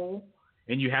Bellinelli role,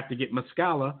 and you have to get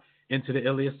Muscala into the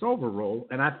Ilyasova role.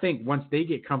 And I think once they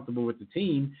get comfortable with the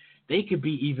team, they could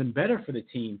be even better for the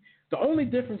team. The only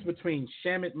difference between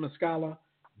Shamet, Muscala,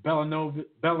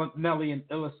 Bellinelli, and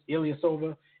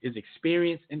Ilyasova is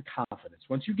experience and confidence.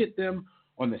 Once you get them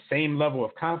on the same level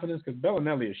of confidence, because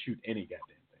Bellinelli will shoot any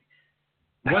goddamn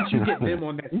thing. Once you get them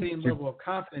on that same level of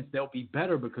confidence, they'll be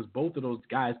better because both of those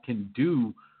guys can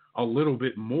do a little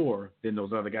bit more than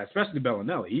those other guys, especially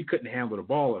Bellinelli. He couldn't handle the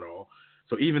ball at all.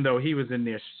 So even though he was in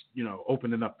there,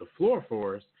 opening up the floor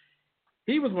for us,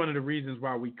 he was one of the reasons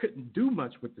why we couldn't do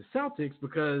much with the Celtics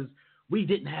because we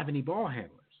didn't have any ball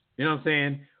handlers. You know what I'm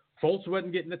saying? Fultz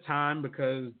wasn't getting the time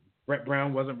because Brett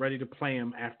Brown wasn't ready to play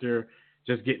him after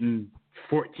just getting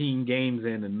 14 games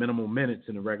in and minimal minutes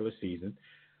in the regular season.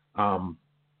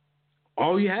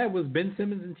 All you had was Ben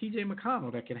Simmons and T.J.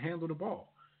 McConnell that could handle the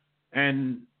ball.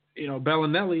 And,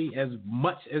 Bellinelli, as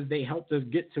much as they helped us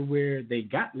get to where they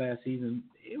got last season,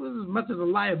 it was as much as a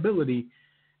liability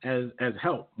as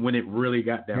help when it really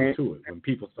got down to it, when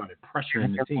people started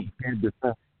pressuring the team.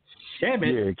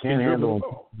 Shamet can handle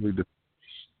the ball.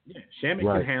 Shamet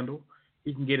can handle.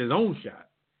 He can get his own shot.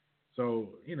 So,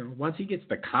 once he gets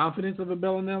the confidence of a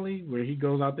Bellinelli, where he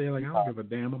goes out there like, I don't give a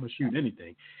damn, I'm going to shoot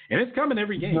anything. And it's coming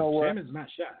every game. Shamet's not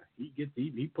shy.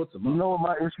 He puts them up. You know what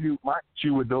my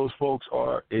issue with those folks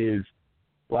is,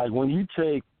 like, when you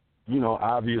take,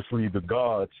 obviously the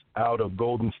guards out of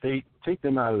Golden State, take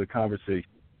them out of the conversation.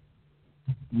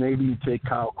 Maybe you take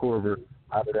Kyle Korver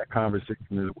out of that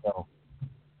conversation as well.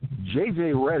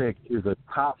 J.J. Redick is a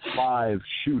top 5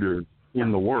 shooter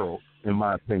in the world, in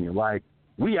my opinion. Like,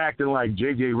 we acting like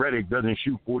J.J. Redick doesn't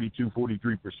shoot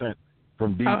 42-43%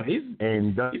 from deep. He's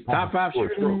top 5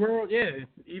 shooter in the world, yeah.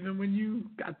 Even when you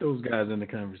got those guys in the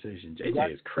conversation, J.J.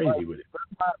 is crazy with it.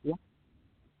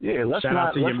 Yeah, let's Shout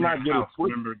out to your not get House.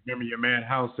 Remember your man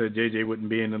House said J.J. wouldn't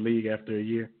be in the league after a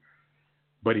year,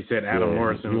 but he said Adam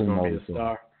Morrison was going to be a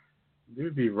star.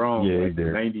 You'd be wrong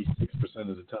 96%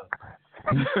 of the time.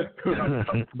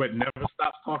 But never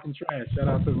stops talking trash. Shout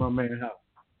out to my man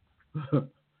Hal.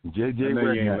 JJ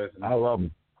Redknapp. I love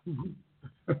him.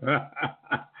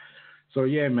 So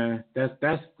yeah, man, that's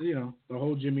the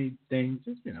whole Jimmy thing.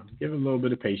 Just give him a little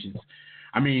bit of patience.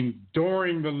 I mean,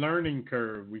 during the learning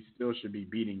curve, we still should be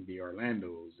beating the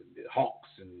Orlandos and the Hawks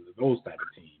and those type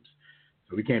of teams.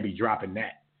 So we can't be dropping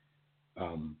that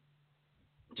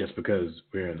just because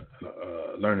we're in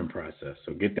a learning process.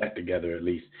 So get that together at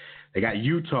least. They got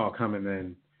Utah coming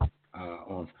in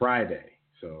on Friday,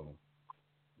 so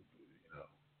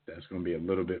that's going to be a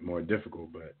little bit more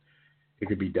difficult, but it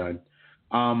could be done.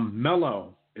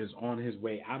 Melo is on his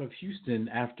way out of Houston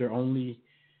after only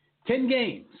 10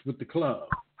 games with the club.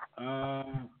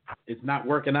 It's not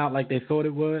working out like they thought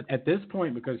it would at this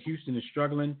point because Houston is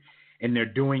struggling and they're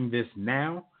doing this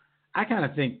now. I kind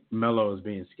of think Melo is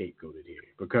being scapegoated here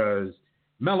because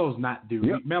Melo's not due.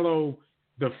 Yep. Melo,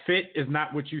 the fit is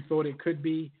not what you thought it could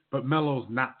be, but Melo's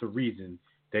not the reason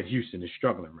that Houston is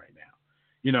struggling right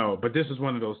now. But this is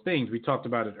one of those things. We talked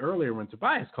about it earlier when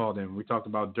Tobias called in. We talked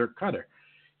about Dirk Cutter.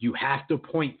 You have to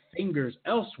point fingers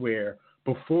elsewhere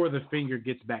before the finger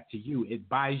gets back to you. It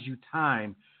buys you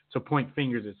time to point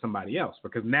fingers at somebody else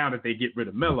because now that they get rid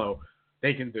of Melo,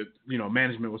 they can,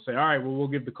 management will say, all right, well, we'll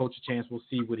give the coach a chance. We'll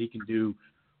see what he can do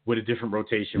with a different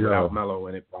rotation without Melo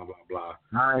in it, blah, blah, blah.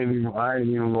 I ain't even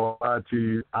going to lie to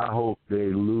you. I hope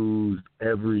they lose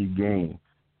every game.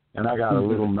 And I got a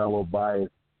little Melo bias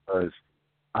because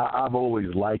I've always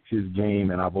liked his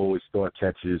game, and I've always thought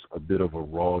Catches a bit of a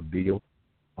raw deal.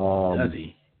 Does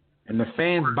he? And the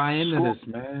fans buy into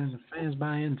this, man. The fans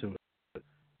buy into it.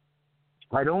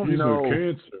 I don't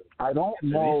know. I don't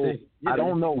know. I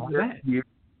don't know where he is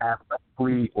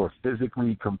athletically or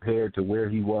physically compared to where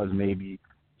he was maybe,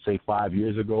 say, 5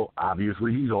 years ago.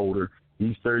 Obviously, he's older.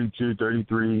 He's 32,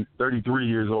 33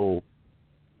 years old.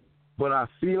 But I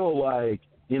feel like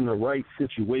in the right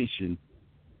situation,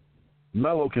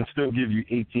 Melo can still give you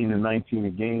 18 and 19 a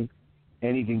game,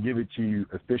 and he can give it to you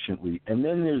efficiently. And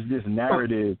then there's this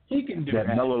narrative that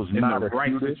Melo's not in the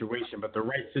right situation, but the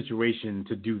right situation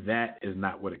to do that is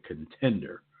not with a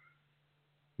contender.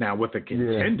 Now, with a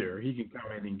contender, he can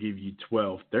come in and give you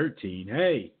 12, 13.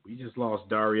 Hey, we just lost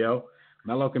Dario.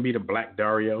 Melo can be the black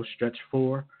Dario, stretch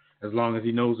 4, as long as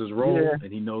he knows his role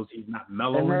and he knows he's not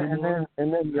Melo anymore.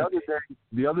 And then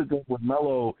the other thing with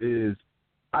Melo is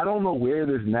I don't know where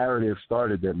this narrative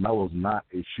started that Melo's not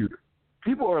a shooter.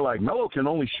 People are like, Melo can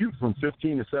only shoot from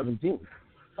 15 to 17.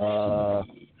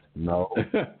 No.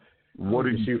 What do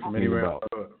you shoot from anywhere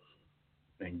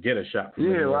and get a shot from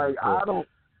anywhere? I don't.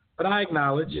 But I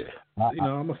acknowledge,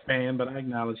 I'm a fan, but I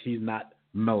acknowledge he's not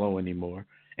Melo anymore.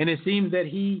 And it seems that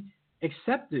he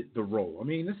accepted the role. I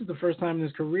mean, this is the first time in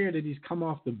his career that he's come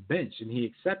off the bench, and he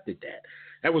accepted that.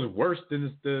 That was worse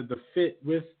than the fit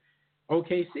with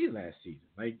OKC last season.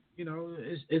 Like,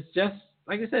 it's just,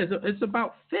 like I said, it's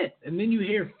about fit. And then you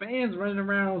hear fans running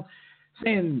around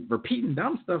repeating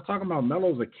dumb stuff, talking about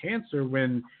Melo's a cancer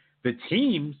when the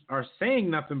teams are saying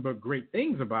nothing but great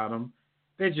things about him.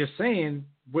 They're just saying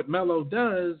what Melo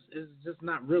does is just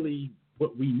not really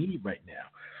what we need right now.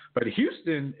 But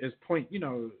Houston is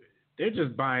they're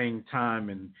just buying time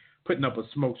and putting up a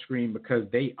smokescreen because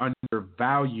they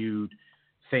undervalued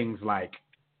things like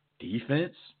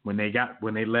defense when they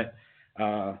let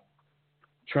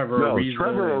Trevor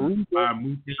Ariza and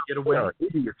Mute get away. They are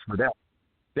idiots for that.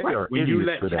 When you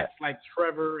let cats like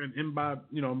Trevor and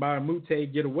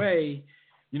Mute get away,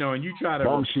 and you try to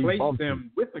replace them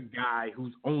with a guy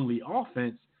who's only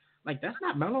offense, like that's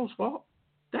not Melo's fault.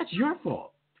 That's your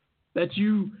fault. That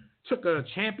you took a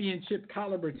championship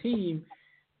caliber team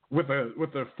with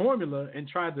a formula and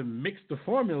tried to mix the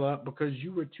formula up because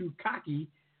you were too cocky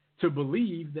to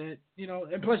believe that,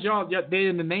 and plus they're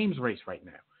in the names race right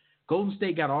now. Golden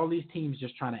State got all these teams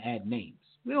just trying to add names.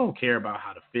 We don't care about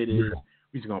how the fit is.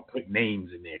 We're just going to put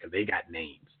names in there because they got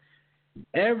names.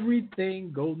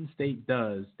 Everything Golden State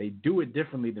does, they do it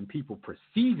differently than people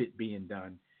perceive it being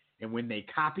done. And when they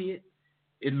copy it,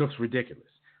 it looks ridiculous.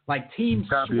 Like teams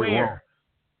swear.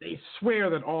 They swear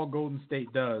that all Golden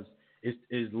State does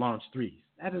is launch threes.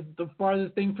 That is the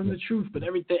farthest thing from the truth. But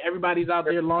everybody's out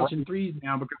there launching threes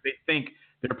now because they think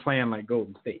they're playing like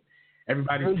Golden State.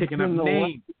 Everybody's picking up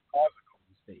names of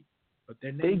Golden State, but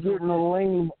their names they get in the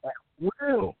lane at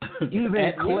will.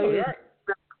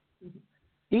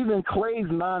 Even Clay's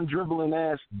non-dribbling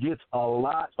ass gets a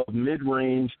lot of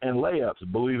mid-range and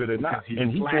layups, believe it or not,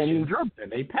 and he can't even dribble.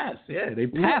 And they pass. Yeah, they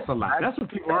pass a lot. That's what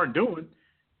people aren't doing.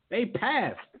 They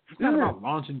pass. It's not about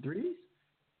launching threes.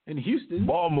 In Houston,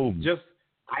 ball movement just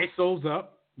ISOs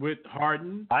up with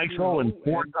Harden, ISO and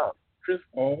four up. Chris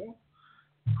Paul,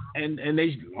 and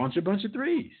they launch a bunch of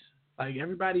threes. Like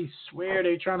everybody swear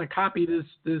they're trying to copy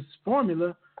this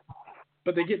formula,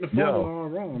 but they're getting the formula all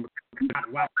wrong.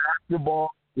 Basketball.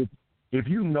 If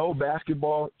you know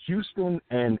basketball, Houston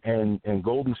and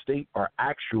Golden State are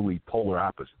actually polar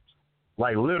opposites.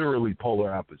 Like literally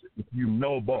polar opposites. If you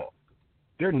know ball,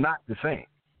 they're not the same.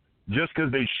 Just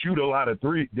because they shoot a lot of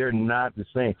threes, they're not the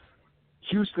same.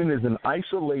 Houston is an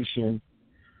isolation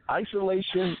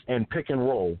and pick and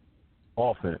roll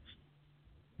offense.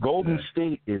 Golden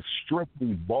State is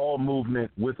strictly ball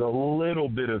movement with a little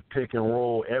bit of pick and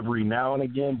roll every now and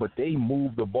again, but they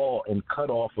move the ball and cut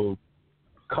off of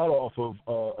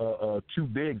two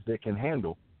bigs that can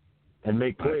handle and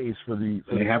make plays for the.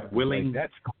 They have willing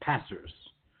passers,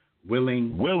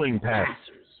 willing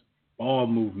passers, ball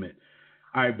movement.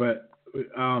 All right, but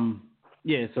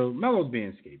so Melo's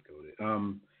being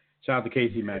scapegoated. Shout out to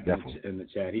Casey Mack in the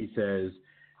chat. He says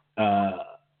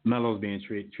Melo's being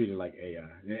treated like AI.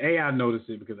 And AI noticed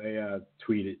it because AI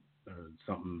tweeted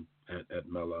something at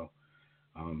Melo,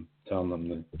 telling them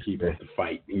to keep up the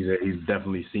fight. He's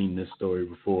definitely seen this story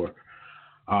before.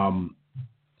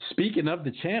 Speaking of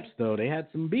the champs, though, they had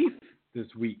some beef this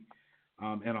week,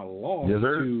 and a loss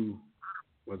to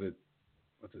was it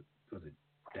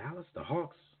Dallas, the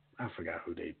Hawks? I forgot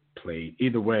who they played.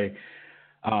 Either way,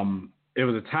 it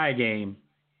was a tie game.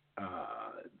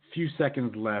 Few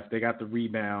seconds left. They got the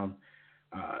rebound.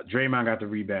 Draymond got the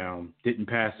rebound. Didn't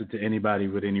pass it to anybody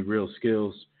with any real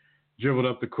skills. Dribbled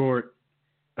up the court.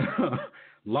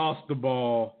 Lost the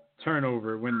ball.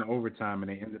 Turnover. Went into overtime, and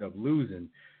they ended up losing.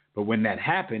 But when that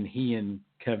happened, he and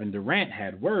Kevin Durant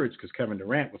had words because Kevin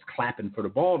Durant was clapping for the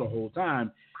ball the whole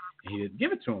time, and he didn't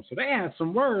give it to him. So they had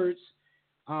some words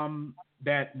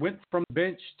that went from the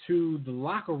bench to the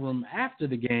locker room after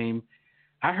the game.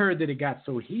 I heard that it got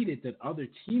so heated that other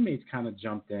teammates kind of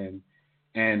jumped in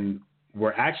and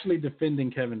were actually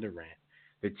defending Kevin Durant.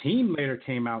 The team later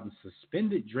came out and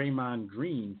suspended Draymond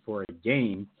Green for a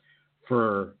game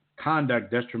for conduct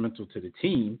detrimental to the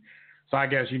team. So I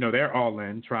guess, they're all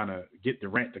in trying to get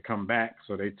Durant to come back,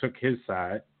 so they took his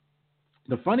side.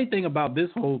 The funny thing about this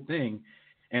whole thing,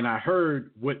 and I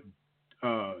heard what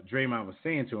Draymond was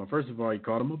saying to him. First of all, he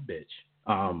called him a bitch.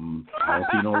 I don't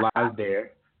see no lies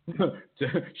there.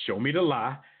 Show me the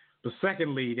lie. But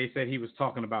secondly, they said he was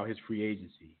talking about his free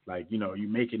agency. Like, you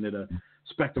making it a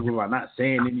spectacle by not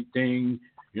saying anything,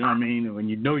 you know what I mean? When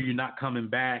you know you're not coming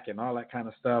back and all that kind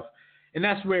of stuff. And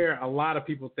that's where a lot of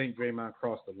people think Draymond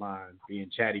crossed the line,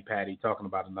 being chatty-patty, talking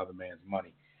about another man's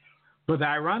money. But the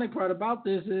ironic part about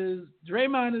this is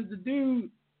Draymond is the dude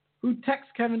who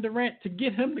texts Kevin Durant to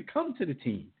get him to come to the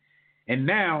team. And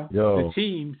now the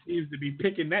team seems to be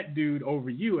picking that dude over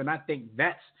you. And I think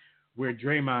that's where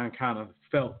Draymond kind of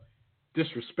felt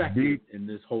disrespected in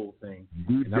this whole thing.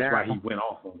 And that's why he went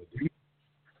off on the dude.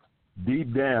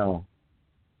 Deep down,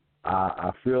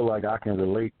 I feel like I can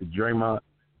relate to Draymond.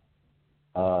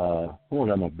 Who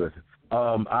got no business?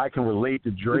 I can relate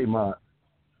to Draymond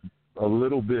a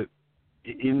little bit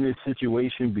in this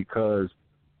situation because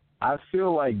I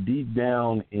feel like deep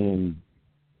down in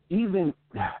even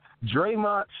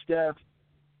Draymond, Steph,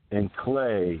 and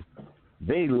Clay,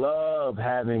 they love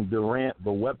having Durant,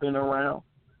 the weapon, around.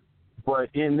 But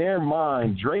in their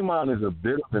mind, Draymond is a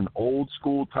bit of an old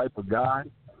school type of guy,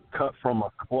 cut from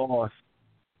a cloth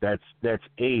that's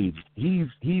aged. He's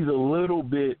a little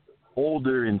bit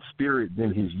older in spirit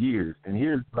than his years. And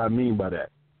here's what I mean by that.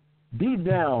 Deep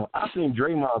down, I think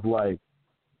Draymond's like,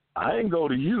 I didn't go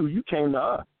to you. You came to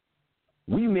us.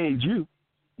 We made you.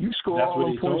 You score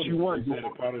all the points you want. He said a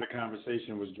part of the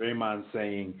conversation was Draymond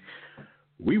saying,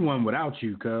 we won without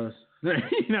you, cuz. You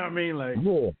know what I mean? Like,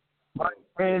 yeah.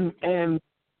 And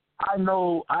I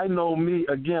know me,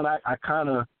 again, I kind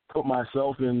of put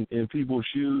myself in people's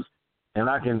shoes, and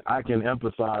I can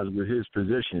empathize with his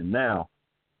position. Now,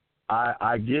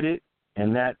 I get it,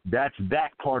 and that's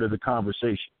that part of the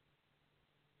conversation.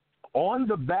 On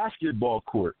the basketball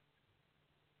court,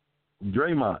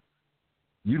 Draymond,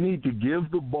 you need to give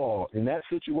the ball, in that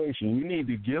situation, you need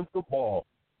to give the ball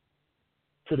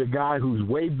to the guy who's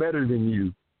way better than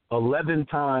you 11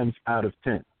 times out of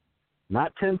 10.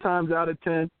 Not 10 times out of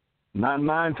 10, not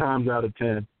 9 times out of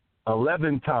 10,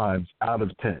 11 times out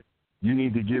of 10. You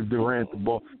need to give Durant the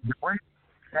ball. Durant,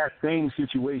 that same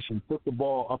situation, put the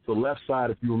ball up the left side,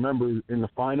 if you remember, in the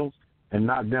finals, and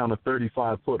knock down a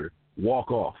 35-footer. Walk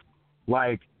off.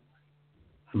 Like,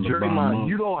 Draymond,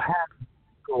 you don't have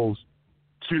goals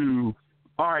to,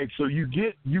 all right, so you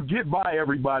get by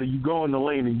everybody, you go in the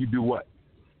lane, and you do what?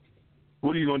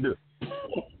 What are you going to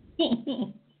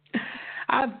do?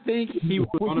 I think he was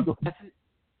going to pass it,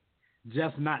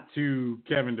 just not to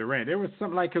Kevin Durant. There was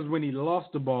something like, because when he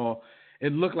lost the ball,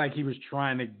 it looked like he was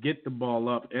trying to get the ball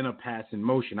up in a passing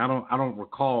motion. I don't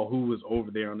recall who was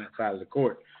over there on that side of the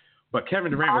court, but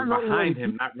Kevin Durant was behind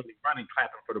him, not really running,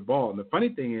 clapping for the ball. And the funny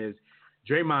thing is,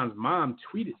 Draymond's mom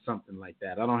tweeted something like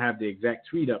that. I don't have the exact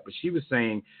tweet up, but she was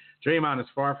saying Draymond is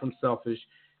far from selfish.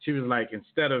 She was like,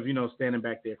 instead of, standing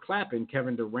back there clapping,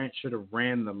 Kevin Durant should have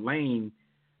ran the lane,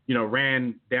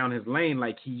 ran down his lane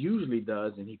like he usually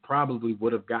does, and he probably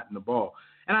would have gotten the ball.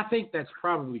 And I think that's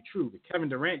probably true. But Kevin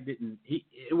Durant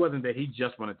it wasn't that he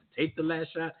just wanted to take the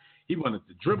last shot. He wanted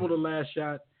to dribble the last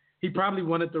shot. He probably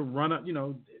wanted to run up,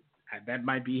 that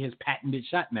might be his patented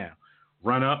shot now.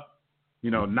 Run up,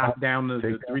 knock down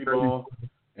the three ball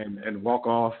and walk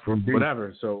off,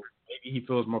 whatever. So maybe he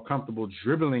feels more comfortable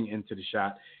dribbling into the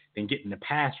shot than getting the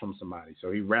pass from somebody.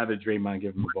 So he'd rather Draymond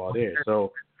give him the ball there.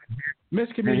 So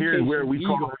miscommunication. And here's where we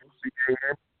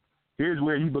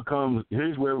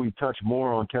here's where we touch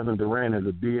more on Kevin Durant as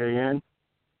a BAN.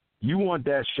 You want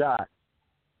that shot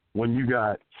when you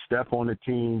got Steph on the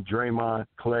team, Draymond,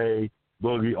 Clay,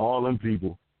 Boogie, all them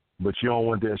people, but you don't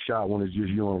want that shot when it's just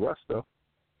you and Russ, though.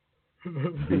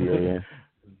 BAN.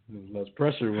 There's less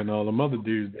pressure when all them other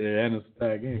dudes there, and it's a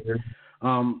tag game.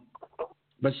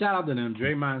 But shout out to them.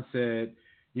 Draymond said,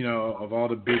 of all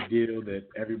the big deal that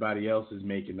everybody else is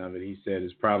making of it, he said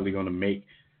it's probably going to make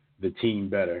the team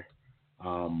better.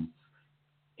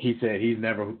 He said he's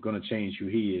never going to change who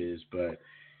he is, but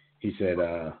he said,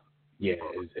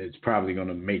 it's probably going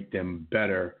to make them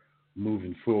better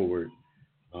moving forward.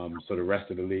 So the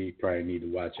rest of the league probably need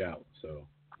to watch out. So,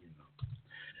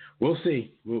 we'll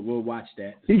see. We'll watch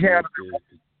that.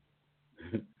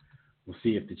 We'll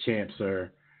see if the champs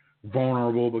are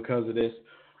vulnerable because of this.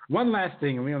 One last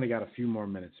thing, and we only got a few more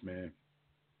minutes, man.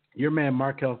 Your man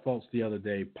Markelle Fultz the other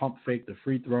day pump faked the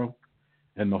free throw,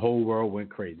 and the whole world went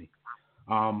crazy.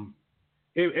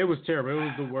 It was terrible. It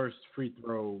was the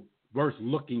worst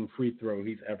looking free throw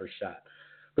he's ever shot.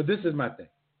 But this is my thing.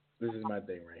 This is my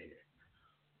thing right here.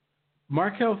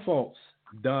 Markelle Fultz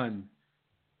done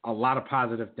a lot of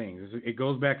positive things. It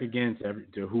goes back again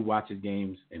to who watches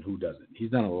games and who doesn't.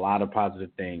 He's done a lot of positive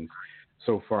things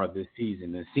so far this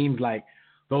season. It seems like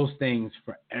those things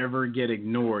forever get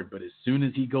ignored, but as soon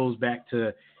as he goes back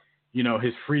to,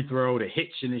 his free throw, the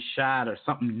hitch in his shot or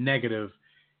something negative,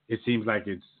 it seems like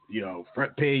it's,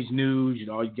 front page news. You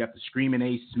got the screaming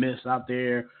Ace Smiths out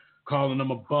there calling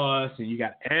him a bust, and you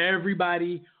got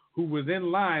everybody who was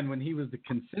in line when he was the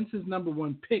consensus number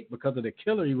one pick because of the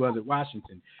killer he was at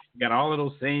Washington. You got all of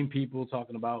those same people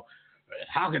talking about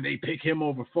how could they pick him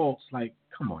over Fultz? Like,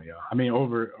 come on, y'all. I mean,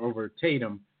 over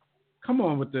Tatum. Come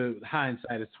on with the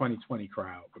hindsight is 2020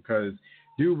 crowd, because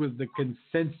dude was the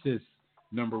consensus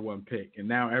number one pick, and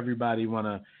now everybody want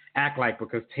to act like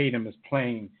because Tatum is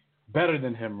playing better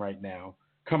than him right now,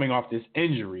 coming off this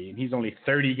injury, and he's only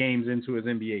 30 games into his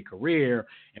NBA career,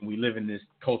 and we live in this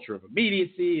culture of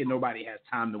immediacy, and nobody has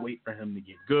time to wait for him to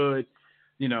get good.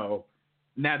 Now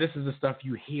this is the stuff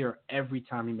you hear every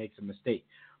time he makes a mistake,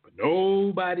 but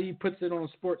nobody puts it on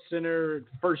SportsCenter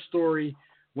first story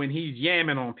when he's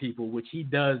yamming on people, which he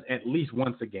does at least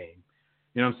once a game.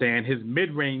 You know what I'm saying? His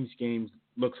mid-range games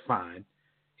looks fine.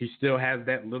 He still has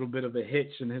that little bit of a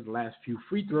hitch in his last few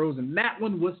free throws, and that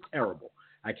one was terrible.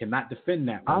 I cannot defend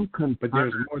that one, but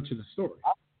there's more to the story.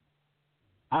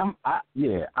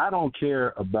 I don't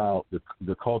care about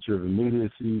the culture of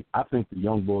immediacy. I think the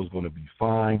young boy is going to be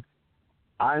fine.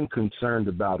 I'm concerned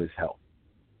about his health.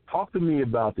 Talk to me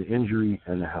about the injury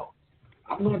and the health.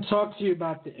 I'm going to talk to you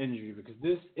about the injury, because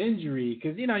this injury,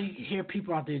 because, you hear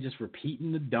people out there just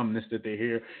repeating the dumbness that they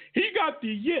hear. He got the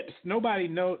yips.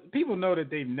 People know that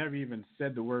they've never even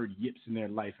said the word yips in their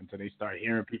life until they start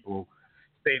hearing people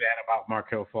say that about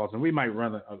Markelle Fultz. And we might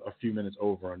run a few minutes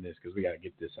over on this because we got to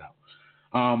get this out.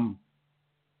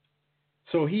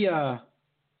 So he,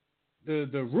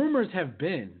 the rumors have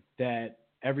been that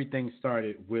everything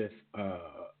started with,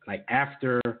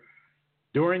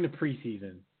 during the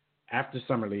preseason, after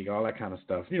Summer League, all that kind of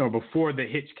stuff, before the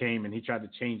hitch came and he tried to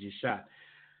change his shot,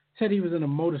 said he was in a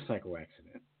motorcycle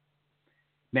accident.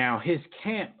 Now, his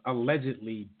camp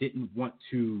allegedly didn't want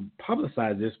to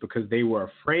publicize this because they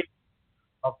were afraid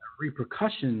of the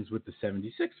repercussions with the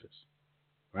 76ers,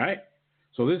 right?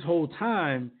 So this whole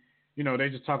time, they're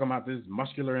just talking about this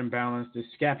muscular imbalance, this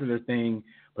scapular thing,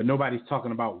 but nobody's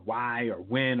talking about why or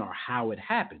when or how it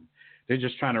happened. They're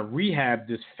just trying to rehab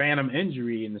this phantom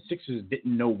injury, and the Sixers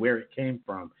didn't know where it came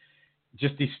from.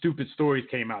 Just these stupid stories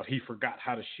came out. He forgot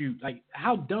how to shoot. Like,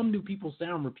 how dumb do people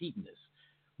sound repeating this?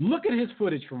 Look at his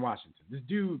footage from Washington. This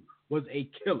dude was a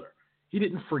killer. He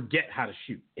didn't forget how to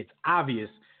shoot. It's obvious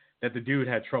that the dude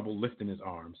had trouble lifting his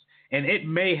arms. And it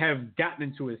may have gotten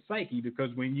into his psyche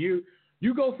because when you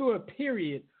go through a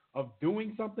period of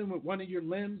doing something with one of your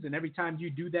limbs, and every time you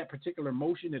do that particular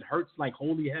motion, it hurts like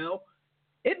holy hell,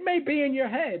 it may be in your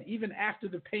head even after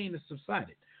the pain has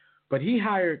subsided. But he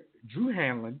hired Drew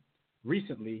Hanlon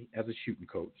recently as a shooting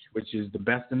coach, which is the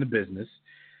best in the business.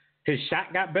 His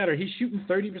shot got better. He's shooting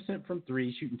 30% from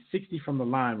three, shooting 60% from the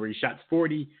line, where he shot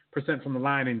 40% from the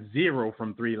line and 0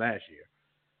 from three last year.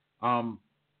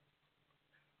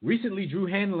 Recently, Drew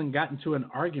Hanlon got into an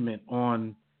argument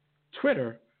on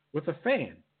Twitter with a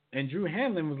fan. And Drew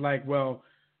Hanlon was like, well,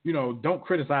 you know, don't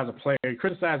criticize a player.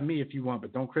 Criticize me if you want,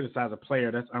 but don't criticize a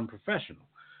player. That's unprofessional.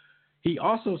 He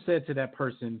also said to that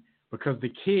person, because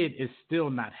the kid is still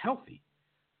not healthy.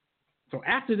 So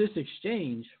after this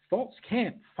exchange, Fultz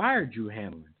can't fire Drew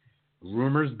Hanlon.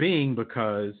 Rumors being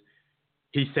because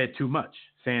he said too much,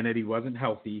 saying that he wasn't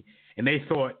healthy. And they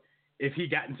thought if he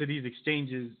got into these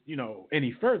exchanges, you know,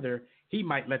 any further, he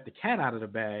might let the cat out of the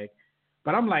bag.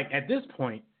 But I'm like, at this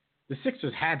point, the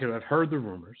Sixers had to have heard the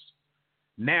rumors.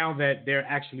 Now that they're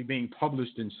actually being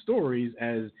published in stories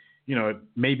as, you know,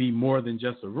 maybe more than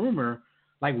just a rumor,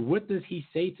 like what does he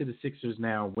say to the Sixers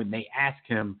now when they ask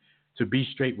him to be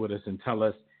straight with us and tell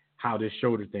us how this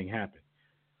shoulder thing happened?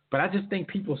 But I just think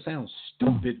people sound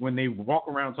stupid when they walk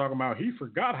around talking about he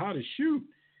forgot how to shoot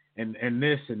and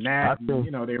this and that. And,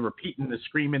 you know, they're repeating the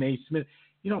screaming A. Smith.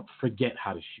 You don't forget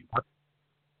how to shoot.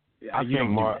 I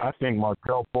think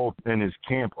Markel Fultz and his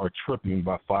camp are tripping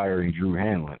by firing Drew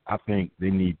Hanlon. I think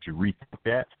they need to rethink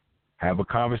that, have a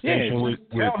conversation with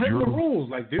tell him Drew. The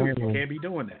rules. Like, dude, you can't be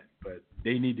doing that. But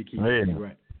they need to keep it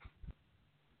right.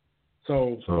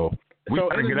 So we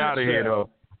gotta get out of here, though.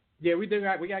 Yeah, we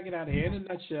gotta get out of here. In a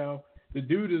nutshell, the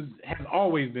dude has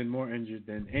always been more injured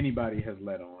than anybody has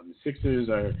let on. The Sixers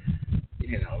are,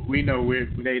 you know, we know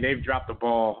they've dropped the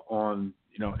ball on,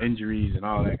 you know, injuries and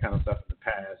all that kind of stuff in the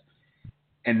past.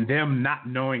 And them not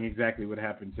knowing exactly what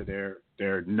happened to their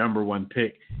number one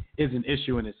pick is an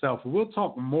issue in itself. We'll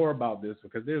talk more about this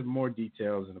because there's more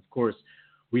details. And, of course,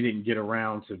 we didn't get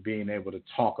around to being able to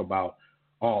talk about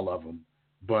all of them.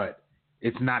 But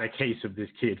it's not a case of this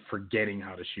kid forgetting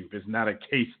how to shoot. It's not a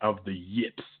case of the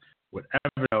yips, whatever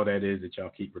the hell that is that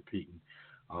y'all keep repeating.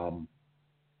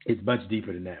 It's much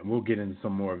deeper than that. And we'll get into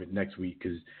some more of it next week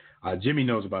because Jimmy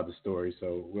knows about the story.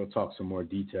 So we'll talk some more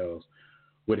details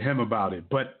with him about it.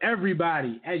 But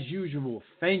everybody, as usual,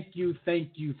 thank you for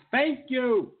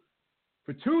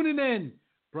tuning in,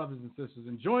 brothers and sisters,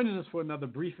 and joining us for another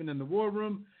briefing in the War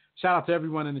Room. Shout out to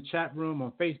everyone in the chat room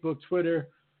on Facebook, Twitter,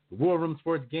 the War Room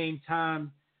Sports Game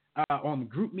Time on the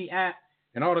GroupMe app,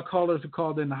 and all the callers who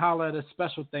called in to holler at us.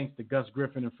 Special thanks to Gus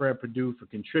Griffin and Fred Perdue for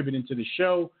contributing to the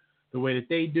show the way that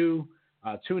they do.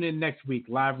 Tune in next week,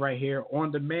 live right here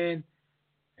on demand,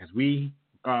 as we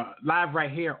live right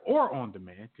here or on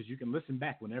demand, because you can listen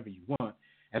back whenever you want,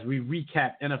 as we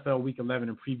recap NFL Week 11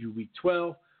 and preview Week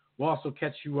 12. We'll also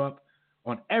catch you up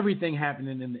on everything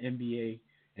happening in the NBA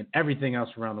and everything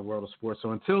else around the world of sports.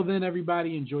 So until then,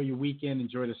 everybody, enjoy your weekend.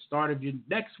 Enjoy the start of your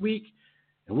next week,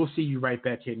 and we'll see you right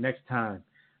back here next time.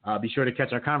 Be sure to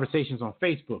catch our conversations on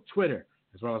Facebook, Twitter,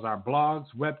 as well as our blogs,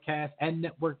 webcasts, and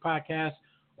network podcasts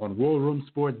on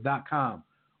warroomsports.com.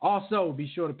 Also, be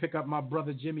sure to pick up my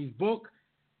brother Jimmy's book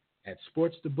at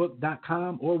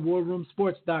sportsthebook.com or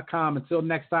warroomsports.com. Until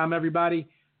next time, everybody,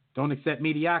 don't accept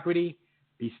mediocrity.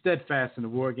 Be steadfast in the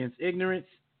war against ignorance,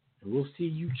 and we'll see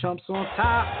you chumps on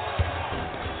top.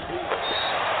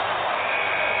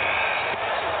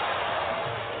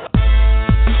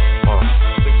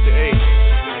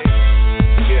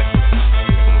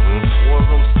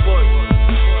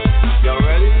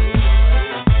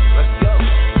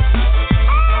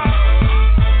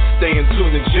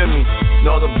 Jimmy,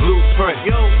 know the blueprint.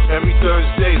 Every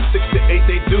Thursday, 6 to 8,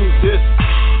 they do this.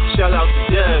 Shout out to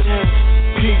Dez,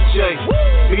 PJ,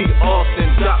 B.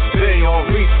 Austin, Bay on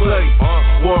replay.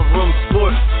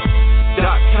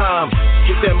 warroomsports.com.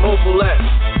 Get that mobile app.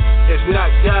 If not,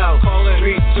 dial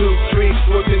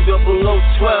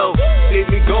 323-140012. They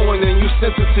be going and you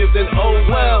sensitive, then oh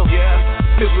well.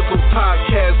 Physical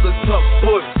podcast, let's talk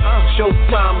sports.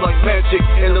 Showtime like magic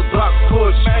in the block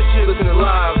push. Listen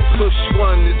live, push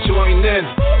one to join in.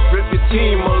 Rip your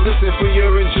team or listen for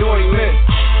your enjoyment.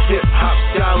 Hip hop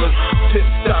scholars, pit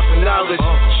stop and knowledge.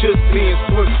 Should be in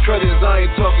sports credits, I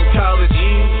ain't talking college.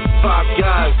 5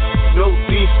 guys, no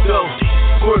beef though.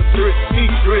 Portrait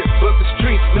secret, but the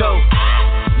streets know.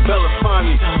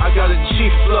 Belafonte, I got a G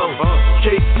flow.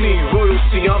 KC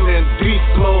royalty, I'm in beast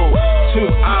mode. 2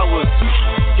 hours,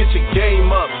 get your game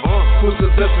up. Who's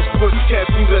the best in sportscast?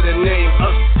 You better name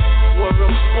us.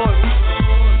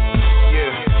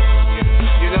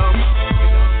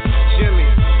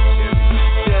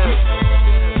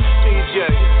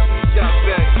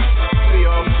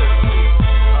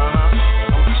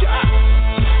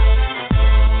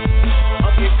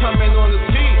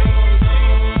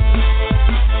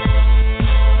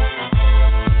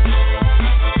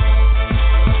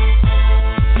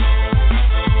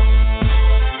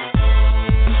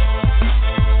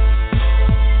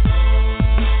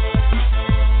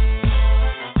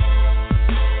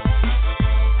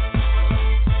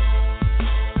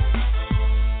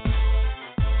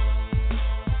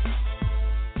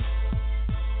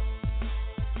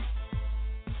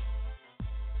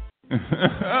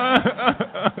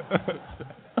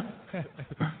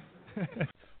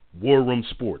 War Room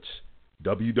Sports.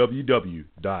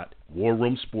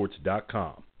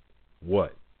 www.warroomsports.com.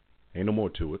 What? Ain't no more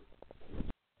to it.